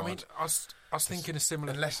hard. I mean, I was thinking a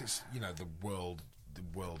similar. Unless it's the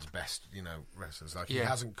world's best wrestlers. Like he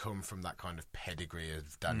hasn't come from that kind of pedigree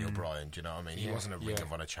of Daniel Bryan. Do you know what I mean? He wasn't a Ring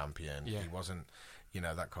of Honor champion. He wasn't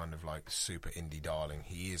that kind of like super indie darling.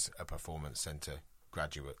 He is a performance center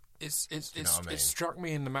graduate. It struck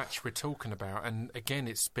me in the match we're talking about, and again,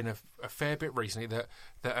 it's been a fair bit recently that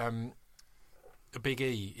Big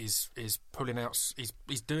E is pulling out.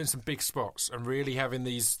 He's doing some big spots and really having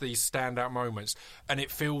these standout moments, and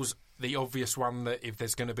it feels the obvious one that if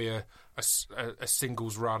there's going to be a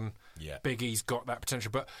singles run, Big E's got that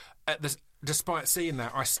potential. But despite seeing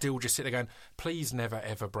that, I still just sit there going, please never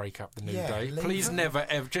ever break up the New Day. Please never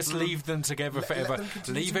ever just leave them together forever.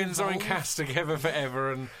 Leave Enzo and Cass together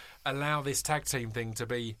forever and allow this tag team thing to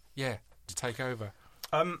be to take over.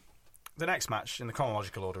 The next match in the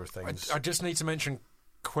chronological order of things. I just need to mention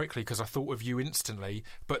quickly because I thought of you instantly,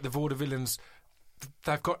 but the Vaudevillains,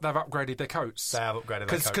 they've upgraded their coats. They have upgraded their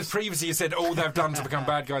coats. Because previously you said all they've done to become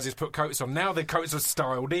bad guys is put coats on. Now their coats are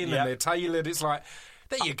styled in and they're tailored. It's like,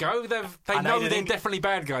 there you go. They know they're definitely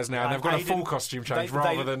bad guys now, and they've got a full costume change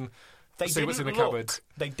rather than see what's in the cupboard.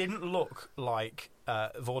 They didn't look like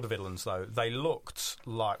vaudevillains, though. They looked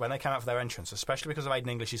like, when they came out for their entrance, especially because of Aiden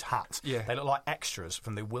English's hat, they looked like extras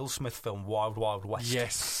from the Will Smith film Wild Wild West.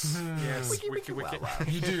 Yes. Yes. Wiki. Well,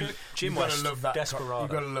 You do. Jim You've got West, to love that. Desperado.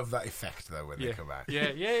 You've got to love that effect, though, when they come out.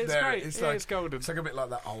 Yeah, it's great. It's golden. It's like a bit like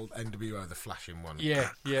that old NWO, the flashing one. Yeah.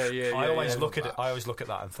 I always look at it. I always look at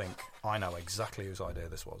that and think, I know exactly whose idea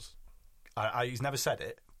this was. He's never said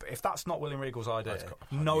it, but if that's not William Regal's idea,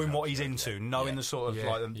 knowing what he's into, knowing the sort of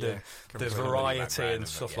like the variety and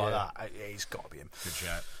stuff like that, he's got to be him. Good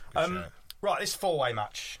shout. Right, this 4-way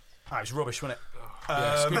match. It was rubbish, wasn't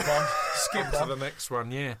it? Skip to the next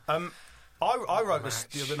one. Yeah. I wrote this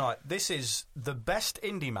the other night. This is the best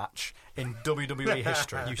indie match in WWE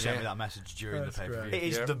history. You sent me that message during the pay-per-view. It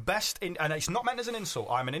is the best, and it's not meant as an insult.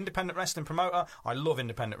 I'm an independent wrestling promoter. I love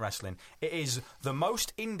independent wrestling. It is the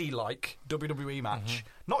most indie-like WWE match,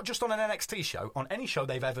 not just on an NXT show, on any show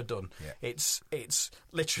they've ever done. Yeah. It's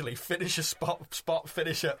literally finisher, spot,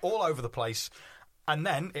 finisher, all over the place. And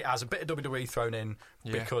then it has a bit of WWE thrown in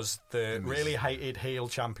because the really hated heel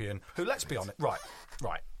champion, who, let's be honest,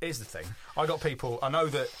 right, here's the thing. I know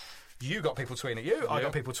that you got people tweeting at you, I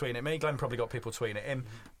got people tweeting at me, Glenn probably got people tweeting at him.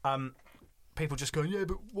 People just going, yeah,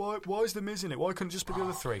 but why is The Miz in it? Why couldn't it just be the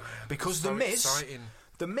other three? Because The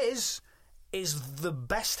Miz is the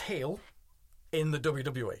best heel in the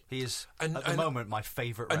WWE. He is, at the moment, my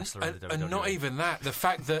favourite wrestler in the WWE. And not even that, the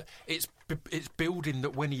fact that it's building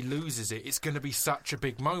that when he loses it, it's going to be such a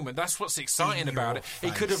big moment. That's what's exciting about it. He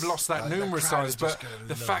could have lost that numerous times, but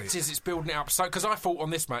the fact is it's building it up. So, because I thought on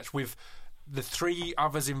this match, with the three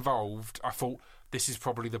others involved, I thought this is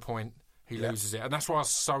probably the point he loses it. And that's why I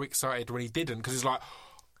was so excited when he didn't, because it's like,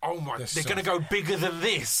 oh my, they're going to go bigger than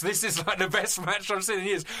this. This is like the best match I've seen in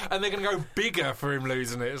years. And they're going to go bigger for him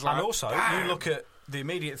losing it. It's like, and also, you look at the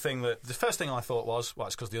immediate thing the first thing I thought was, well,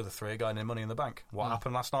 it's because the other three are going in Money in the Bank. What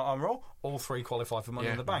happened last night on Raw? All three qualified for Money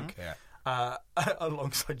in the Bank.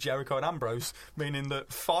 Alongside Jericho and Ambrose, meaning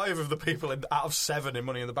that 5 of the people out of 7 in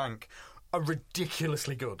Money in the Bank are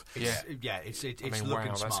ridiculously good. It's looking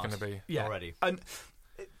smart. That's going to be already. And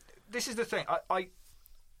this is the thing.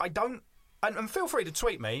 I don't. And feel free to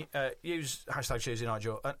tweet me, use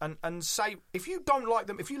 #ChooseUniteJaw, and say if you don't like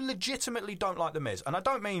them, if you legitimately don't like The Miz, and I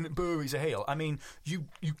don't mean boo, he's a heel. I mean you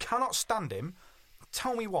cannot stand him.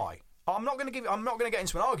 Tell me why. I'm not going to get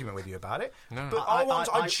into an argument with you about it. No. But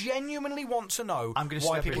I genuinely want to know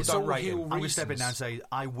why people don't rate him. I'm going to step in now and say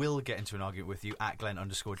I will get into an argument with you at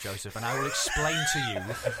Glenn_Joseph, and I will explain to you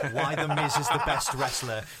why The Miz is the best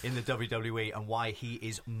wrestler in the WWE and why he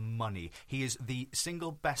is money. He is the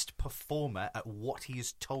single best performer at what he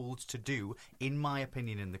is told to do, in my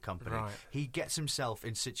opinion, in the company. Right. He gets himself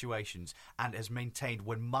in situations and has maintained,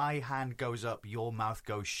 when my hand goes up, your mouth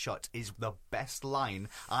goes shut, is the best line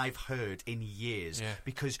I've heard in years,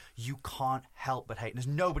 because you can't help but hate. And there's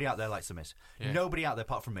nobody out there likes The Miz. Nobody out there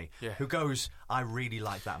apart from me who goes, I really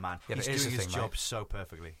like that man. He's doing his job so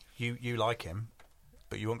perfectly. You like him,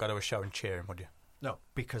 but you won't go to a show and cheer him, would you? No,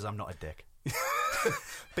 because I'm not a dick.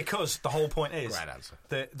 Because the whole point is great answer.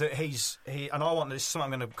 that he and I want this is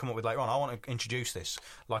something I'm going to come up with later on. I want to introduce this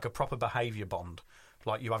like a proper behaviour bond,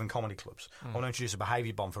 like you have in comedy clubs. I want to introduce a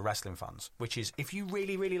behaviour bond for wrestling fans, which is if you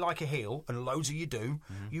really, really like a heel, and loads of you do,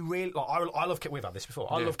 you really like. I love. We've had this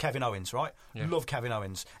before. I love Kevin Owens, right? Love Kevin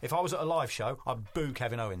Owens. If I was at a live show, I'd boo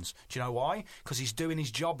Kevin Owens. Do you know why? Because he's doing his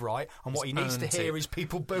job right, and what he needs to hear is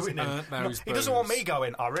people booing him. He doesn't want me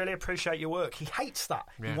going, I really appreciate your work. He hates that.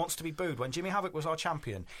 He wants to be booed. When Jimmy Havoc was our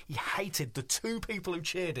champion, he hated the 2 people who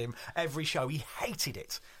cheered him every show. He hated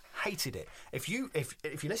it. Hated it. If you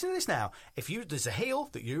listen to this now, there's a heel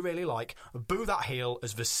that you really like, boo that heel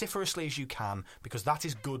as vociferously as you can, because that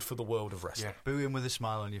is good for the world of wrestling. Boo him with a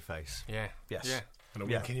smile on your face. Yes. And a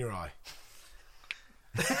wink in your eye.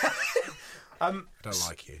 I don't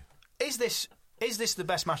like you. Is this the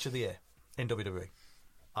best match of the year in WWE?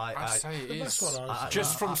 I'd say it is.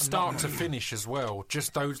 Just from start to finish as well.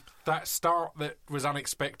 Just that start that was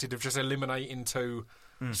unexpected of just eliminating 2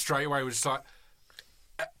 straight away was just like.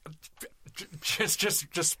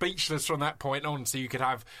 Just speechless from that point on. So you could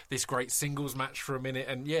have this great singles match for a minute,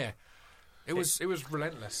 and it was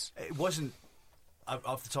relentless. It wasn't.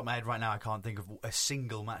 Off the top of my head right now, I can't think of a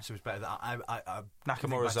single match that was better.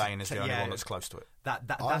 Nakamura Zayn is the only one that's close to it.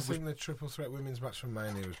 I think the triple threat women's match from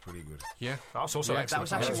Mania was pretty good. Yeah, that's also excellent. That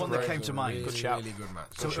was actually one that came to mind. Good shout. Really good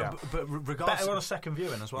match. So, but regardless, better on a second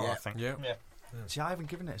viewing as well. I think. Yeah. See, I haven't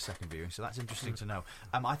given it a second viewing, so that's interesting to know.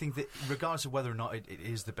 I think that regardless of whether or not it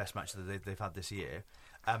is the best match that they've had this year,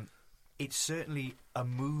 it's certainly a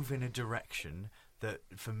move in a direction that,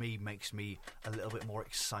 for me, makes me a little bit more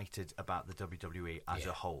excited about the WWE as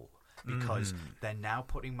a whole. because they're now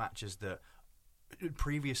putting matches that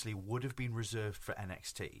previously would have been reserved for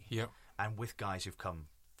NXT, and with guys who've come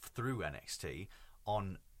through NXT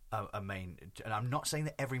on a main. And I'm not saying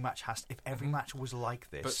that every match has. If every match was like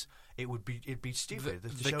this, it'd be stupid.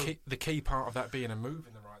 The key part of that being a move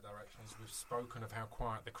in the right direction is we've spoken of how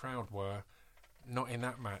quiet the crowd were. Not in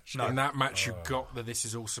that match. No. In that match, you got the "This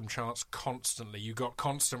Is Awesome" chants constantly. You got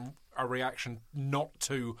constant a reaction, not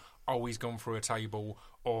to "Oh, he's gone through a table"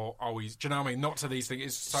 or "Oh, he's." Do you know what I mean? Not to these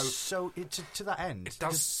things. To that end, it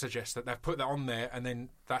does suggest that they've put that on there, and then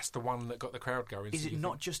that's the one that got the crowd going. Is it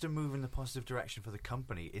not just a move in the positive direction for the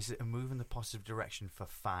company? Is it a move in the positive direction for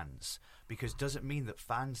fans? Because does it mean that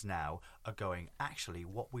fans now are going, actually,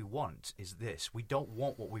 what we want is this. We don't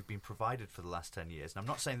want what we've been provided for the last 10 years. And I'm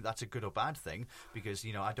not saying that that's a good or bad thing, because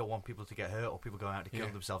I don't want people to get hurt or people going out to kill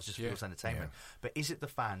themselves just for people's entertainment. But is it the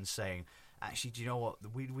fans saying, actually, do you know what?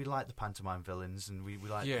 We like the pantomime villains, and we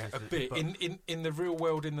like... a bit. In the real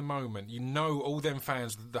world, in the moment, all them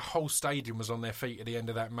fans, the whole stadium was on their feet at the end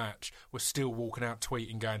of that match, were still walking out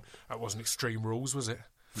tweeting, going, that wasn't Extreme Rules, was it?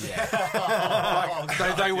 Yeah.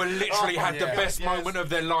 They were literally had the best moment of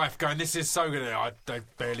their life, going, this is so good. They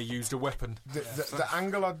barely used a weapon. The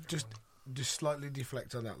angle I'd just slightly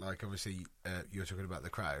deflect on that, like, obviously, you're talking about the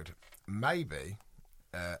crowd. Maybe,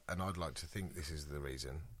 and I'd like to think this is the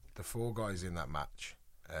reason... The 4 guys in that match,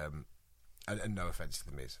 and no offence to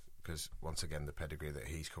The Miz, because once again the pedigree that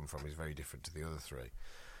he's come from is very different to the other 3.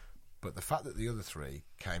 But the fact that the other 3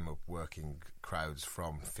 came up working crowds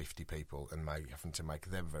from 50 people and having to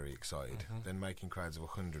make them very excited, then making crowds of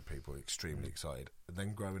 100 people extremely excited, and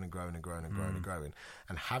then growing and growing and growing and growing and growing,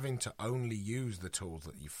 and having to only use the tools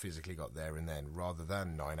that you physically got there and then, rather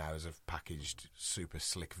than 9 hours of packaged super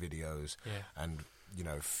slick videos and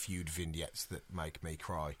feud vignettes that make me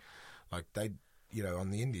cry. Like on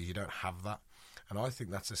the indies, you don't have that. And I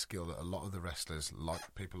think that's a skill that a lot of the wrestlers,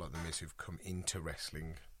 like people like The Miz, who've come into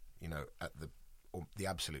wrestling, at the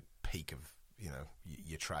absolute peak of,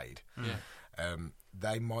 your trade,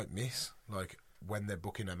 they might miss, like, when they're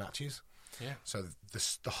booking their matches. Yeah. So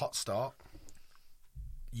the hot start,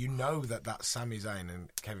 that Sami Zayn and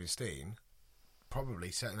Kevin Steen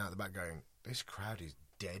probably sitting out the back going, this crowd is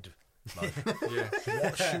dead. Like,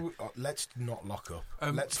 let's not lock up.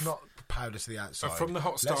 Let's not powder to the outside. From the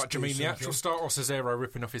hot start, do you mean the actual start or Cesaro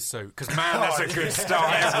ripping off his suit? Because, man, that's a good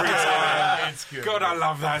start every time. It's good. God, I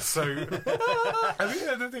love that suit. Have you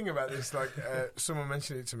heard the thing about this? Like, someone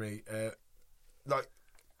mentioned it to me. Like,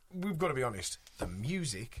 we've got to be honest. The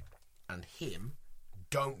music and him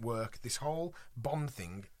don't work. This whole Bond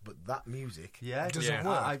thing, but that music doesn't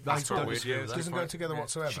work. It doesn't go together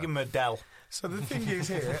whatsoever. Should give him a Dell. So the thing is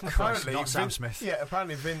here, apparently, not Sam Smith. Yeah,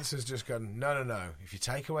 apparently Vince has just gone, no. If you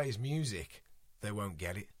take away his music, they won't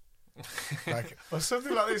get it. Like, or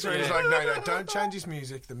something like this, where he's like, no, don't change his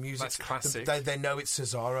music. The music, that's classic. They know it's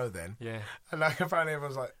Cesaro then. Yeah. And like, apparently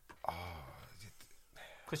everyone's like,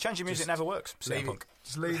 because changing music never works.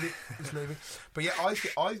 Just leave it. But yeah,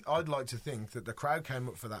 I'd like to think that the crowd came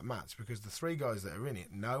up for that match because the 3 guys that are in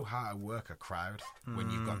it know how to work a crowd when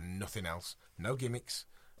you've got nothing else. No gimmicks,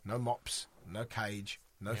 no mops, no cage,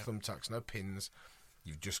 no thumbtacks, no pins.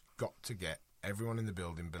 You've just got to get everyone in the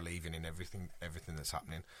building believing in everything that's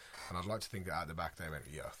happening. And I'd like to think that out the back they went,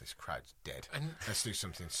 this crowd's dead. Let's do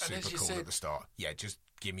something super cool at the start. Yeah, just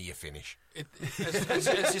give me your finish.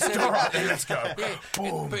 As you said, all right, then, let's go. Yeah,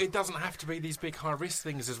 but it doesn't have to be these big high-risk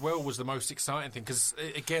things as well was the most exciting thing. Because,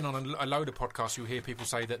 again, on a load of podcasts, you'll hear people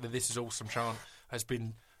say that the This Is Awesome chant has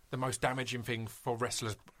been the most damaging thing for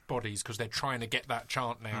wrestlers' bodies because they're trying to get that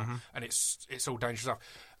chant now, and it's all dangerous stuff.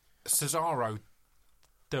 Cesaro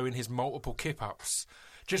doing his multiple kip-ups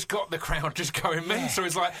just got the crowd just going mental.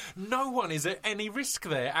 It's like, no one is at any risk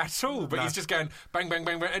there at all, but he's just going bang, bang,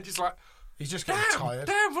 bang, bang, and just like... He's just getting tired.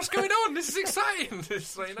 Damn, what's going on? This is exciting.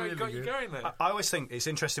 It's like, really got you going there. I always think it's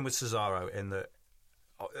interesting with Cesaro in that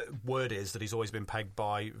word is that he's always been pegged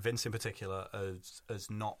by Vince in particular as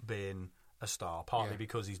not being a star, partly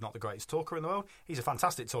because he's not the greatest talker in the world. He's a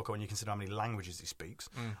fantastic talker when you consider how many languages he speaks.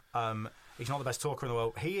 He's not the best talker in the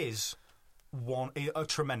world. He is a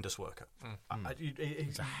tremendous worker.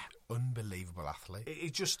 He's an unbelievable athlete.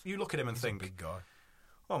 You look at him and he's think, a big guy.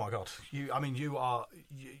 Oh my God!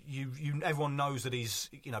 Everyone knows that he's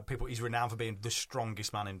renowned for being the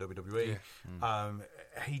strongest man in WWE.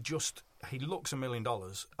 He looks $1 million,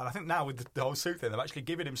 and I think now with the whole suit thing, they've actually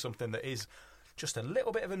given him something that is just a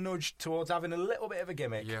little bit of a nudge towards having a little bit of a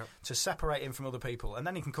gimmick to separate him from other people, and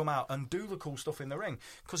then he can come out and do the cool stuff in the ring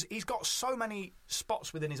because he's got so many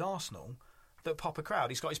spots within his arsenal. that pop a crowd.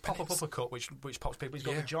 He's got his pop-up uppercut, which pops people. He's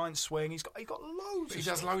got the giant swing. He's got loads. He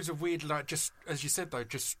does loads of weird, like, just as you said though,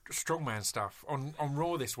 just strongman stuff. On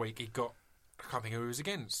Raw this week, he got, I can't think who he was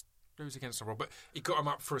against. Who was against Raw, but he got him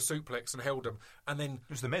up for a suplex and held them, and then it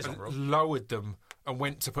was the Miz on Raw. Lowered them and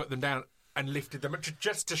went to put them down and lifted them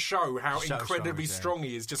just to show how incredibly strong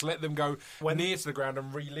he is. Just let them go near to the ground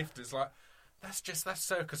and re-lift. It's like that's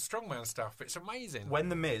circus strongman stuff. It's amazing. When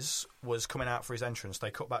the Miz was coming out for his entrance,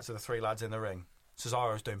 they cut back to the 3 lads in the ring.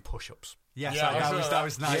 Cesaro's doing push-ups. Yes, that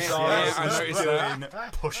was nice. Yeah, I noticed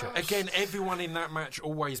that. Push-ups. Again, everyone in that match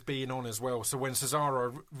always being on as well. So when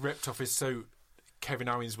Cesaro ripped off his suit, Kevin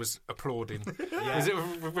Owens was applauding.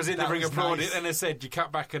 Was in the ring applauding, and they said you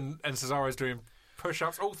cut back and Cesaro's doing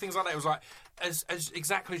push-ups, all things like that. It was like, as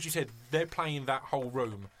exactly as you said, they're playing that whole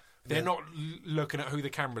room. They're not looking at who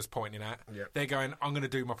the camera's pointing at. Yeah. They're going, I'm going to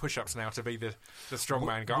do my push-ups now to be the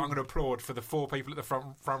strongman guy. I'm going to applaud for the 4 people at the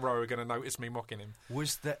front row who are going to notice me mocking him.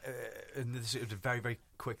 Was that, and this is a very, very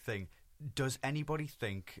quick thing, does anybody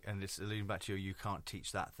think, and it's alluding back to you can't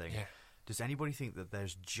teach that thing, does anybody think that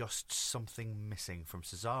there's just something missing from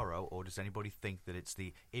Cesaro, or does anybody think that it's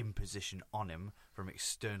the imposition on him from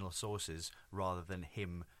external sources rather than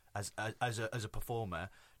him as a performer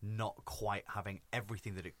not quite having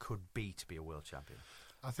everything that it could be to be a world champion?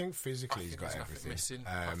 I think physically he's got everything.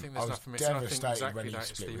 I think there's nothing missing. Devastated when he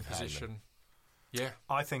split with Heyman. Yeah,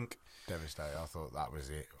 I think devastated. I thought that was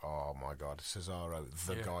it. Oh my God, Cesaro,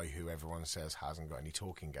 the guy who everyone says hasn't got any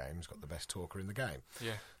talking games, got the best talker in the game.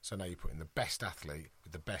 Yeah. So now you put in the best athlete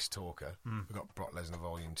with the best talker. We've got Brock Lesnar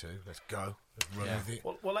Volume 2. Let's go. Let's run with it.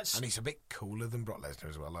 Well, let's. And he's a bit cooler than Brock Lesnar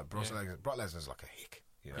as well. Like Brock Lesnar's like a hick.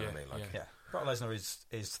 You know what I mean? Like, Brock Lesnar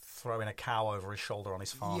is throwing a cow over his shoulder on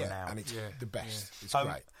his farm now. And it's the best. It's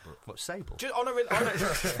great. What, Sable? Just on a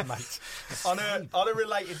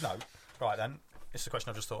related note, right then, it's a question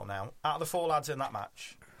I've just thought of now. Out of the 4 lads in that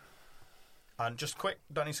match, and just quick,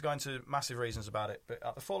 don't need to go into massive reasons about it, but out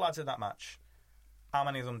of the 4 lads in that match, how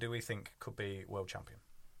many of them do we think could be world champion?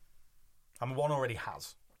 And one already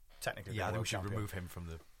has, technically. Yeah, I think we should remove him from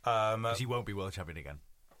the... because he won't be world champion again.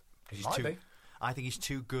 He might be. I think he's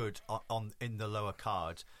too good in the lower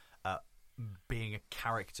card, being a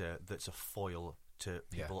character that's a foil to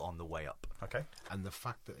people on the way up. Okay. And the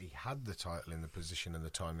fact that he had the title in the position and the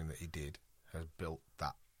timing that he did has built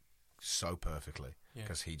that so perfectly,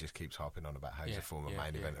 because he just keeps harping on about how he's a former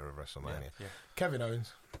main eventer of WrestleMania. Yeah. Kevin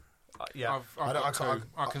Owens. I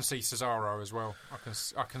can see Cesaro as well. I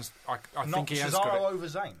think he has Cesaro got it. over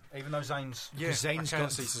Zayn, even though Zayn's... Yeah, Zayn's I can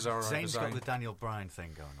see Cesaro Zayn's over got Zayn. the Daniel Bryan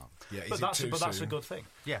thing going on. Yeah, but that's a good thing.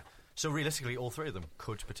 Yeah. So realistically, all 3 of them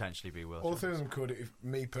could potentially be world All champions. 3 of them could. If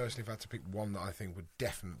me personally, if I had to pick one that I think would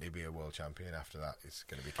definitely be a world champion after that, it's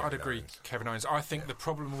going to be Kevin Owens. I'd agree, Kevin Owens. I think the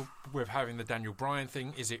problem with having the Daniel Bryan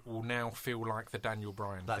thing is it will now feel like the Daniel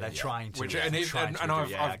Bryan that thing. they're trying to. And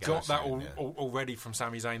I've got that already from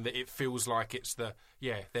Sami Zayn, that it feels like it's they're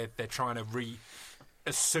trying to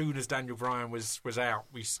as soon as Daniel Bryan was out,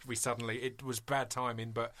 we suddenly, it was bad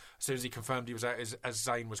timing, but as soon as he confirmed he was out, as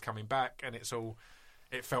Zayn was coming back, and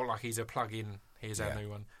it felt like he's a plug-in. Here's our new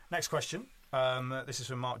one. Next question. This is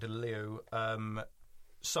from Mark DeLeo.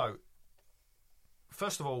 So,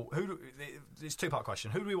 first of all, it's a 2-part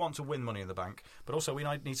question. Who do we want to win Money in the Bank? But also, we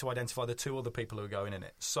need to identify the 2 other people who are going in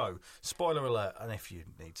it. So, spoiler alert, and if you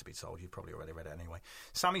need to be told, you've probably already read it anyway.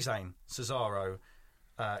 Sami Zayn, Cesaro,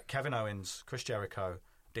 Kevin Owens, Chris Jericho,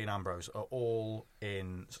 Dean Ambrose are all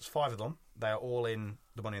in. So it's 5 of them. They are all in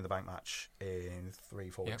the Money in the Bank match in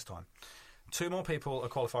 3-4 weeks' time. 2 more people are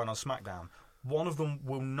qualifying on SmackDown. One of them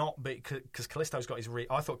will not be, because Kalisto's got his...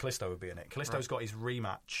 I thought Kalisto would be in it. Kalisto's got his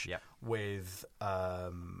rematch with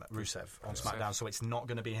Rusev on SmackDown, so it's not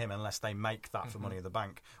going to be him unless they make that for Money in the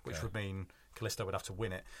Bank, which would mean Kalisto would have to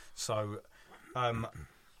win it. So... or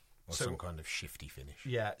some kind of shifty finish.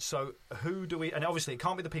 Yeah, so who do we... And obviously, it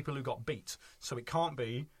can't be the people who got beat. So it can't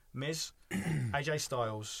be Miz, AJ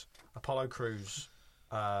Styles, Apollo Crews,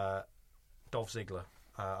 Dolph Ziggler,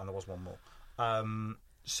 and there was one more.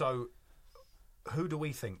 So, who do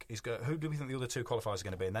we think who do we think the other 2 qualifiers are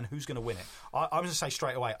going to be, and then who's going to win it? I'm going to say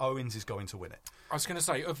straight away, Owens is going to win it. I was going to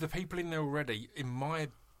say, of the people in there already, in my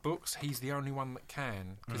books, he's the only one that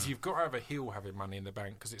can, because you've got to have a heel having Money in the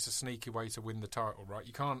Bank, because it's a sneaky way to win the title, right?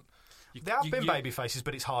 You can't. There have been baby faces,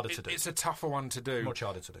 but it's harder to do. It's a tougher one to do. Much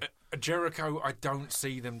harder to do. Jericho, I don't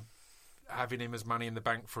see them having him as Money in the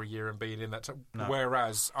Bank for a year and being in that. No.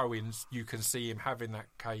 Whereas Owens, you can see him having that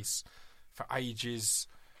case for ages.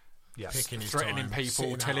 Yes. Threatening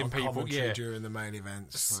people, telling people, during the main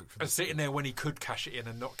events, and sitting there when he could cash it in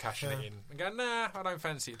and not cashing it in, and going, nah, I don't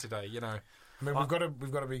fancy it today, you know. I mean, we've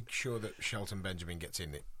got to be sure that Shelton Benjamin gets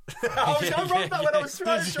in it. I wrote that when I was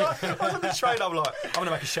on the train. I'm like, I'm going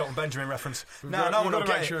to make a Shelton Benjamin reference. We've got to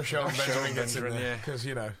make sure it. Shelton Benjamin gets in there, because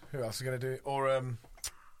who else is going to do it? Or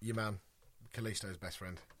your man, Kalisto's best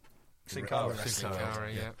friend. Sin Cara.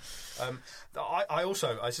 I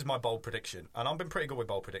also, this is my bold prediction, and I've been pretty good with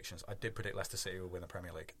bold predictions. I did predict Leicester City will win the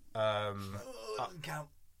Premier League. Doesn't count.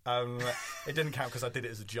 It didn't count because I did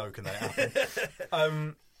it as a joke and then it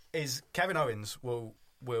happened. Is Kevin Owens will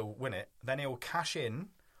win it, then he'll cash in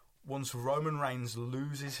once Roman Reigns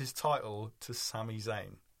loses his title to Sami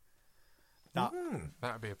Zayn. That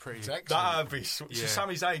would be a pretty... That would be...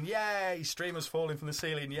 Sami Zayn, yay! Streamers falling from the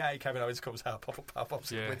ceiling, yay! Kevin Owens comes out,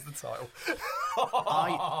 pops, wins the title.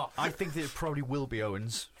 I think that it probably will be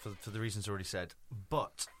Owens, for the reasons already said,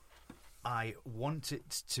 but I want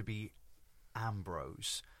it to be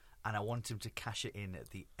Ambrose, and I want him to cash it in at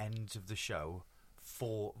the end of the show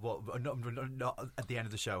not at the end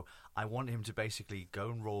of the show. I want him to basically go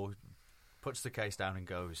on Raw, puts the case down and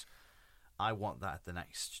goes, I want that at the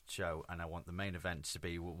next show, and I want the main event to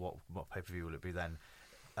be what pay-per-view will it be then?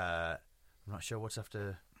 I'm not sure what's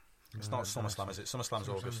after. It's not SummerSlam, is it? SummerSlam's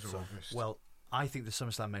August. Well, I think the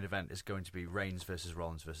SummerSlam main event is going to be Reigns versus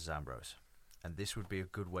Rollins versus Ambrose, and this would be a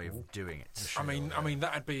good way of doing it. I mean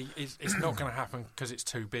that'd be. It's not going to happen because it's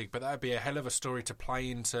too big, but that'd be a hell of a story to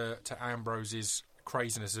play into Ambrose's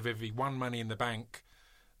craziness of if he won Money in the Bank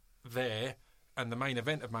there, and the main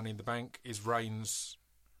event of Money in the Bank is Reigns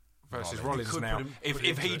versus Rollins now.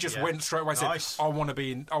 If he just went straight away and said, I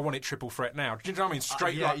want it triple threat now. Do you know what I mean?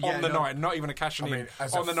 Straight on the night, not even a cashing in.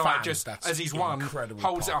 On the night, just as he's won,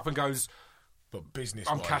 holds it up and goes, but business.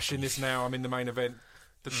 I'm cashing this now, I'm in the main event.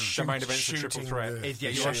 The main event's a triple threat. You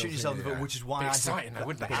are shooting yourself in the foot, which is why exciting, though,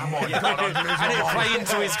 wouldn't it? And it play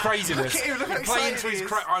into his craziness. Play into his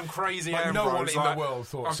I'm crazy. Like no one in the world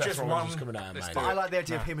thought Seth Rollins was coming out. But I like the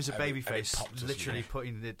idea of him as a babyface, literally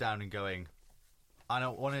putting it down and going, I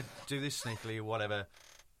don't want to do this sneakily or whatever.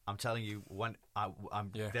 I'm telling you, when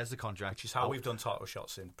there's the contract. Which is how we've done title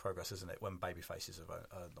shots in Progress, isn't it? When baby faces have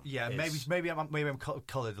earned them. Yeah, maybe I'm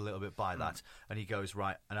coloured a little bit by that. And he goes,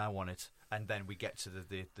 right, and I want it. And then we get to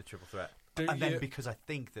the triple threat. Then because I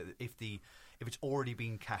think that if it's already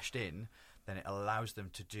been cashed in, then it allows them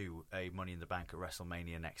to do a Money in the Bank at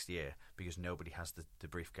WrestleMania next year because nobody has the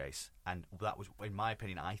briefcase. And that was, in my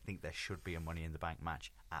opinion, I think there should be a Money in the Bank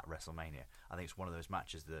match at WrestleMania. I think it's one of those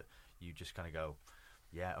matches that you just kind of go,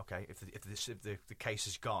 yeah, okay. If the case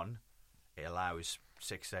is gone, it allows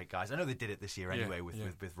 6 to 8 guys. I know they did it this year anyway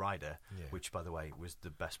with Ryder, which, by the way, was the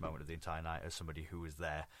best moment of the entire night as somebody who was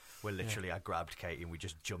there. Where literally I grabbed Katie and we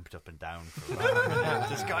just jumped up and down for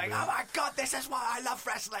just going, oh my God, this is why I love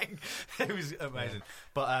wrestling. It was amazing.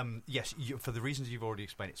 But yes, for the reasons you've already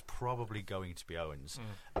explained, it's probably going to be Owens.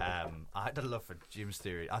 I had a love for Jim's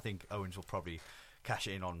theory. I think Owens will probably cash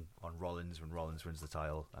in on Rollins when Rollins wins the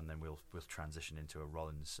title, and then we'll transition into a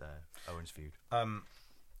Rollins Owens feud.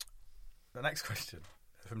 The next question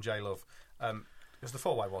from J Love, because the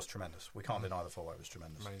 4-way was tremendous. We can't deny the 4-way was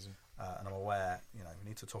tremendous. Amazing. And I'm aware, we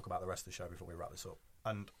need to talk about the rest of the show before we wrap this up.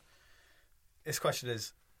 And this question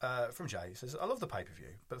is from Jay. He says, I love the pay-per-view,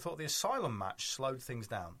 but thought the Asylum match slowed things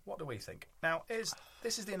down. What do we think? Now,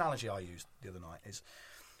 this is the analogy I used the other night. Is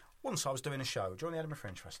once I was doing a show during the Edinburgh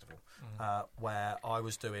Fringe Festival where I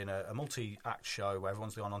was doing a multi-act show where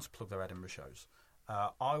everyone's gone on to plug their Edinburgh shows.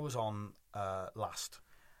 I was on last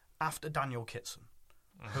after Daniel Kitson,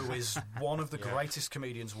 who is one of the greatest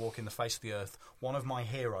comedians walking the face of the earth, one of my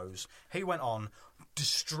heroes. He went on,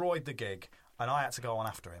 destroyed the gig, and I had to go on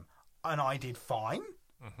after him. And I did fine,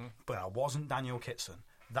 but I wasn't Daniel Kitson.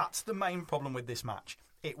 That's the main problem with this match.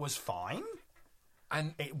 It was fine,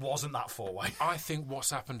 and it wasn't that 4-way. I think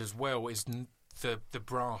what's happened as well is the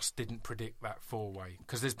brass didn't predict that 4-way,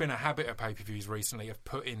 because there's been a habit of pay-per-views recently of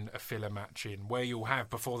putting a filler match in where you'll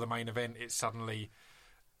have, before the main event, it's suddenly...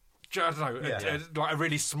 I don't know, like a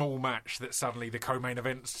really small match that suddenly the co-main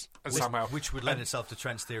events somehow... Which would lend itself to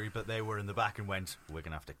Trent's theory, but they were in the back and went, we're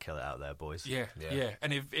going to have to kill it out there, boys. Yeah.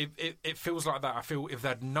 And if it feels like that, I feel if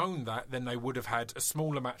they'd known that, then they would have had a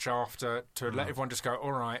smaller match after to let everyone just go,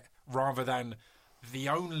 all right, rather than the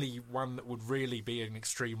only one that would really be an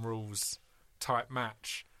Extreme Rules type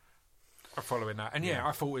match following that. And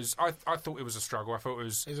I thought it was a struggle. I thought it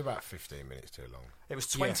was about 15 minutes too long. It was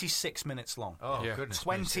 26 minutes long. Oh, goodness.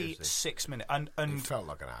 26 minutes. And it felt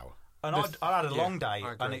like an hour. And I had a long day,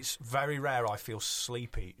 and it's very rare I feel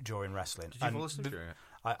sleepy during wrestling. Did you fall asleep during it?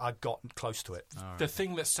 I got close to it. Right. The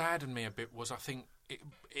thing that saddened me a bit was I think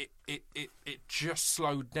it just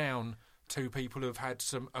slowed down two people who've had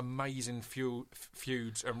some amazing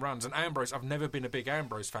feuds and runs. And Ambrose, I've never been a big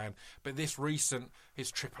Ambrose fan, but his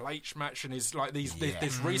Triple H match and his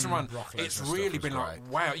this recent one, it's really been like,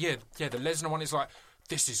 wow, the Lesnar one is like,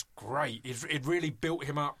 this is great. It really built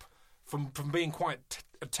him up from being quite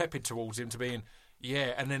tepid towards him to being,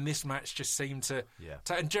 and then this match just seemed to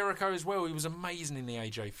and Jericho as well, he was amazing in the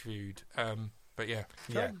AJ feud. But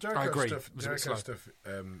Jericho I agree. Jericho stuff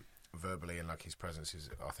verbally and like his presence is,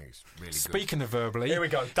 I think, it's really good. Speaking of verbally, here we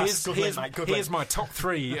go. That's here's my top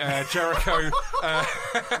 3 Jericho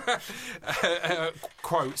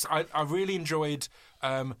quotes. I really enjoyed.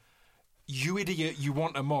 You idiot! You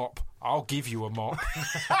want a mop? I'll give you a mop,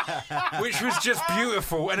 which was just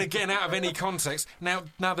beautiful. And again, out of any context. Now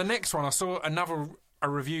the next one, I saw a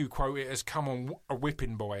review quote it as "Come on, a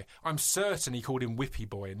whipping boy." I'm certain he called him Whippy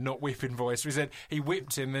Boy, not Whipping Boy. So he said he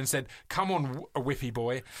whipped him, then said, "Come on, a Whippy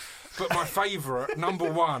Boy." But my favourite,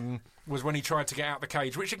 number 1, was when he tried to get out the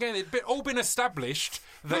cage, which again, it's all been established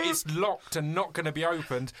that it's locked and not going to be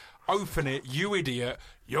opened. Open it, you idiot!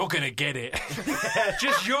 You're going to get it.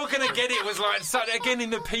 Just "you're going to get it" was like, again in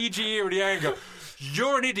the PG era, the angle.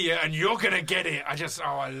 You're an idiot and you're going to get it.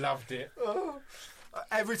 I loved it.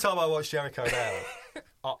 Every time I watch Jericho now,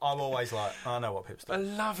 I'm always like, I know what Pip's doing. I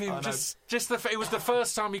love him. It was the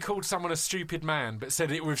first time he called someone a stupid man, but said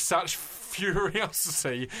it with such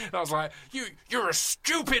furiosity. I was like, you're a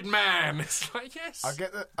stupid man. It's like, yes. I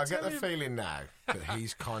get the feeling now that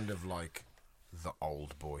he's kind of like the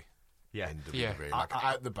old boy. Yeah. In WWE. Like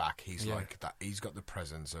out the back, he's like that. He's got the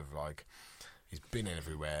presence of like, he's been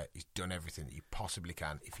everywhere. He's done everything that he possibly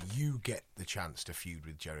can. If you get the chance to feud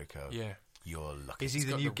with Jericho, you're lucky. Is he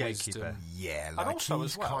the new gatekeeper? Yeah, like also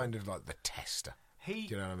he's as well, kind of like the tester. Do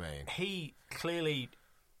you know what I mean? He clearly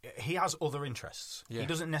has other interests. He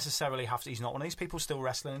doesn't necessarily have to. He's not one of these people still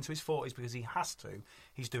wrestling into his 40s because he has to.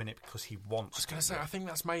 He's doing it because he wants. I was going to say, I think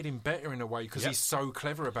that's made him better in a way because he's so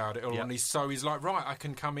clever about it all, and he's like, right, I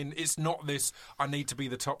can come in. It's not this, I need to be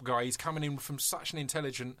the top guy. He's coming in from such an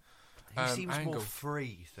intelligent he seems angle. more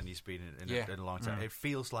free than he's been in a long time. It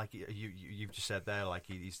feels like you've just said there, like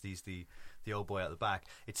he's the old boy at the back.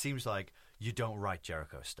 It seems like you don't write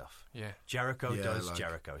Jericho stuff. Yeah, Jericho does like,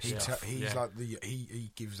 Jericho stuff. He's like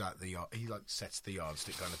he gives out the he like sets the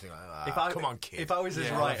yardstick kind of thing. Like, come on, kid. If I was his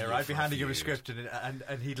writer, I'd be handing him a script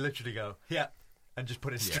and he'd literally go, and just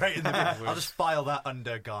put it straight in the bin. I'll just file that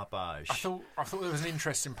under garbage. I thought there was an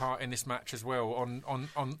interesting part in this match as well.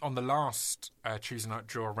 On the last Tuesday Night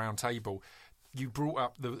Draw round table, you brought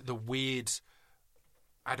up the weird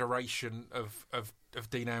adoration of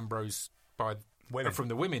Dean Ambrose by women. From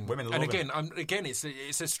the women. And again, it's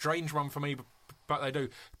a strange one for me, but they do.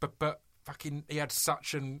 But fucking, he had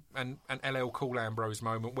such an LL Cool Ambrose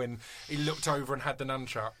moment when he looked over and had the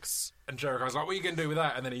nunchucks, and Jericho was like, "What are you going to do with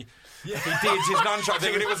that?" And then he did his nunchuck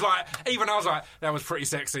thing, and it was like, even I was like, that was pretty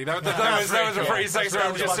sexy. That was a pretty sexy.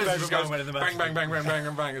 That was my favourite moment in the match. Bang, bang, bang, bang, bang,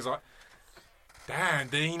 and bang. It was like, damn,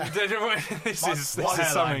 Dean, this is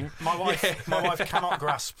something. My wife cannot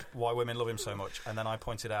grasp why women love him so much, and then I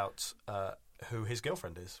pointed out who his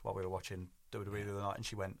girlfriend is while we were watching WWE the other night, and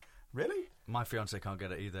she went, "Really?" My fiance can't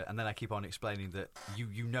get it either, and then I keep on explaining that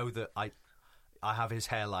you know that I have his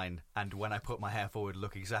hairline, and when I put my hair forward,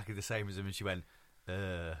 look exactly the same as him, and she went,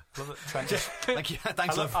 Love that Trent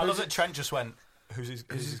thanks, love. I love that Trent just went, who's his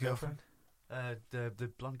girlfriend?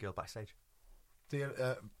 The blonde girl backstage.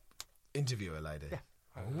 The interviewer lady. Yeah.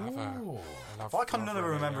 I love her. Why can't none of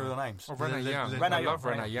them remember the names? Oh, Renee Young. I love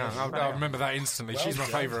Renee Young. I remember that instantly. Well, she's my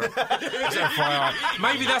favourite. FYI.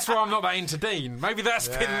 Maybe that's why I'm not that into Dean. Maybe that's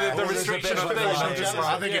been the restriction on Dean.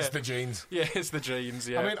 I think it's the jeans. Yeah, it's the jeans.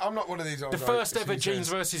 Yeah. I mean, I'm not one of these old The first ever jeans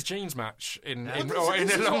versus jeans match in a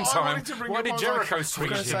long time. Why did Jericho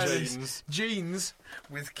swing jeans? Jeans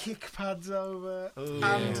with kick pads over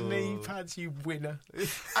and knee pads, you winner,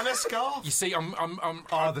 and a scarf. You see,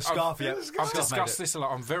 the scarf. I've discussed this a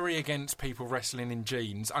lot. I'm very against people wrestling in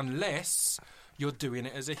jeans unless you're doing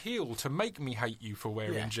it as a heel to make me hate you for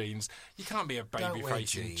wearing jeans. You can't be a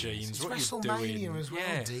babyface in jeans. It's what are you doing? as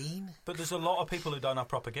well, Dean. But there's a lot of people who don't have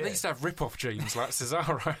proper gear. They used to have rip-off jeans like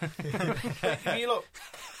Cesaro. You look,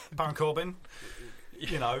 Baron Corbin,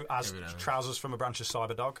 you know, has trousers from a branch of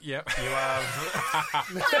Cyberdog. Yep. You have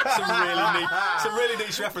some really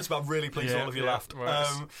niche reference, but I'm really pleased all of you laughed.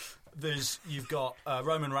 You've got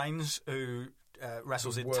Roman Reigns, who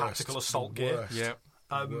wrestles in tactical assault gear. Yeah.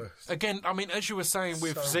 Again, I mean, as you were saying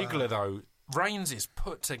with Ziggler, though, Reigns is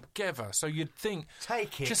put together, so you'd think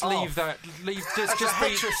just leave that,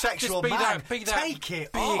 heterosexual man. Be that take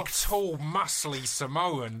it big, off. tall, muscly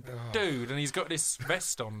Samoan dude, and he's got this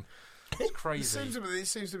vest on. It's crazy. It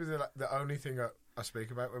seems to be the only thing that I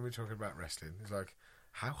speak about when we're talking about wrestling. It's like,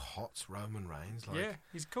 how hot's Roman Reigns? Like, yeah,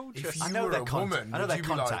 he's gorgeous. If I you know were their a woman, I know would their you be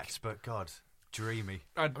contacts, but God, dreamy.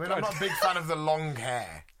 I'm not a big fan of the long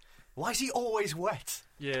hair. Why is he always wet?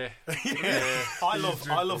 Yeah. I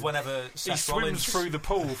love whenever He Seth swims Rollins through the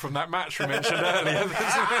pool from that match we mentioned earlier.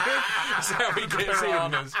 That's how he gets in.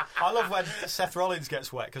 I love when Seth Rollins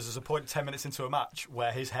gets wet because there's a point 10 minutes into a match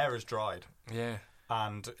where his hair has dried. Yeah.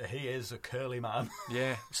 And he is a curly man.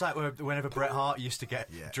 Yeah. It's like whenever Bret Hart used to get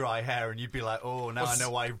dry hair and you'd be like, oh, now I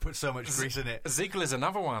know why you put so much grease in it. Ziggler's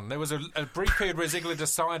another one. There was a brief period where Ziggler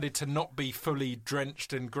decided to not be fully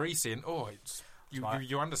drenched and greasy. And,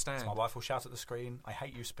 you understand. My wife will shout at the screen, I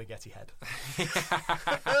hate you, spaghetti head.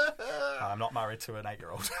 I'm not married to an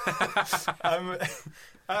 8-year-old.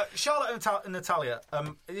 Charlotte and Natalia,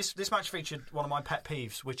 this match featured one of my pet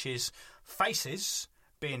peeves, which is faces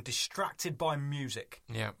being distracted by music.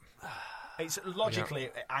 Yeah. It's logically,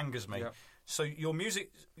 it angers me. Yeah. So your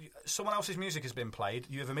music, someone else's music has been played,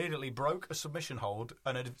 you have immediately broke a submission hold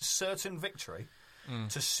and a certain victory.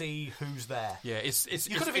 To see who's there. Yeah,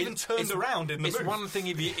 you could have even turned around in the It's move. one thing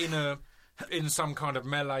if you're in some kind of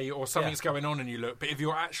melee or something's going on and you look, but if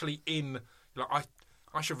you're actually in, like,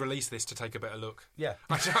 I should release this to take a better look. Yeah.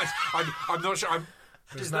 I'm not sure.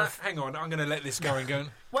 Hang on, I'm going to let this go and go.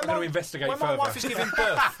 I'm going to investigate further. When my wife is giving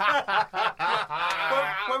birth,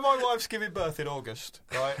 when my wife's giving birth in August,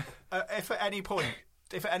 right? If at any point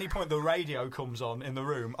the radio comes on in the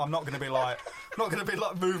room, I'm not going to be like,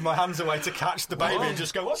 move my hands away to catch the baby and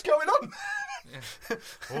just go, what's going on? It's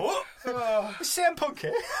CM Punk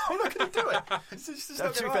here. I'm not going to do it.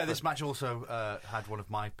 To be fair, this match also had one of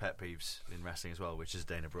my pet peeves in wrestling as well, which is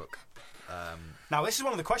Dana Brooke. Now, this is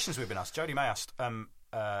one of the questions we've been asked. Jodie May asked,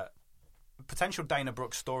 potential Dana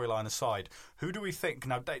Brooke storyline aside, who do we think?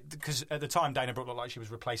 Now, because at the time Dana Brooke looked like she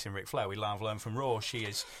was replacing Ric Flair. We learned from Raw.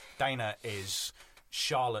 Dana is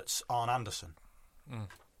Charlotte's Arn Anderson,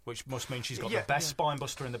 which must mean she's got the best spine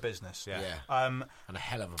buster in the business. Yeah. And a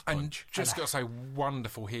hell of a punch. And just got to say,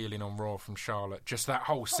 wonderful healing on Raw from Charlotte. Just that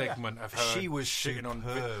whole segment of her. She was shitting on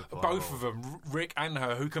superb. both of them, Rick and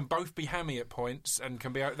her, who can both be hammy at points and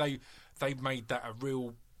can be. They made that a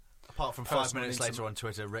real. Apart from 5 minutes later on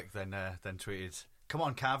Twitter, Rick then tweeted, "Come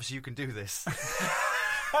on, Cavs, you can do this."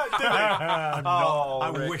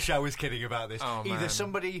 I wish I was kidding about this. Either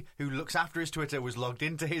somebody who looks after his Twitter was logged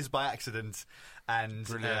into his by accident and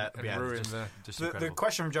ruined the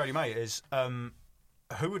question from Jodie May is,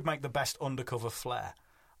 who would make the best undercover Flair?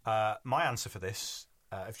 My answer for this,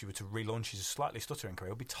 if you were to relaunch his slightly stuttering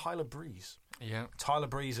career, would be Tyler Breeze. Yeah, Tyler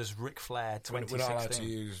Breeze as Ric Flair 2016. We're not allowed to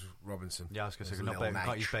use Robinson. Yeah, I was going to say,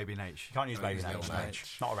 can't use Baby Nate. You can't use Baby Nate.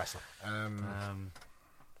 Not a wrestler.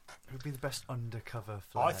 Who would be the best undercover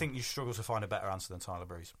Flair? I think you struggle to find a better answer than Tyler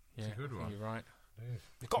Breeze. Yeah, it's a good one. You're right.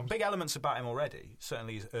 You've got big elements about him already.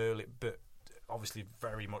 Certainly he's early, but obviously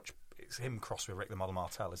very much it's him crossed with Rick the Model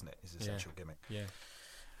Martel, isn't it? His essential gimmick. Yeah.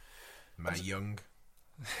 Mae Young.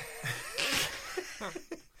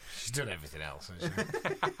 She's done everything else, hasn't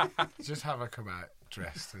she? Just have her come out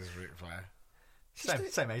dressed as Ric Flair.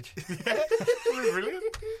 Same age.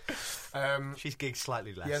 Brilliant. She's gigged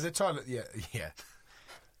slightly less. Yeah, the toilet. Yeah.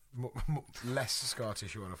 Less scar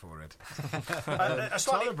tissue on her forehead.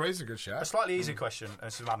 Tyler Breeze is a good shout. A slightly easy question,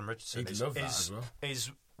 this is from Adam Richardson. He'd love that as well.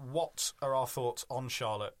 Is what are our thoughts on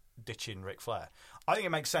Charlotte ditching Ric Flair? I think it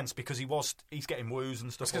makes sense because he's getting woos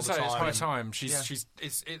and stuff all the time. It's high time.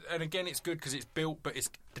 And again, it's good because it's built, but it's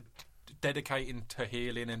dedicating to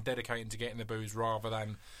healing and dedicating to getting the boos rather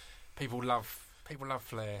than people love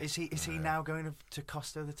Flair. Is he now going to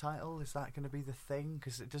cost her the title? Is that going to be the thing?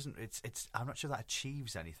 Because it doesn't. I'm not sure that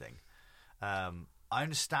achieves anything. I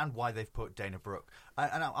understand why they've put Dana Brooke.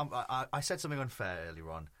 I said something unfair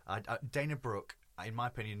earlier on. Dana Brooke, in my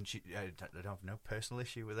opinion, I don't have no personal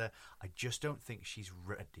issue with her. I just don't think she's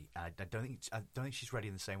ready. I don't think she's ready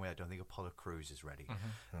in the same way I don't think Apollo Crews is ready.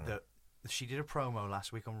 She did a promo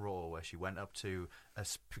last week on Raw where she went up to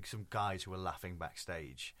some guys who were laughing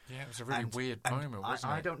backstage. Yeah, it was a really weird promo,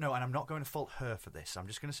 wasn't it? I don't know, and I'm not going to fault her for this. I'm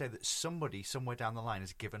just going to say that somebody somewhere down the line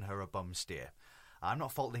has given her a bum steer. I'm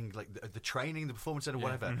not faulting like the training, the performance, or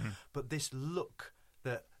whatever, but this look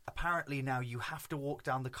that apparently now you have to walk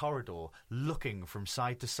down the corridor looking from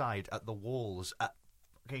side to side at the walls at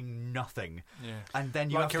fucking nothing. Yeah. And then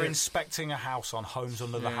you like have you're to, inspecting a house on Homes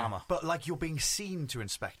Under the Hammer. but like you're being seen to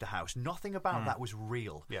inspect a house. Nothing about that was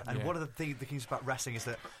real. Yeah. And Yeah. one of the things about wrestling is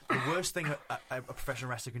that the worst thing a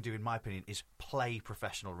professional wrestler can do, in my opinion, is play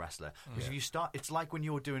professional wrestler. Because if you start, it's like when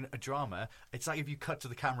you're doing a drama. It's like if you cut to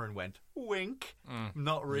the camera and went wink,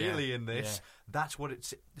 not really in this. Yeah. That's what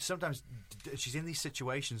it's. Sometimes she's in these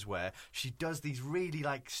situations where she does these really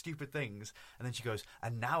like stupid things, and then she goes,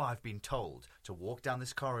 and now I've been told to walk down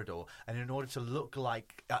this corridor, and in order to look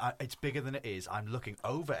like it's bigger than it is, I'm looking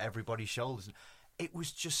over everybody's shoulders. It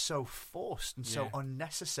was just so forced and so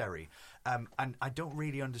unnecessary, and I don't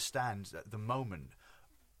really understand at the moment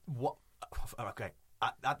what. Okay,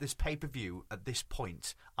 at this pay-per-view, at this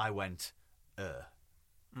point, I went,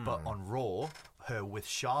 But on Raw, her with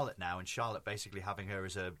Charlotte now, and Charlotte basically having her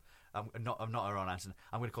as a... I'm not her Ron Anson.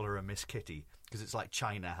 I'm going to call her a Miss Kitty, because it's like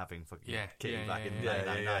China having fucking Kitty back in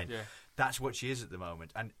 1999. Yeah. That's what she is at the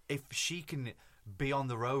moment. And if she can be on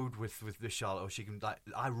the road with the Charlotte, or she can...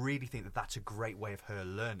 I really think that that's a great way of her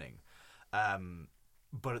learning.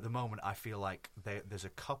 But at the moment, I feel like there's a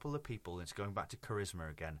couple of people, and it's going back to charisma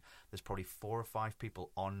again, there's probably 4 or 5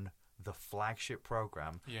 people on the flagship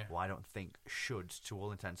program who I don't think should, to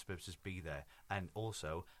all intents and purposes, be there. And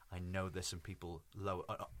also, I know there's some people low,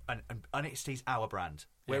 and NXT's our brand.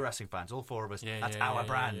 We're wrestling fans, all 4 of us. That's our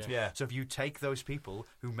brand. Yeah. So if you take those people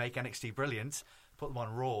who make NXT brilliant, put them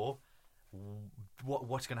on Raw,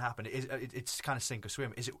 what's going to happen? It's kind of sink or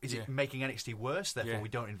swim. Is it making NXT worse? Therefore, we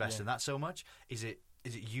don't invest in that so much. Is it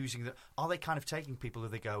using the? Are they kind of taking people who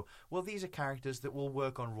they go, well, these are characters that will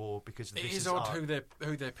work on Raw because this it is odd who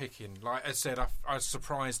they're picking. Like I said, I was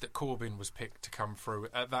surprised that Corbin was picked to come through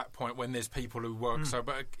at that point when there's people who work so.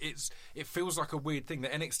 But it feels like a weird thing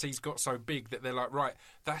that NXT's got so big that they're like, right,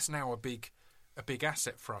 that's now a big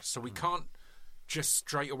asset for us. So we can't just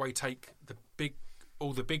straight away take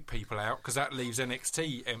all the big people out, because that leaves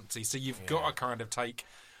NXT empty. So you've got to kind of take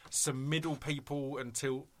some middle people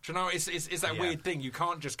until... Do you know, it's that weird thing. You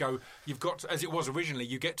can't just go... You've got to, as it was originally,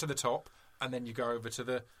 you get to the top and then you go over to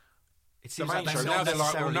the main show. Now they're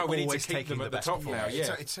like, well, no, we need to keep them at the top now.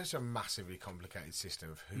 Yeah. It's such a massively complicated system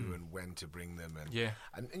of who and when to bring them.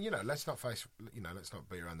 And let's not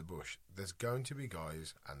beat around the bush. There's going to be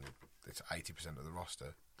guys, and it's 80% of the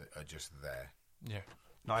roster, that are just there. Yeah.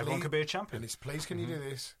 Not everyone could be a champion. And it's, please, can you do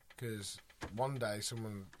this? Because one day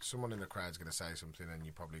someone in the crowd's going to say something, and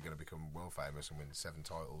you're probably going to become world famous and win 7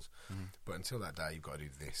 titles. But until that day, you've got to do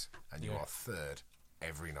this, and you are third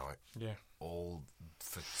every night. Yeah. All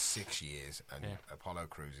for 6 years, and Apollo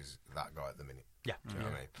Crews is that guy at the minute. Yeah. Do you know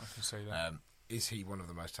what I mean? I can see that. Is he one of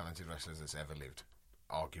the most talented wrestlers that's ever lived?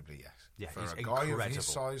 Arguably, yes. Yeah, for he's a guy incredible. of his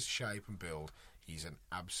size, shape, and build, he's an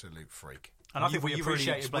absolute freak. And I think we you've really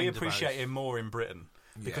appreciate explained him more in Britain,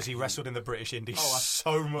 because he wrestled in the British Indies Oh,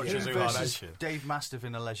 so much as Uhaa Nation. Dave Mastiff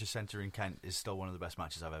in a leisure centre in Kent is still one of the best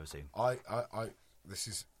matches I've ever seen. This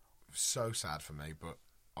is so sad for me, but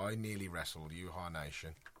I nearly wrestled Uhaa Nation,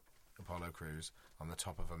 Apollo Crews, on the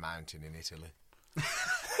top of a mountain in Italy.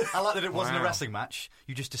 I like that it wasn't a wrestling match.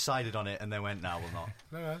 You just decided on it and then went, no, we'll not.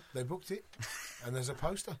 No, they booked it, and there's a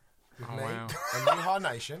poster with me wow. and Uhaa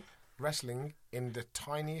Nation wrestling in the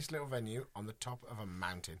tiniest little venue on the top of a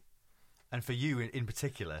mountain. And for you in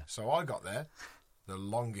particular. So I got there, the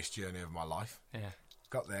longest journey of my life. Yeah.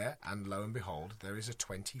 Got there, and lo and behold, there is a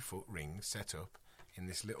 20-foot ring set up in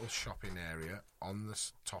this little shopping area on the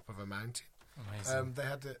top of a mountain. Amazing. They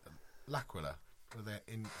had L'Aquila,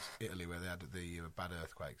 in Italy, where they had the bad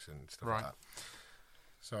earthquakes and stuff Right. like that.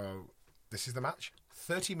 So this is the match.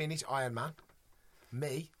 30 minutes Iron Man.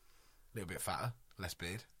 Me, a little bit fatter, less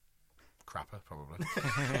beard. Crapper, probably.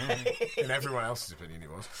 In everyone else's opinion, it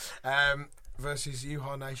was. Versus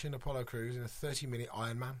Uhaa Nation, Apollo Crews in a 30-minute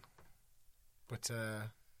Iron Man. But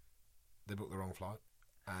they booked the wrong flight,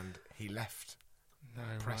 and he left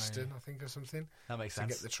Preston, I think, or something. That makes to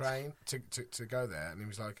sense. get the train to go there, and he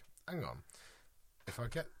was like, "Hang on, if I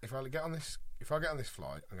get on this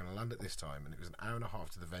flight, I'm going to land at this time." And it was an hour and a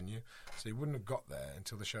half to the venue, so he wouldn't have got there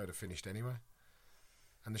until the show had finished anyway.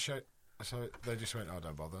 And the show, so they just went, "Oh,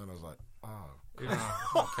 don't bother," and I was like, "Oh,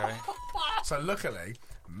 okay." So luckily,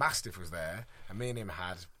 Mastiff was there, and me and him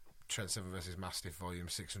had Trent Seven vs Mastiff Volume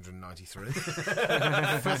 693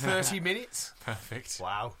 for 30 minutes. Perfect.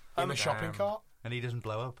 Wow. In a shopping cart. And he doesn't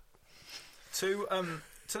blow up. To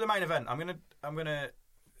the main event, I'm gonna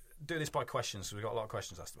do this by questions, because we've got a lot of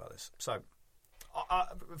questions asked about this. So,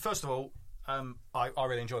 first of all, I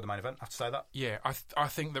really enjoyed the main event. I have to say that. Yeah, I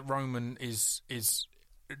think that Roman is.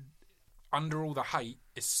 under all the hate,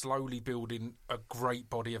 is slowly building a great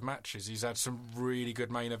body of matches. He's had some really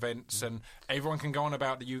good main events, and everyone can go on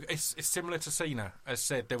about the It's similar to Cena, as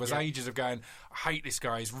said. There was ages of going, I hate this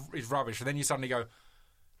guy, he's rubbish. And then you suddenly go,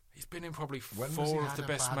 he's been in probably 4 of the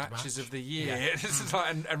best matches of the year. Yeah. It's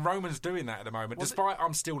like, and Roman's doing that at the moment. Despite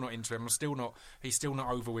I'm still not into him, he's still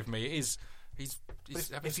not over with me. It is. He's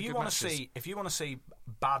if you want to see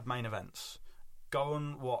bad main events, go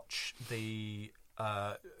and watch the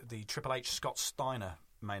Triple H Scott Steiner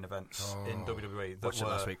main events in WWE. Watched it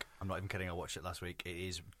last week. I'm not even kidding. I watched it last week. It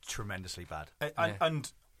is tremendously bad.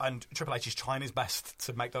 And Triple H is trying his best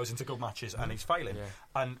to make those into good matches, and he's failing. Yeah.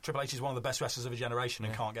 And Triple H is one of the best wrestlers of a generation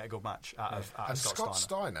and can't get a good match out of Scott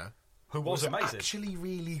Steiner, who was amazing, actually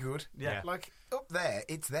really good. Yeah, like up there,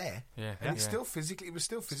 it's there. Yeah, and it was still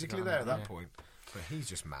physically there at that point. But he's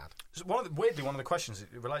just mad. So weirdly, one of the questions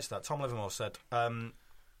that relates to that, Tom Livermore said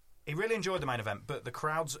he really enjoyed the main event, but the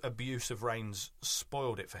crowd's abuse of Reigns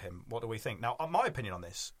spoiled it for him. What do we think? Now, my opinion on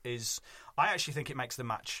this is, I actually think it makes the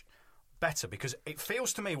match better, because it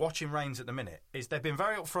feels to me, watching Reigns at the minute, is they've been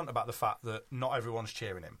very upfront about the fact that not everyone's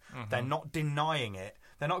cheering him. Mm-hmm. They're not denying it.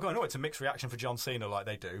 They're not going, it's a mixed reaction for John Cena like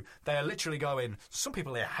they do. They are literally going, some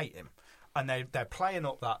people here hate him. And they're playing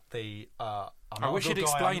up that I wish you'd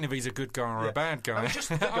explain if he's a good guy or a bad guy. He's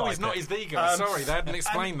not, he's the guy. Sorry, they hadn't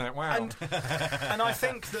explained that. Wow. And I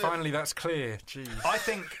think that... Finally, that's clear. Jeez.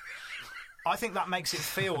 I think that makes it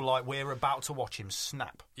feel like we're about to watch him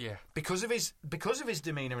snap. Yeah. Because of his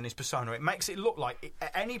demeanour and his persona, it makes it look like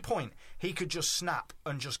at any point he could just snap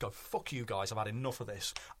and just go, fuck you guys, I've had enough of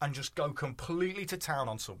this, and just go completely to town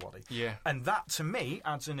on somebody. Yeah. And that, to me,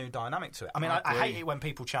 adds a new dynamic to it. I mean, I hate it when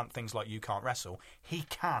people chant things like, you can't wrestle. He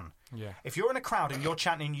can. Yeah. If you're in a crowd and you're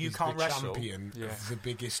chanting, you can't wrestle... He's the champion of the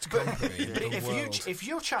biggest company in the world. If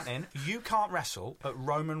you're chanting, you can't wrestle at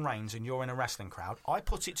Roman Reigns and you're in a wrestling crowd, I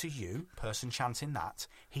put it to you, person chanting that,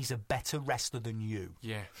 he's a better wrestler than you.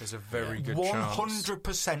 Yeah, there's a very good chance.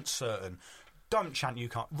 100% certain. Don't chant you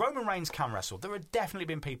can't. Roman Reigns can wrestle. There have definitely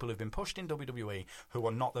been people who've been pushed in WWE who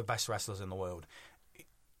are not the best wrestlers in the world.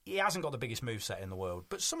 He hasn't got the biggest moveset in the world,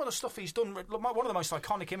 but some of the stuff he's done. One of the most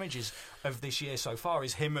iconic images of this year so far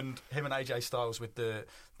is him and AJ Styles with the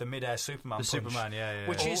mid-air Superman punch, Superman,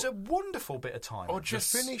 which is a wonderful bit of time. Or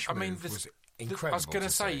just finish. Was incredible. I was going to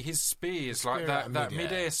say his spears, like that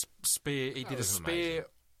mid-air spear. He did a spear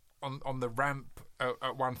on the ramp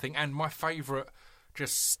at one thing, and my favourite, it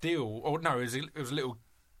was a little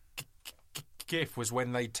gif, was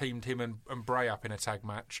when they teamed him and Bray up in a tag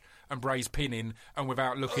match, and Bray's pinning, and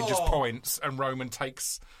without looking just points, and Roman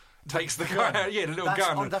takes the guy out. Yeah, the little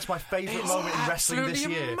gun. That's my favourite moment in wrestling this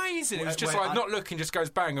year. Amazing. It was just like not looking, just goes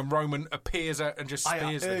bang, and Roman appears out and just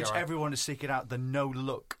spears the guy. I urge everyone to seek it out. The no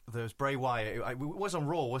look. There's Bray Wyatt. It was on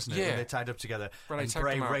Raw, wasn't it? Yeah. When they tied up together. And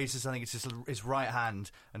Bray raises, I think it's his right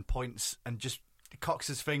hand, and points and just cocks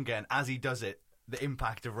his finger, and as he does it, the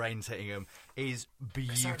impact of Reigns hitting him is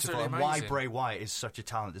beautiful, and why Bray Wyatt is such a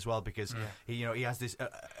talent as well, because he has this.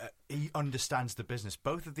 He understands the business.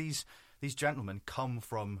 Both of these gentlemen come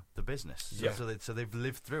from the business, so they've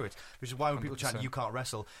lived through it. Which is why when people chant, "You can't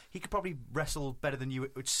wrestle," he could probably wrestle better than you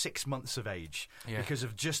at 6 months of age because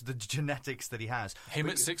of just the genetics that he has. Him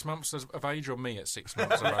at 6 months of age, or me at 6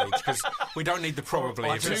 months of age? Because we don't need the probably.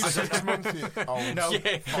 Well, 6 months. No,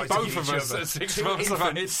 both of us at 6 months of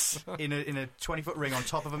age in a 20-foot ring on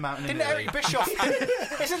top of a mountain. Isn't Eric Bischoff?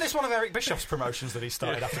 Isn't this one of Eric Bischoff's promotions that he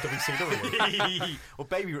started after WCW? Well,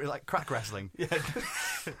 baby, like crack wrestling.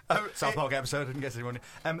 South Park episode, I didn't get anyone.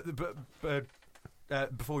 But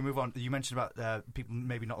before we move on, you mentioned about people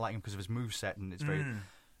maybe not liking him because of his moveset, and it's very.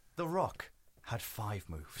 The Rock had 5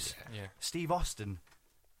 moves. Yeah. Steve Austin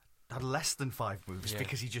had less than 5 moves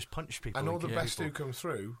because he just punched people. And all the best who come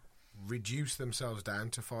through reduce themselves down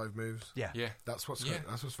to 5 moves. Yeah. That's what's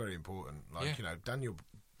very important. Like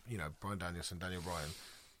Bryan Danielson, Daniel Bryan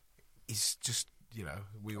is just.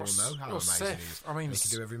 We all know how amazing he is. I mean, he can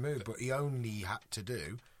do every move, but he only had to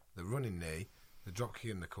do the running knee, the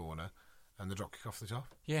dropkick in the corner, and the dropkick off the top.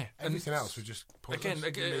 Yeah, everything else was just pointless.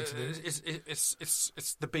 Again,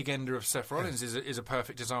 it's the big ender of Seth Rollins is a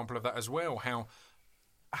perfect example of that as well. How,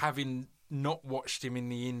 having not watched him in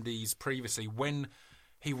the Indies previously, when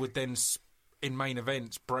he would then in main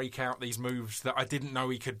events break out these moves that I didn't know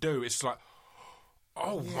he could do, it's like.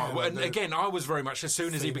 And again, I was very much, as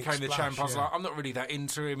soon as he became the champ, I was like, I'm not really that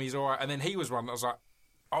into him, he's all right. And then he was one that I was like,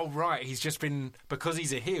 oh, right, he's just been, because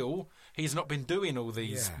he's a heel, he's not been doing all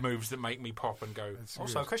these moves that make me pop and go.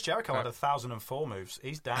 Also, Chris Jericho had 1,004 moves.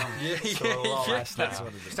 He's down to a lot less now.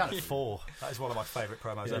 He's down to 4. That is one of my favourite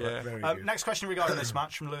promos ever. Next question regarding this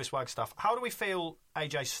match from Lewis Wagstaff. How do we feel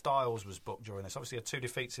AJ Styles was booked during this? Obviously, he had 2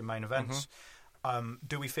 defeats in main events.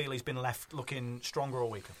 Do we feel he's been left looking stronger or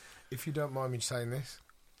weaker? If you don't mind me saying this,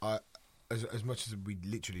 as much as we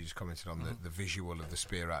literally just commented on the visual of the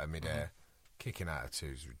spear out of midair, kicking out of 2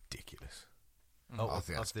 is ridiculous. I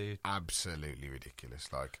think that's absolutely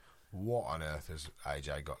ridiculous. Like, what on earth has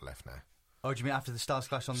AJ got left now? Oh, do you mean after the Stars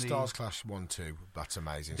Clash on the... Stars Clash 1-2, that's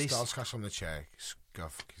amazing. Stars Clash on the chair, go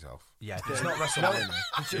fuck yourself. Yeah, it's not WrestleMania.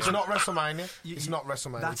 It's not WrestleMania. It's not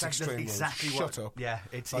WrestleMania. That's it's Extreme Rules. Exactly Shut up. Yeah,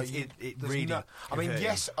 it really... I mean,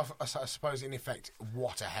 yes, I suppose in effect,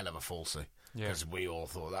 what a hell of a falsie. Because we all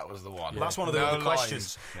thought that was the one. That's one of the other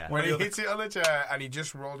questions. When he hits it on the chair and he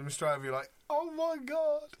just rolled him straight over, you're like, oh my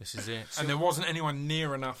God. This is it. And there wasn't anyone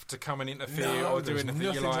near enough to come and interfere or do anything.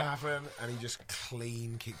 Nothing to happen, and he just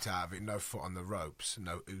clean kicked out of it. No foot on the ropes,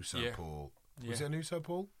 no Uso pull. Was it an Uso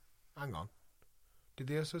pull? Hang on. Did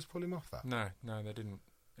the Usos pull him off that? No, they didn't.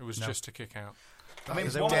 It was just a kick out. I mean,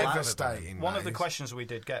 devastating. One of the questions we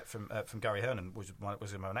did get from Gary Hernan was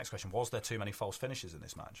my next question. Was there too many false finishes in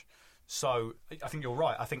this match? So I think you're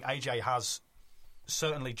right. I think AJ has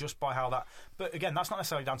certainly, just by how that... But again, that's not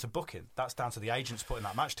necessarily down to booking. That's down to the agents putting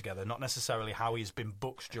that match together, not necessarily how he's been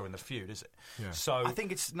booked during the feud, is it? Yeah. So I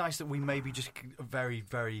think it's nice that we maybe just very,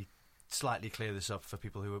 very slightly clear this up for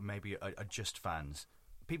people who are maybe are just fans.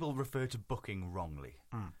 People refer to booking wrongly.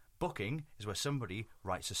 Booking is where somebody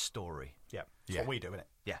writes a story. Yeah, that's what we do, isn't it?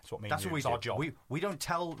 Yeah, that's what we it's do. Our job. We don't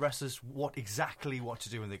tell wrestlers exactly what to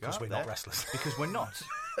do when they go out because we're not wrestlers. Because we're not.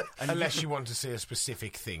 Unless you want to see a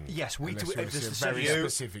specific thing. Yes, we do. A very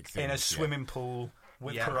specific thing in a swimming pool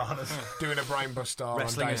with piranhas, doing a brainbuster,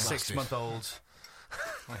 wrestling a 6-month-old.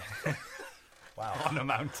 Wow, on a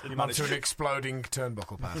mountain, onto an exploding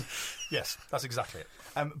turnbuckle pad. Yes, that's exactly it.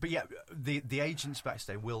 But yeah, the agents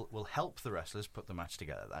backstage will help the wrestlers put the match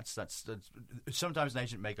together. That's sometimes an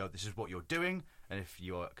agent may go, "This is what you're doing," and if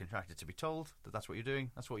you're contracted to be told that that's what you're doing,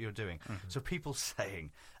 that's what you're doing. So people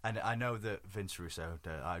saying, and I know that Vince Russo,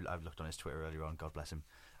 I've looked on his Twitter earlier on, God bless him,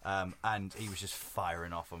 and he was just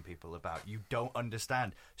firing off on people about, you don't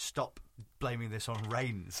understand. Stop blaming this on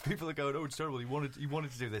Reigns. People are going, "Oh, it's terrible. He wanted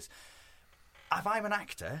to do this." If I'm an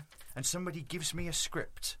actor and somebody gives me a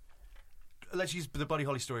script, let's use the Buddy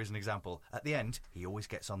Holly story as an example. At the end, he always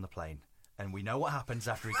gets on the plane. And we know what happens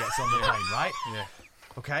after he gets on the plane, right? Yeah.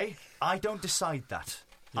 Okay? I don't decide that.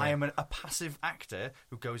 Yeah. I am a passive actor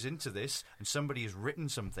who goes into this and somebody has written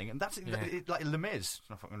something, and that's like Les Mis. It's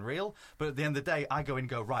not fucking real. But at the end of the day, I go in and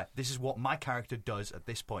go, right, this is what my character does at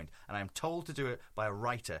this point. And I am told to do it by a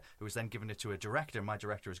writer who has then given it to a director, and my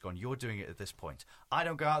director has gone, you're doing it at this point. I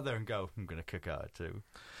don't go out there and go, I'm going to kick out at 2. Do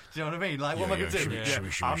you know what I mean? Like, what am I going to do?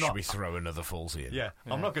 Should we throw another falsie in? Yeah.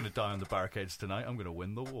 I'm not going to die on the barricades tonight. I'm going to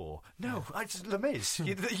win the war. No, I just Les Mis.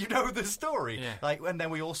 You know the story. Yeah. Like, and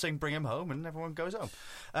then we all sing "Bring Him Home," and everyone goes home.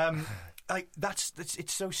 Like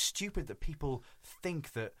it's so stupid that people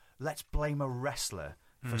think that let's blame a wrestler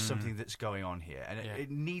for something that's going on here, and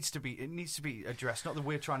it needs to be addressed. Not that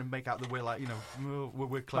we're trying to make out that we're like,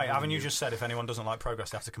 we're clever. Mate, haven't you just said if anyone doesn't like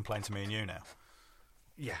progress, they have to complain to me and you now?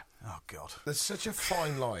 Yeah. Oh God. There's such a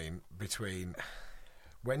fine line between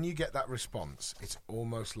when you get that response, it's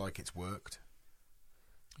almost like it's worked.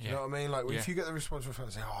 Yeah. You know what I mean? Like if you get the response from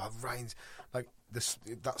fans saying, "Oh, Reigns," like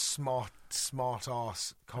that smart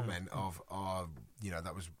ass comment of, "Oh,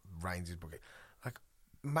 that was Reigns' booking." Like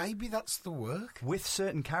maybe that's the work with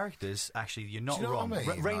certain characters. Actually, you're not wrong. What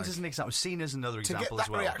I mean? Reigns is an example. Cena's another example as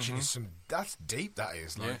well. To get that reaction is that's deep. That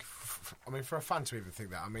is like, I mean, for a fan to even think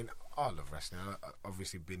that. I mean, I love wrestling. I've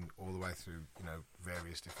obviously been all the way through,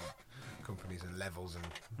 various different companies and levels,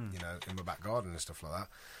 and in my back garden and stuff like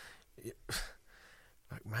that.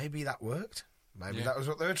 Like maybe that worked. Maybe that was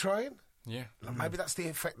what they were trying. Yeah. Like maybe that's the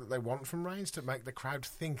effect that they want from Reigns, to make the crowd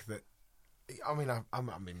think that. I mean,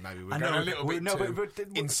 maybe we're going a little bit to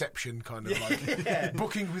Inception kind of like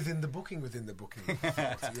booking within the booking within the booking. But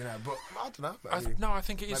I don't know. I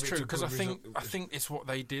think it is true, because I think it's what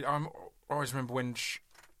they did. I always remember when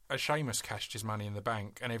Sheamus cashed his Money in the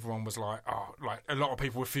Bank, and everyone was like, "Oh," like a lot of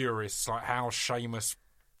people were furious, like how Sheamus,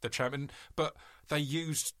 the champion, but they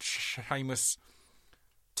used Sheamus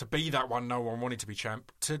to be that one no one wanted to be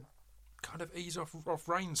champ, to kind of ease off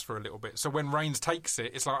Reigns for a little bit. So when Reigns takes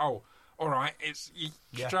it, it's like, oh, all right, it's you,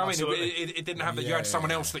 Yeah, do you know what I mean? absolutely. It didn't have that. You had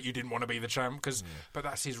someone else that you didn't want to be the champ but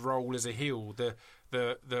that's his role as a heel. The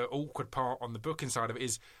awkward part on the booking side of it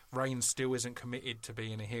is Reigns still isn't committed to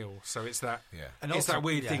being a heel, so it's that And it's that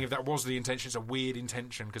weird thing. yeah. If that was the intention, it's a weird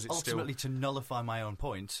intention because it's ultimately to nullify my own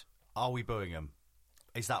point. Are we booing him?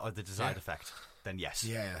 Is that the desired effect? Then yes.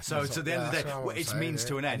 Yeah. So at the end of the day, it's means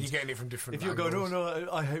to an end. And you're getting it from different If you're going, angles. oh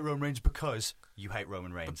no, I hate Roman Reigns because you hate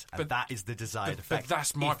Roman Reigns, and that is the desired effect. But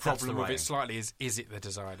that's my if that's problem the with right it slightly is it the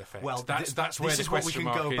desired effect? Well, that's where this the is what we question can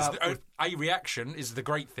mark go is. about with- A reaction is the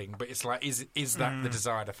great thing, but it's like, is that the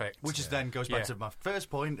desired effect? Which is then goes back to my first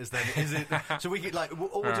point. Is it? So we get like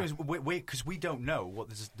all we're doing is because we don't know what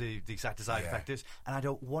the exact desired effect is, and I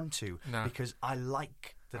don't want to because I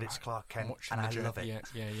like that it's Clark Kent and I love it.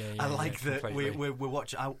 Yeah. I like that completely. we're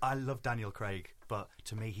watching. I love Daniel Craig, but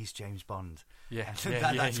to me he's James Bond.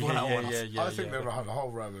 That's what I want. I think the whole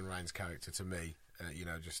Roman Reigns character, to me,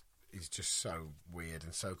 is just so weird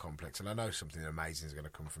and so complex. And I know something amazing is going to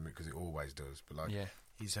come from it because it always does. But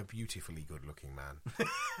he's a beautifully good-looking man.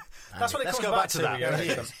 That's what it Let's comes go back back to to. that.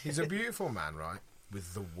 Yeah. He's a beautiful man, right?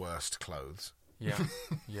 With the worst clothes. Yeah.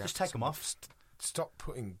 Just take them off. Stop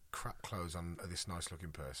putting crap clothes on this nice-looking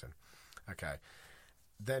person. Okay.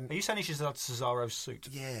 Then Are you saying he should have Cesaro's suit?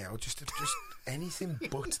 yeah, or just anything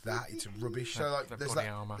but that. It's rubbish. So like, The there's body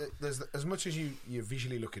that. armour. There's as much as you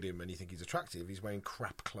visually look at him and you think he's attractive, he's wearing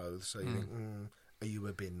crap clothes. So you think, are you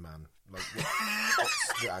a bin man? Like,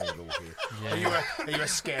 what's the angle here? Are you a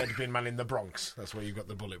scared bin man in the Bronx? That's where you've got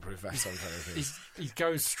the bulletproof vest on, kind of thing. He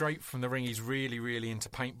goes straight from the ring. He's really, really into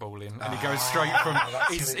paintballing, and he goes straight from.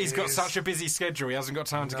 He's got such a busy schedule. He hasn't got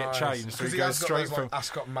time to get changed, so he goes straight from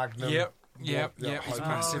Ascot Magnum. Yep. He's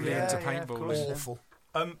massively into yeah, of paintball. course. Awful.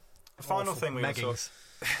 Final thing we're going to talk. Meggings.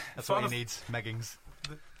 That's what he needs. Meggings.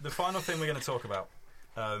 The final thing we're going to talk about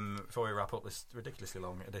before we wrap up this ridiculously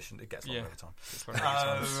long edition. It gets longer every time.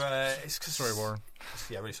 It's 'cause- Sorry, Warren.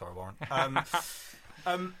 Yeah, really sorry, Warren.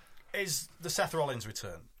 Is the Seth Rollins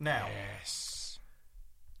return now? Yes.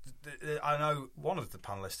 I know one of the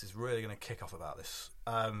panelists is really going to kick off about this.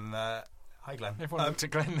 Hi, Glenn. Everyone looked at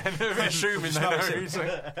Glenn then, assuming they know who's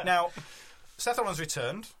Now, Seth Rollins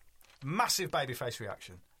returned, massive babyface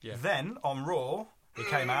reaction. Yeah. Then, on Raw, he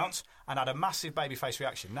came out and had a massive babyface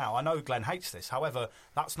reaction. Now, I know Glenn hates this. However,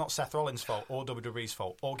 that's not Seth Rollins' fault or WWE's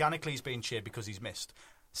fault. Organically, he's being cheered because he's missed.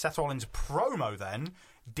 Seth Rollins' promo then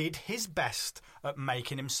did his best at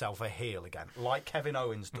making himself a heel again, like Kevin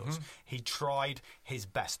Owens does. He tried his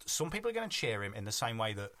best. Some people are going to cheer him in the same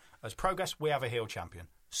way that, as Progress, we have a heel champion.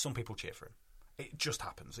 Some people cheer for him. It just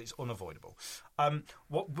happens. It's unavoidable.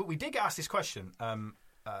 But we did get asked this question from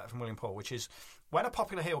William Paul, which is, when a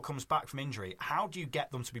popular heel comes back from injury, how do you get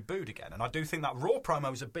them to be booed again? And I do think that Raw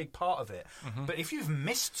promo is a big part of it. But if you've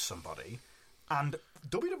missed somebody, and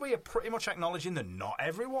WWE are pretty much acknowledging that not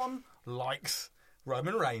everyone likes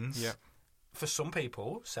Roman Reigns, for some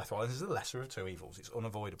people, Seth Rollins is the lesser of two evils. It's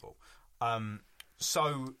unavoidable. Again,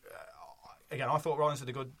 I thought Rollins did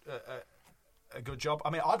a good job. I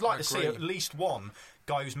mean, I'd like to see at least one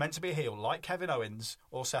guy who's meant to be a heel, like Kevin Owens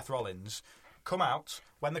or Seth Rollins, come out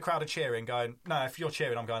when the crowd are cheering, going, "No, if you're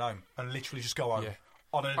cheering, I'm going home," and literally just go home.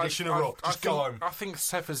 On an edition of Raw, just go home. I think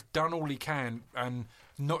Seth has done all he can, and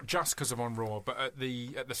not just because of on Raw, but at the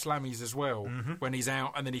Slammies as well. When he's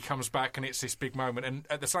out and then he comes back and it's this big moment. And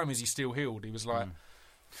at the Slammies, he's still healed. He was like,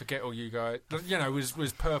 "Forget all you guys,"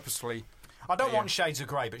 was purposefully. I don't want Shades of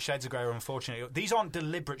Grey, but Shades of Grey are unfortunately... These aren't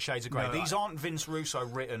deliberate Shades of Grey. No, These aren't Vince Russo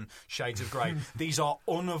written Shades of Grey. These are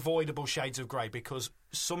unavoidable Shades of Grey because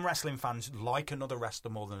some wrestling fans like another wrestler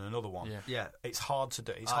more than another one. Yeah. It's hard to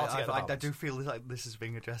do. It's hard to get the I balance. do feel like this is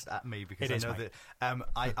being addressed at me because It I is, know mate.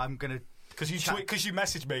 that I'm going to... Because you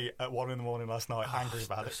messaged me at 1 a.m. last night, angry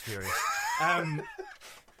about I was it. furious. I'm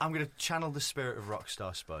going to channel the spirit of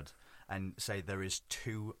Rockstar Spud and say there is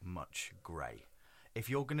too much grey. If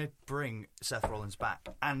you're going to bring Seth Rollins back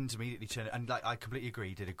and immediately turn it, and I completely agree,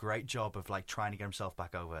 he did a great job of trying to get himself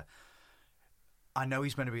back over. I know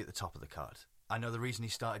he's meant to be at the top of the card. I know the reason he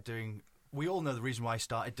started doing. We all know the reason why he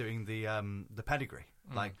started doing the pedigree.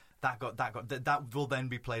 That will then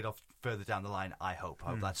be played off further down the line. I hope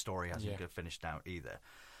that story hasn't finished out either.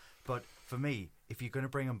 But for me, if you're going to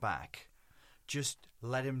bring him back, just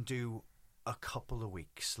let him do a couple of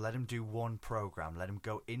weeks. Let him do one program. Let him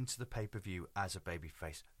go into the pay-per-view as a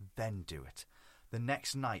babyface. Then do it. The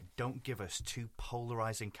next night, don't give us two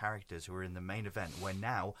polarizing characters who are in the main event where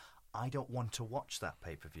now I don't want to watch that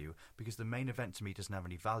pay-per-view because the main event to me doesn't have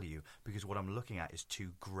any value because what I'm looking at is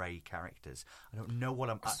two grey characters. I don't know what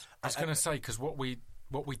I'm... I was going to say, because what we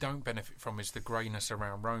don't benefit from is the greyness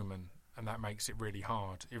around Roman, and that makes it really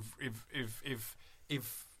hard. If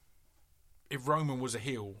if Roman was a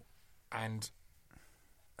heel and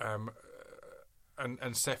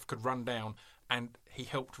Seth could run down and he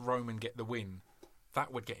helped Roman get the win,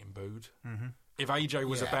 that would get him booed. Mm-hmm. If AJ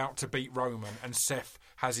was about to beat Roman and Seth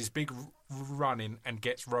has his big run in and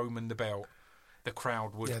gets Roman the belt, the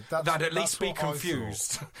crowd would they'd at least be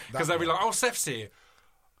confused because they'd be like, "Oh, Seth's here.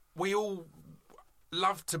 We all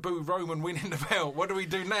love to boo Roman winning the belt. What do we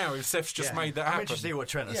do now if Seth's just made that happen?" I'm interested to see what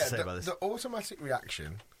Trent has to say about this. The automatic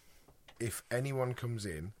reaction, if anyone comes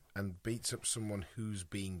in and beats up someone who's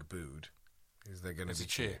being booed, is they're going to be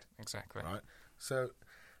cheered. Exactly. Right. So,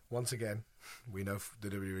 once again, we know the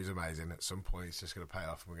WWE is amazing. At some point, it's just going to pay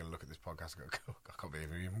off, and we're going to look at this podcast and go, I can't believe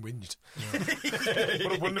we even whinged. Yeah.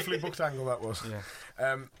 What a wonderfully booked angle that was.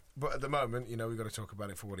 Yeah. But at the moment, we've got to talk about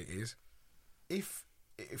it for what it is. If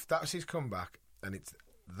that's his comeback and it's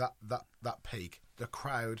that peak, the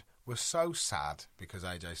crowd was so sad because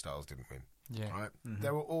AJ Styles didn't win. Yeah. Right? Mm-hmm. They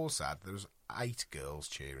were all sad. There was 8 girls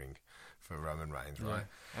cheering for Roman Reigns, right?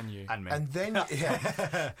 And you. And me. And then,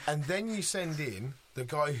 and then you send in the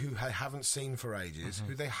guy who I haven't seen for ages,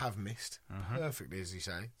 who they have missed perfectly, as you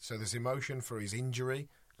say. So there's emotion for his injury.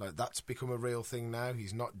 Like, that's become a real thing now.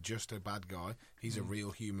 He's not just a bad guy. He's a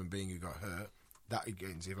real human being who got hurt. That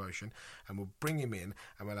gains emotion. And we'll bring him in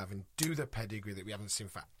and we'll have him do the pedigree that we haven't seen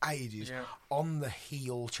for ages on the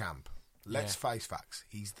heel champ. Let's face facts.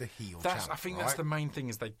 He's the heel champ. I think that's the main thing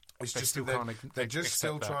is they're just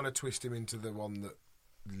still trying to twist him into the one that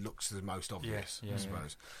looks the most obvious, I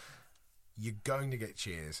suppose. You're going to get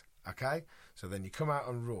cheers, okay? So then you come out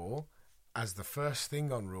on Raw as the first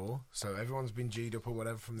thing on Raw. So everyone's been G'd up or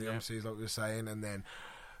whatever from the MCs, like we were saying, and then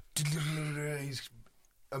his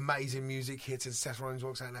amazing music hits and Seth Rollins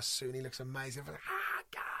walks out and as soon he looks amazing. Like,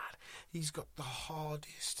 God, he's got the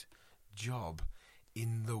hardest job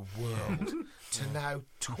in the world to now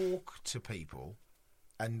talk to people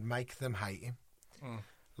and make them hate him.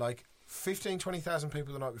 Like 15,000, 20,000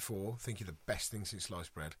 people the night before think you're the best thing since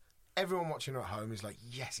sliced bread. Everyone watching at home is like,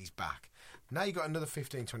 yes, he's back. Now you've got another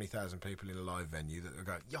 15,000, 20,000 people in a live venue that are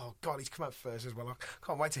going, oh God, he's come out first as well. I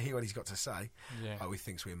can't wait to hear what he's got to say. Oh, he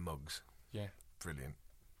thinks we're mugs. Yeah. Brilliant.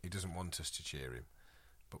 He doesn't want us to cheer him,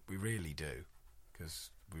 but we really do,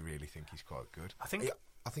 because we really think he's quite good. I think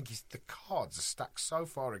the cards are stacked so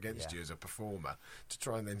far against you as a performer to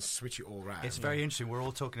try and then switch it all round. It's very interesting. We're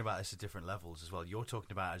all talking about this at different levels as well. You're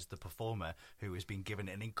talking about as the performer who has been given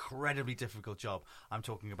an incredibly difficult job. I'm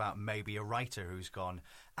talking about maybe a writer who's gone,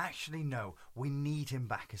 actually, no, we need him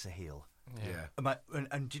back as a heel. Yeah.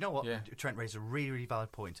 And do you know what? Trent raised a really, really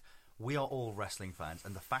valid point. We are all wrestling fans,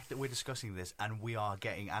 and the fact that we're discussing this and we are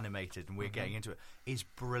getting animated and we're getting into it is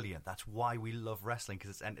brilliant. That's why we love wrestling, because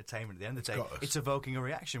it's entertainment. At the end of the day, it's evoking a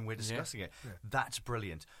reaction. We're discussing it. Yeah. That's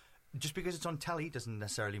brilliant. Just because it's on telly doesn't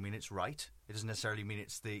necessarily mean it's right. It doesn't necessarily mean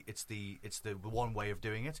it's the one way of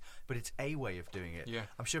doing it, but it's a way of doing it. Yeah.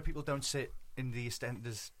 I'm sure people don't sit in the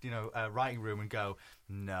writing room and go,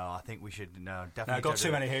 no, I think we should definitely. No, got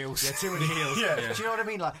too many heels. Yeah, too many heels. Do you know what I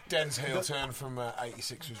mean? Like Den's heel turn from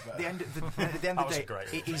 86 was better. At the end of the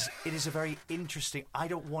day, it is a very interesting. I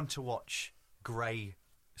don't want to watch grey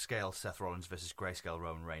scale Seth Rollins versus grey scale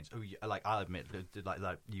Roman Reigns. Like I'll admit,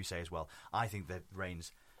 like you say as well, I think that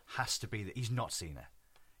Reigns has to be that he's not Cena.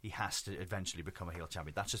 He has to eventually become a heel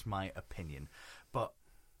champion. That's just my opinion. But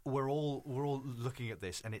we're all looking at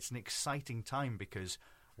this, and it's an exciting time because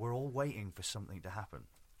we're all waiting for something to happen.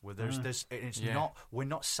 Where we're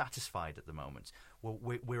not satisfied at the moment.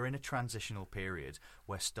 We're in a transitional period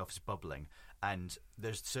where stuff's bubbling, and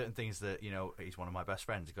there's certain things that he's one of my best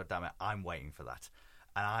friends. God damn it, I'm waiting for that,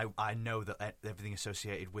 and I know that everything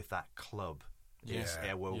associated with that club.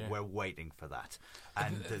 We're waiting for that,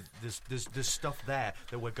 and there's stuff there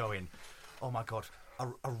that we're going, oh my God, I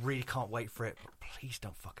really can't wait for it. But please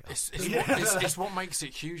don't fuck it up. It's what makes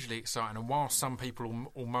it hugely exciting. And while some people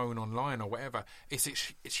will moan online or whatever, it's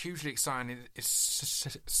hugely exciting.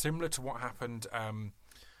 It's similar to what happened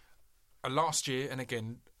last year, and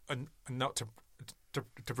again, not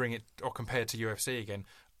to bring it or compare to UFC again.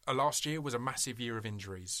 Last year was a massive year of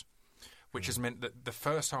injuries, which has meant that the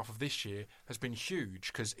first half of this year has been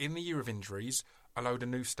huge, because in the year of injuries, a load of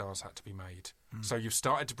new stars had to be made. So you've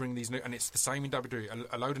started to bring these new, and it's the same in WWE,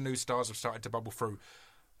 a load of new stars have started to bubble through.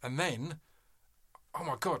 And then, oh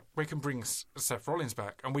my God, we can bring Seth Rollins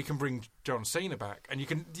back, and we can bring John Cena back,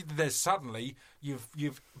 and there's suddenly,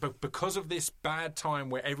 because of this bad time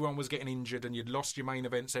where everyone was getting injured and you'd lost your main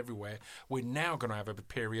events everywhere, we're now going to have a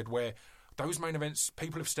period where those main events,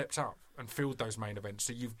 people have stepped up and filled those main events.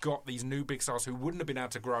 So you've got these new big stars who wouldn't have been able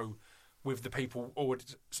to grow with the people or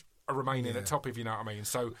remaining at top, if you know what I mean.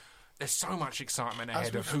 So there's so much excitement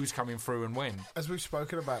ahead of who's coming through and when. As we've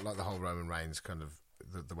spoken about, like the whole Roman Reigns kind of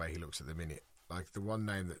the way he looks at the minute, like the one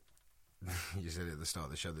name that you said at the start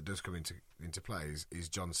of the show that does come into play is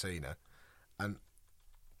John Cena, and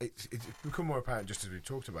it's become more apparent just as we've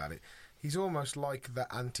talked about it. He's almost like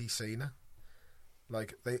the anti-Cena.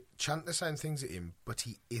 Like, they chant the same things at him, but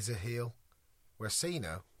he is a heel, where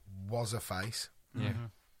Cena was a face. Yeah.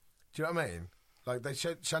 Do you know what I mean? Like, they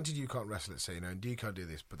chanted "You can't wrestle at Cena" and "You can't do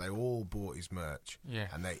this," but they all bought his merch. Yeah.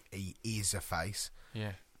 And he is a face.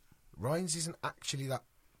 Yeah. Reigns isn't actually that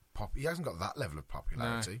he hasn't got that level of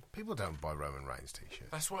popularity. No. People don't buy Roman Reigns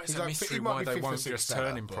t-shirts. That's why it's a mystery why they won't just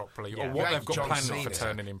turn him properly, or what they've got planned for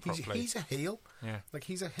turning him properly. He's a heel. Yeah. Like,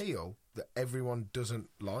 he's a heel that everyone doesn't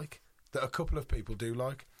like, that a couple of people do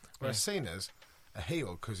like. Whereas Cena's a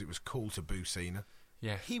heel because it was cool to boo Cena.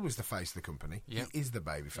 Yeah. He was the face of the company. Yep. He is the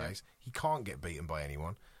babyface. He can't get beaten by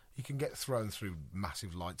anyone. He can get thrown through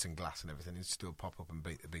massive lights and glass and everything and still pop up and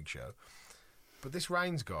beat the Big Show. But this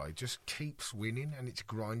Reigns guy just keeps winning, and it's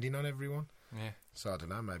grinding on everyone. Yeah. So I don't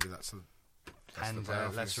know. Maybe that's the. And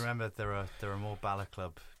let's remember there are more Balor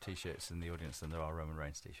Club t-shirts in the audience than there are Roman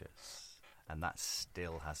Reigns t-shirts, and that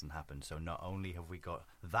still hasn't happened. So not only have we got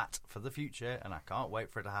that for the future, and I can't wait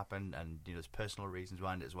for it to happen, and there's personal reasons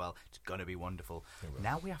behind it as well. It's going to be wonderful.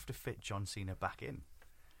 Now we have to fit John Cena back in.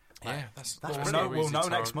 Yeah, we'll know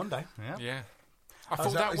next Monday. Yeah. I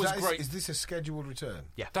thought that was great. Is this a scheduled return?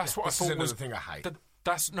 Yeah, that's what I thought was the thing I hate.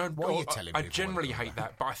 Why are you telling people? I generally hate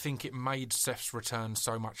that, but I think it made Seth's return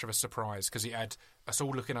so much of a surprise because it had us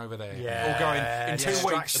all looking over there, all going in 2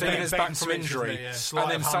 weeks. Cena's back from injury, and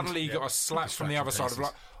then suddenly you got a slap from the other side of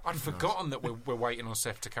like. I'd forgotten that we're waiting on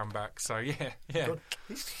Seth to come back. So yeah.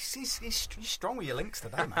 He's strong with your links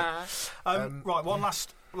today, man. Right, one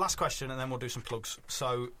last question, and then we'll do some plugs.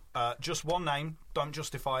 So just one name, don't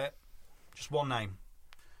justify it. Just one name.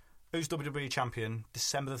 Who's WWE Champion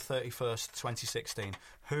December the 31st, 2016?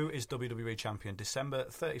 Who is WWE Champion December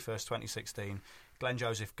 31st, 2016? Glenn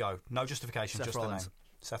Joseph, go. No justification, Seth just Rollins. the name.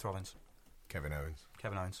 Seth Rollins. Kevin Owens.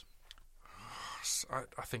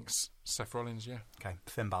 I think Seth Rollins, yeah. Okay,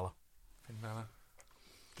 Finn Balor. I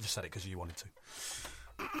just said it because you wanted to.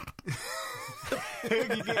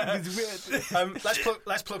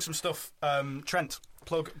 Let's plug some stuff. Trent,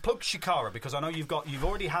 plug Shikara, because I know you've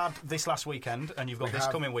already had this last weekend and you've got this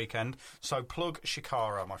coming weekend. So plug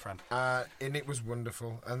Shikara, my friend. And it was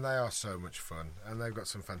wonderful, and they are so much fun, and they've got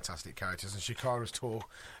some fantastic characters. And Shikara's tour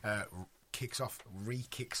kicks off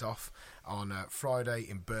on Friday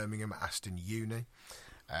in Birmingham at Aston Uni.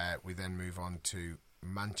 We then move on to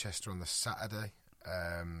Manchester on the Saturday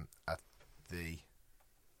at the.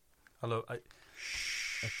 Hello.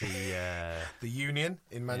 The Union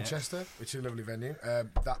in Manchester, which is a lovely venue.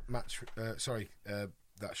 That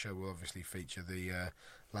show will obviously feature the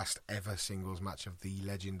last ever singles match of the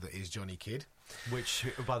legend that is Johnny Kidd, which,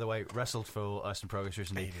 by the way, wrestled for Austin Progress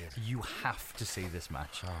recently. You have to see this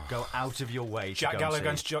match. Go out of your way. Jack Gallagher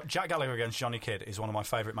against Johnny Kidd is one of my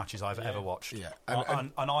favourite matches I've ever watched. Yeah,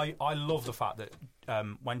 and I love the fact that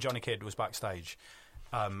when Johnny Kidd was backstage.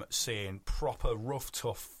 Seeing proper rough,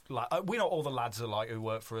 tough. We know all the lads are like who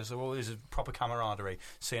work for us. There's a proper camaraderie.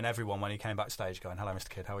 Seeing everyone when he came backstage, going, "Hello, Mr.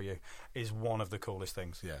 Kidd, how are you?" is one of the coolest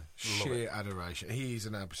things. Yeah, sheer adoration. He's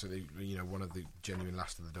an absolute, one of the genuine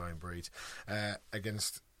last of the dying breed.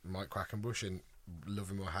 Against Mike Quackenbush, and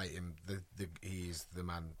love him or hate him, he is the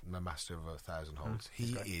man, the master of 1,000 holds.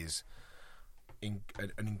 He is. An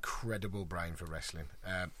incredible brain for wrestling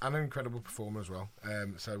and an incredible performer as well.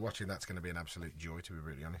 So watching that's going to be an absolute joy, to be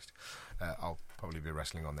really honest. I'll probably be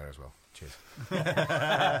wrestling on there as well. Cheers.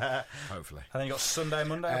 Hopefully. And then you got Sunday,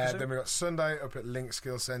 Monday. Then we got Sunday up at Link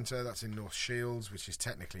Skill Centre. That's in North Shields, which is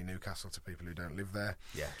technically Newcastle to people who don't live there.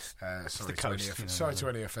 Yeah. Sorry to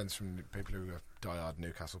any offence from people who are diehard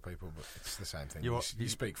Newcastle people, but it's the same thing. You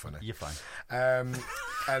speak funny. You're fine. And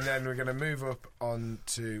then we're going to move up on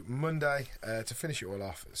to Monday to finish it all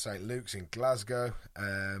off at St Luke's in Glasgow.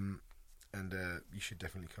 And you should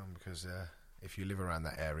definitely come because if you live around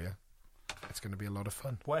that area, it's going to be a lot of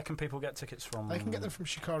fun. Where can people get tickets from? They can get them from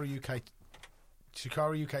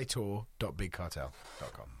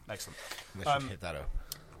shikarauk.bigcartel.com. Excellent. And they should hit that up.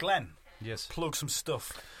 Glenn, yes. Plug some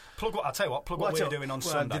stuff. I'll tell you what. Plug what we're doing on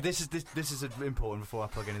Sunday. This is important before I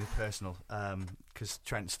plug anything personal, because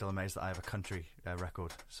Trent's still amazed that I have a country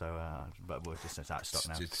record. So, but we're just out of stock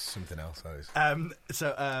now. It's something else, that is.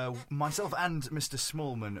 So myself and Mr.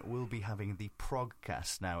 Smallman will be having the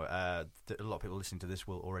Progcast now. A lot of people listening to this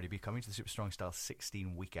will already be coming to the Super Strong Style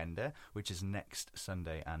 16 Weekender, which is next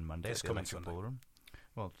Sunday and Monday. It's at the coming Olympic Sunday. Ballroom.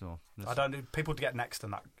 Well, no, I don't know. People get next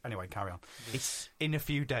and that. Anyway, carry on. It's in a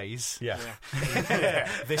few days. Yeah.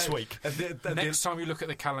 This week. Next time you look at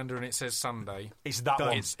the calendar and it says Sunday, it's that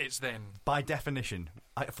one. It's then. By definition,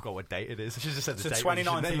 I forgot what date it is. I should have said the date. It's the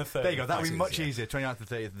 29th and the 30th. There you go. That would be much easier. 29th and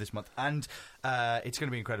 30th of this month. And it's going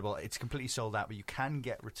to be incredible. It's completely sold out, but you can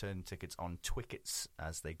get return tickets on Twickets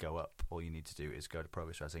as they go up. All you need to do is go to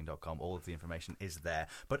progresswrestling.com. All of the information is there.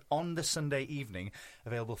 But on the Sunday evening,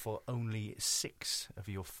 available for only 6 of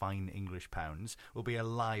your fine English pounds, will be a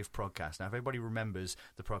live podcast. Now, if everybody remembers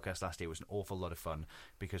the podcast last year, it was an awful lot of fun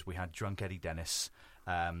because we had Drunk Eddie Dennis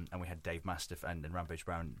and we had Dave Mastiff and Rampage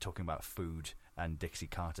Brown talking about food and Dixie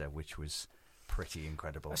Carter, which was pretty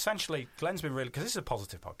incredible. Essentially, Glenn's been really, because this is a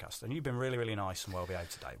positive podcast, and you've been really, really nice and well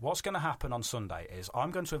behaved today. What's going to happen on Sunday is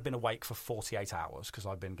I'm going to have been awake for 48 hours because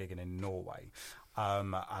I've been gigging in Norway.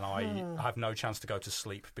 And I have no chance to go to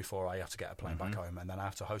sleep before I have to get a plane back home, and then I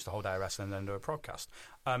have to host a whole day of wrestling and then do a podcast.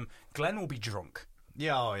 Glenn will be drunk.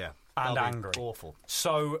 Yeah, oh yeah. And That'll angry. Awful.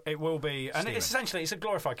 So it will be, and it's essentially it's a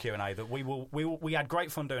glorified Q&A that we had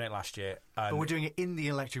great fun doing it last year. But we're doing it in the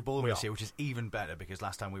Electric Ballroom this year, which is even better because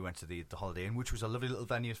last time we went to the Holiday Inn, which was a lovely little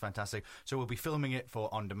venue, it's fantastic. So we'll be filming it for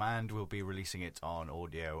on demand. We'll be releasing it on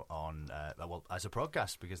audio on as a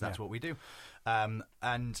podcast because that's what we do. And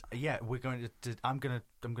yeah, we're going to. I'm gonna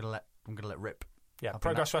let rip. Yeah,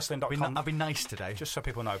 progresswrestling.com. I've been nice today. Just so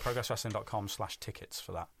people know, progresswrestling.com/tickets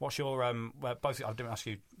for that. What's your both? I didn't ask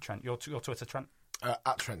you, Trent. Your Twitter, Trent.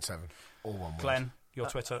 At Trent7, all one word. Glenn, your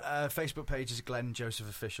Twitter. Facebook page is Glenn Joseph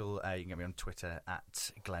Official. You can get me on Twitter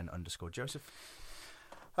at Glenn_Joseph.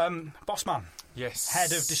 Bossman. Yes.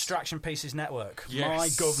 Head of Distraction Pieces Network. Yes. My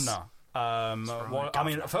governor. Right, I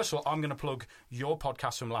mean, first of all, I'm going to plug your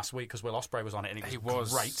podcast from last week because Will Ospreay was on it, and it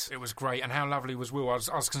was great. It was great, and how lovely was Will? I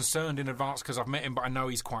was concerned in advance because I've met him, but I know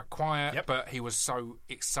he's quite quiet. But he was so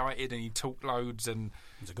excited, and he talked loads and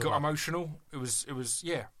got emotional. It was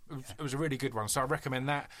a really good one. So I recommend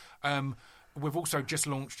that. We've also just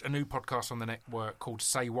launched a new podcast on the network called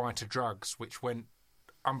Say Why to Drugs, which went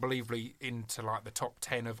unbelievably into like the top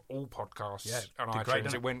 10 of all podcasts on iTunes.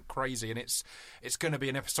 Great, it went crazy, and it's going to be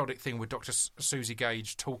an episodic thing with Dr. Susie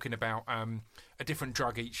Gage talking about a different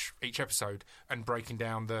drug each episode and breaking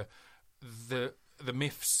down the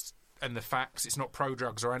myths and the facts. It's not pro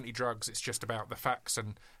drugs or anti drugs. It's just about the facts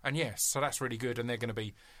and yes, so that's really good. And they're going to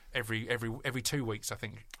be every 2 weeks, I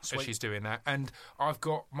think. Sweet. She's doing that. And I've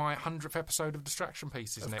got my 100th episode of Distraction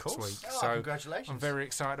Pieces next week. Oh, so congratulations. I'm very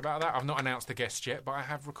excited about that. I've not announced the guest yet, but I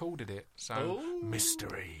have recorded it. So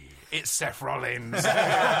mystery. It's Seth Rollins. It's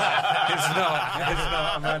not.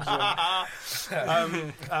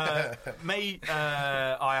 Imagine.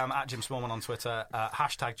 I am at Jim Smallman on Twitter.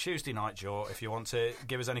 Hashtag Tuesday Night Jaw if you want to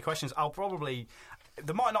give us any questions.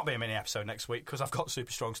 There might not be a mini episode next week because I've got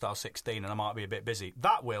Super Strong Style 16 and I might be a bit busy.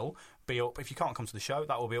 That will be up, if you can't come to the show,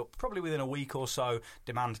 that will be up probably within a week or so.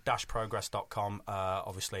 Demand-progress.com.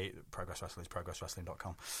 Obviously, Progress Wrestling is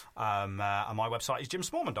progresswrestling.com. And my website is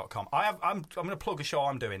jimsmallman.com. I'm going to plug a show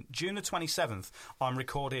I'm doing. June the 27th, I'm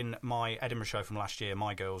recording my Edinburgh show from last year,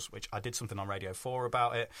 My Girls, which I did something on Radio 4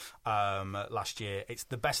 about it last year. It's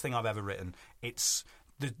the best thing I've ever written. It's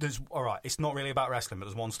not really about wrestling, but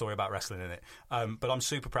there's one story about wrestling in it. But I'm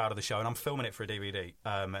super proud of the show, and I'm filming it for a DVD.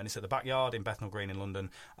 And it's at the Backyard in Bethnal Green in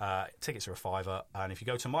London. Tickets are $5, and if you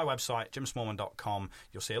go to my website, jimsmallman.com,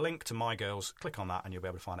 you'll see a link to My Girls. Click on that, and you'll be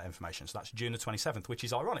able to find that information. So that's June the 27th, which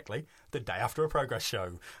is ironically the day after a Progress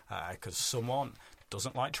show, because someone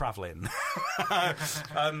doesn't like travelling. I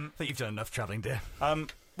think you've done enough travelling, dear.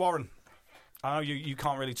 Warren, I know you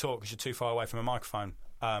can't really talk because you're too far away from a microphone.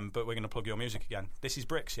 But we're going to plug your music again. This is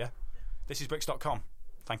Bricks, yeah? This is Bricks.com.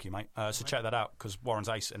 Thank you, mate. So check that out, because Warren's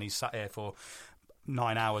ace, and he's sat here for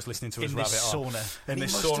 9 hours listening to us rabbit on. In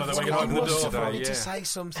this sauna that we're going to open the door today. I wanted to say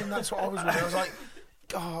something. That's what I was wondering. I was like,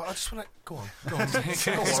 I just want to... Go on. He's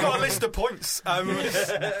got a list of points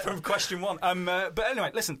from question 1. But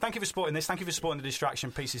anyway, listen, thank you for supporting this. Thank you for supporting the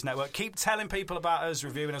Distraction Pieces Network. Keep telling people about us,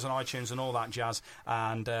 reviewing us on iTunes and all that jazz.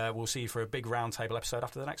 And we'll see you for a big roundtable episode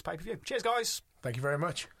after the next pay-per-view. Cheers, guys. Thank you very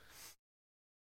much.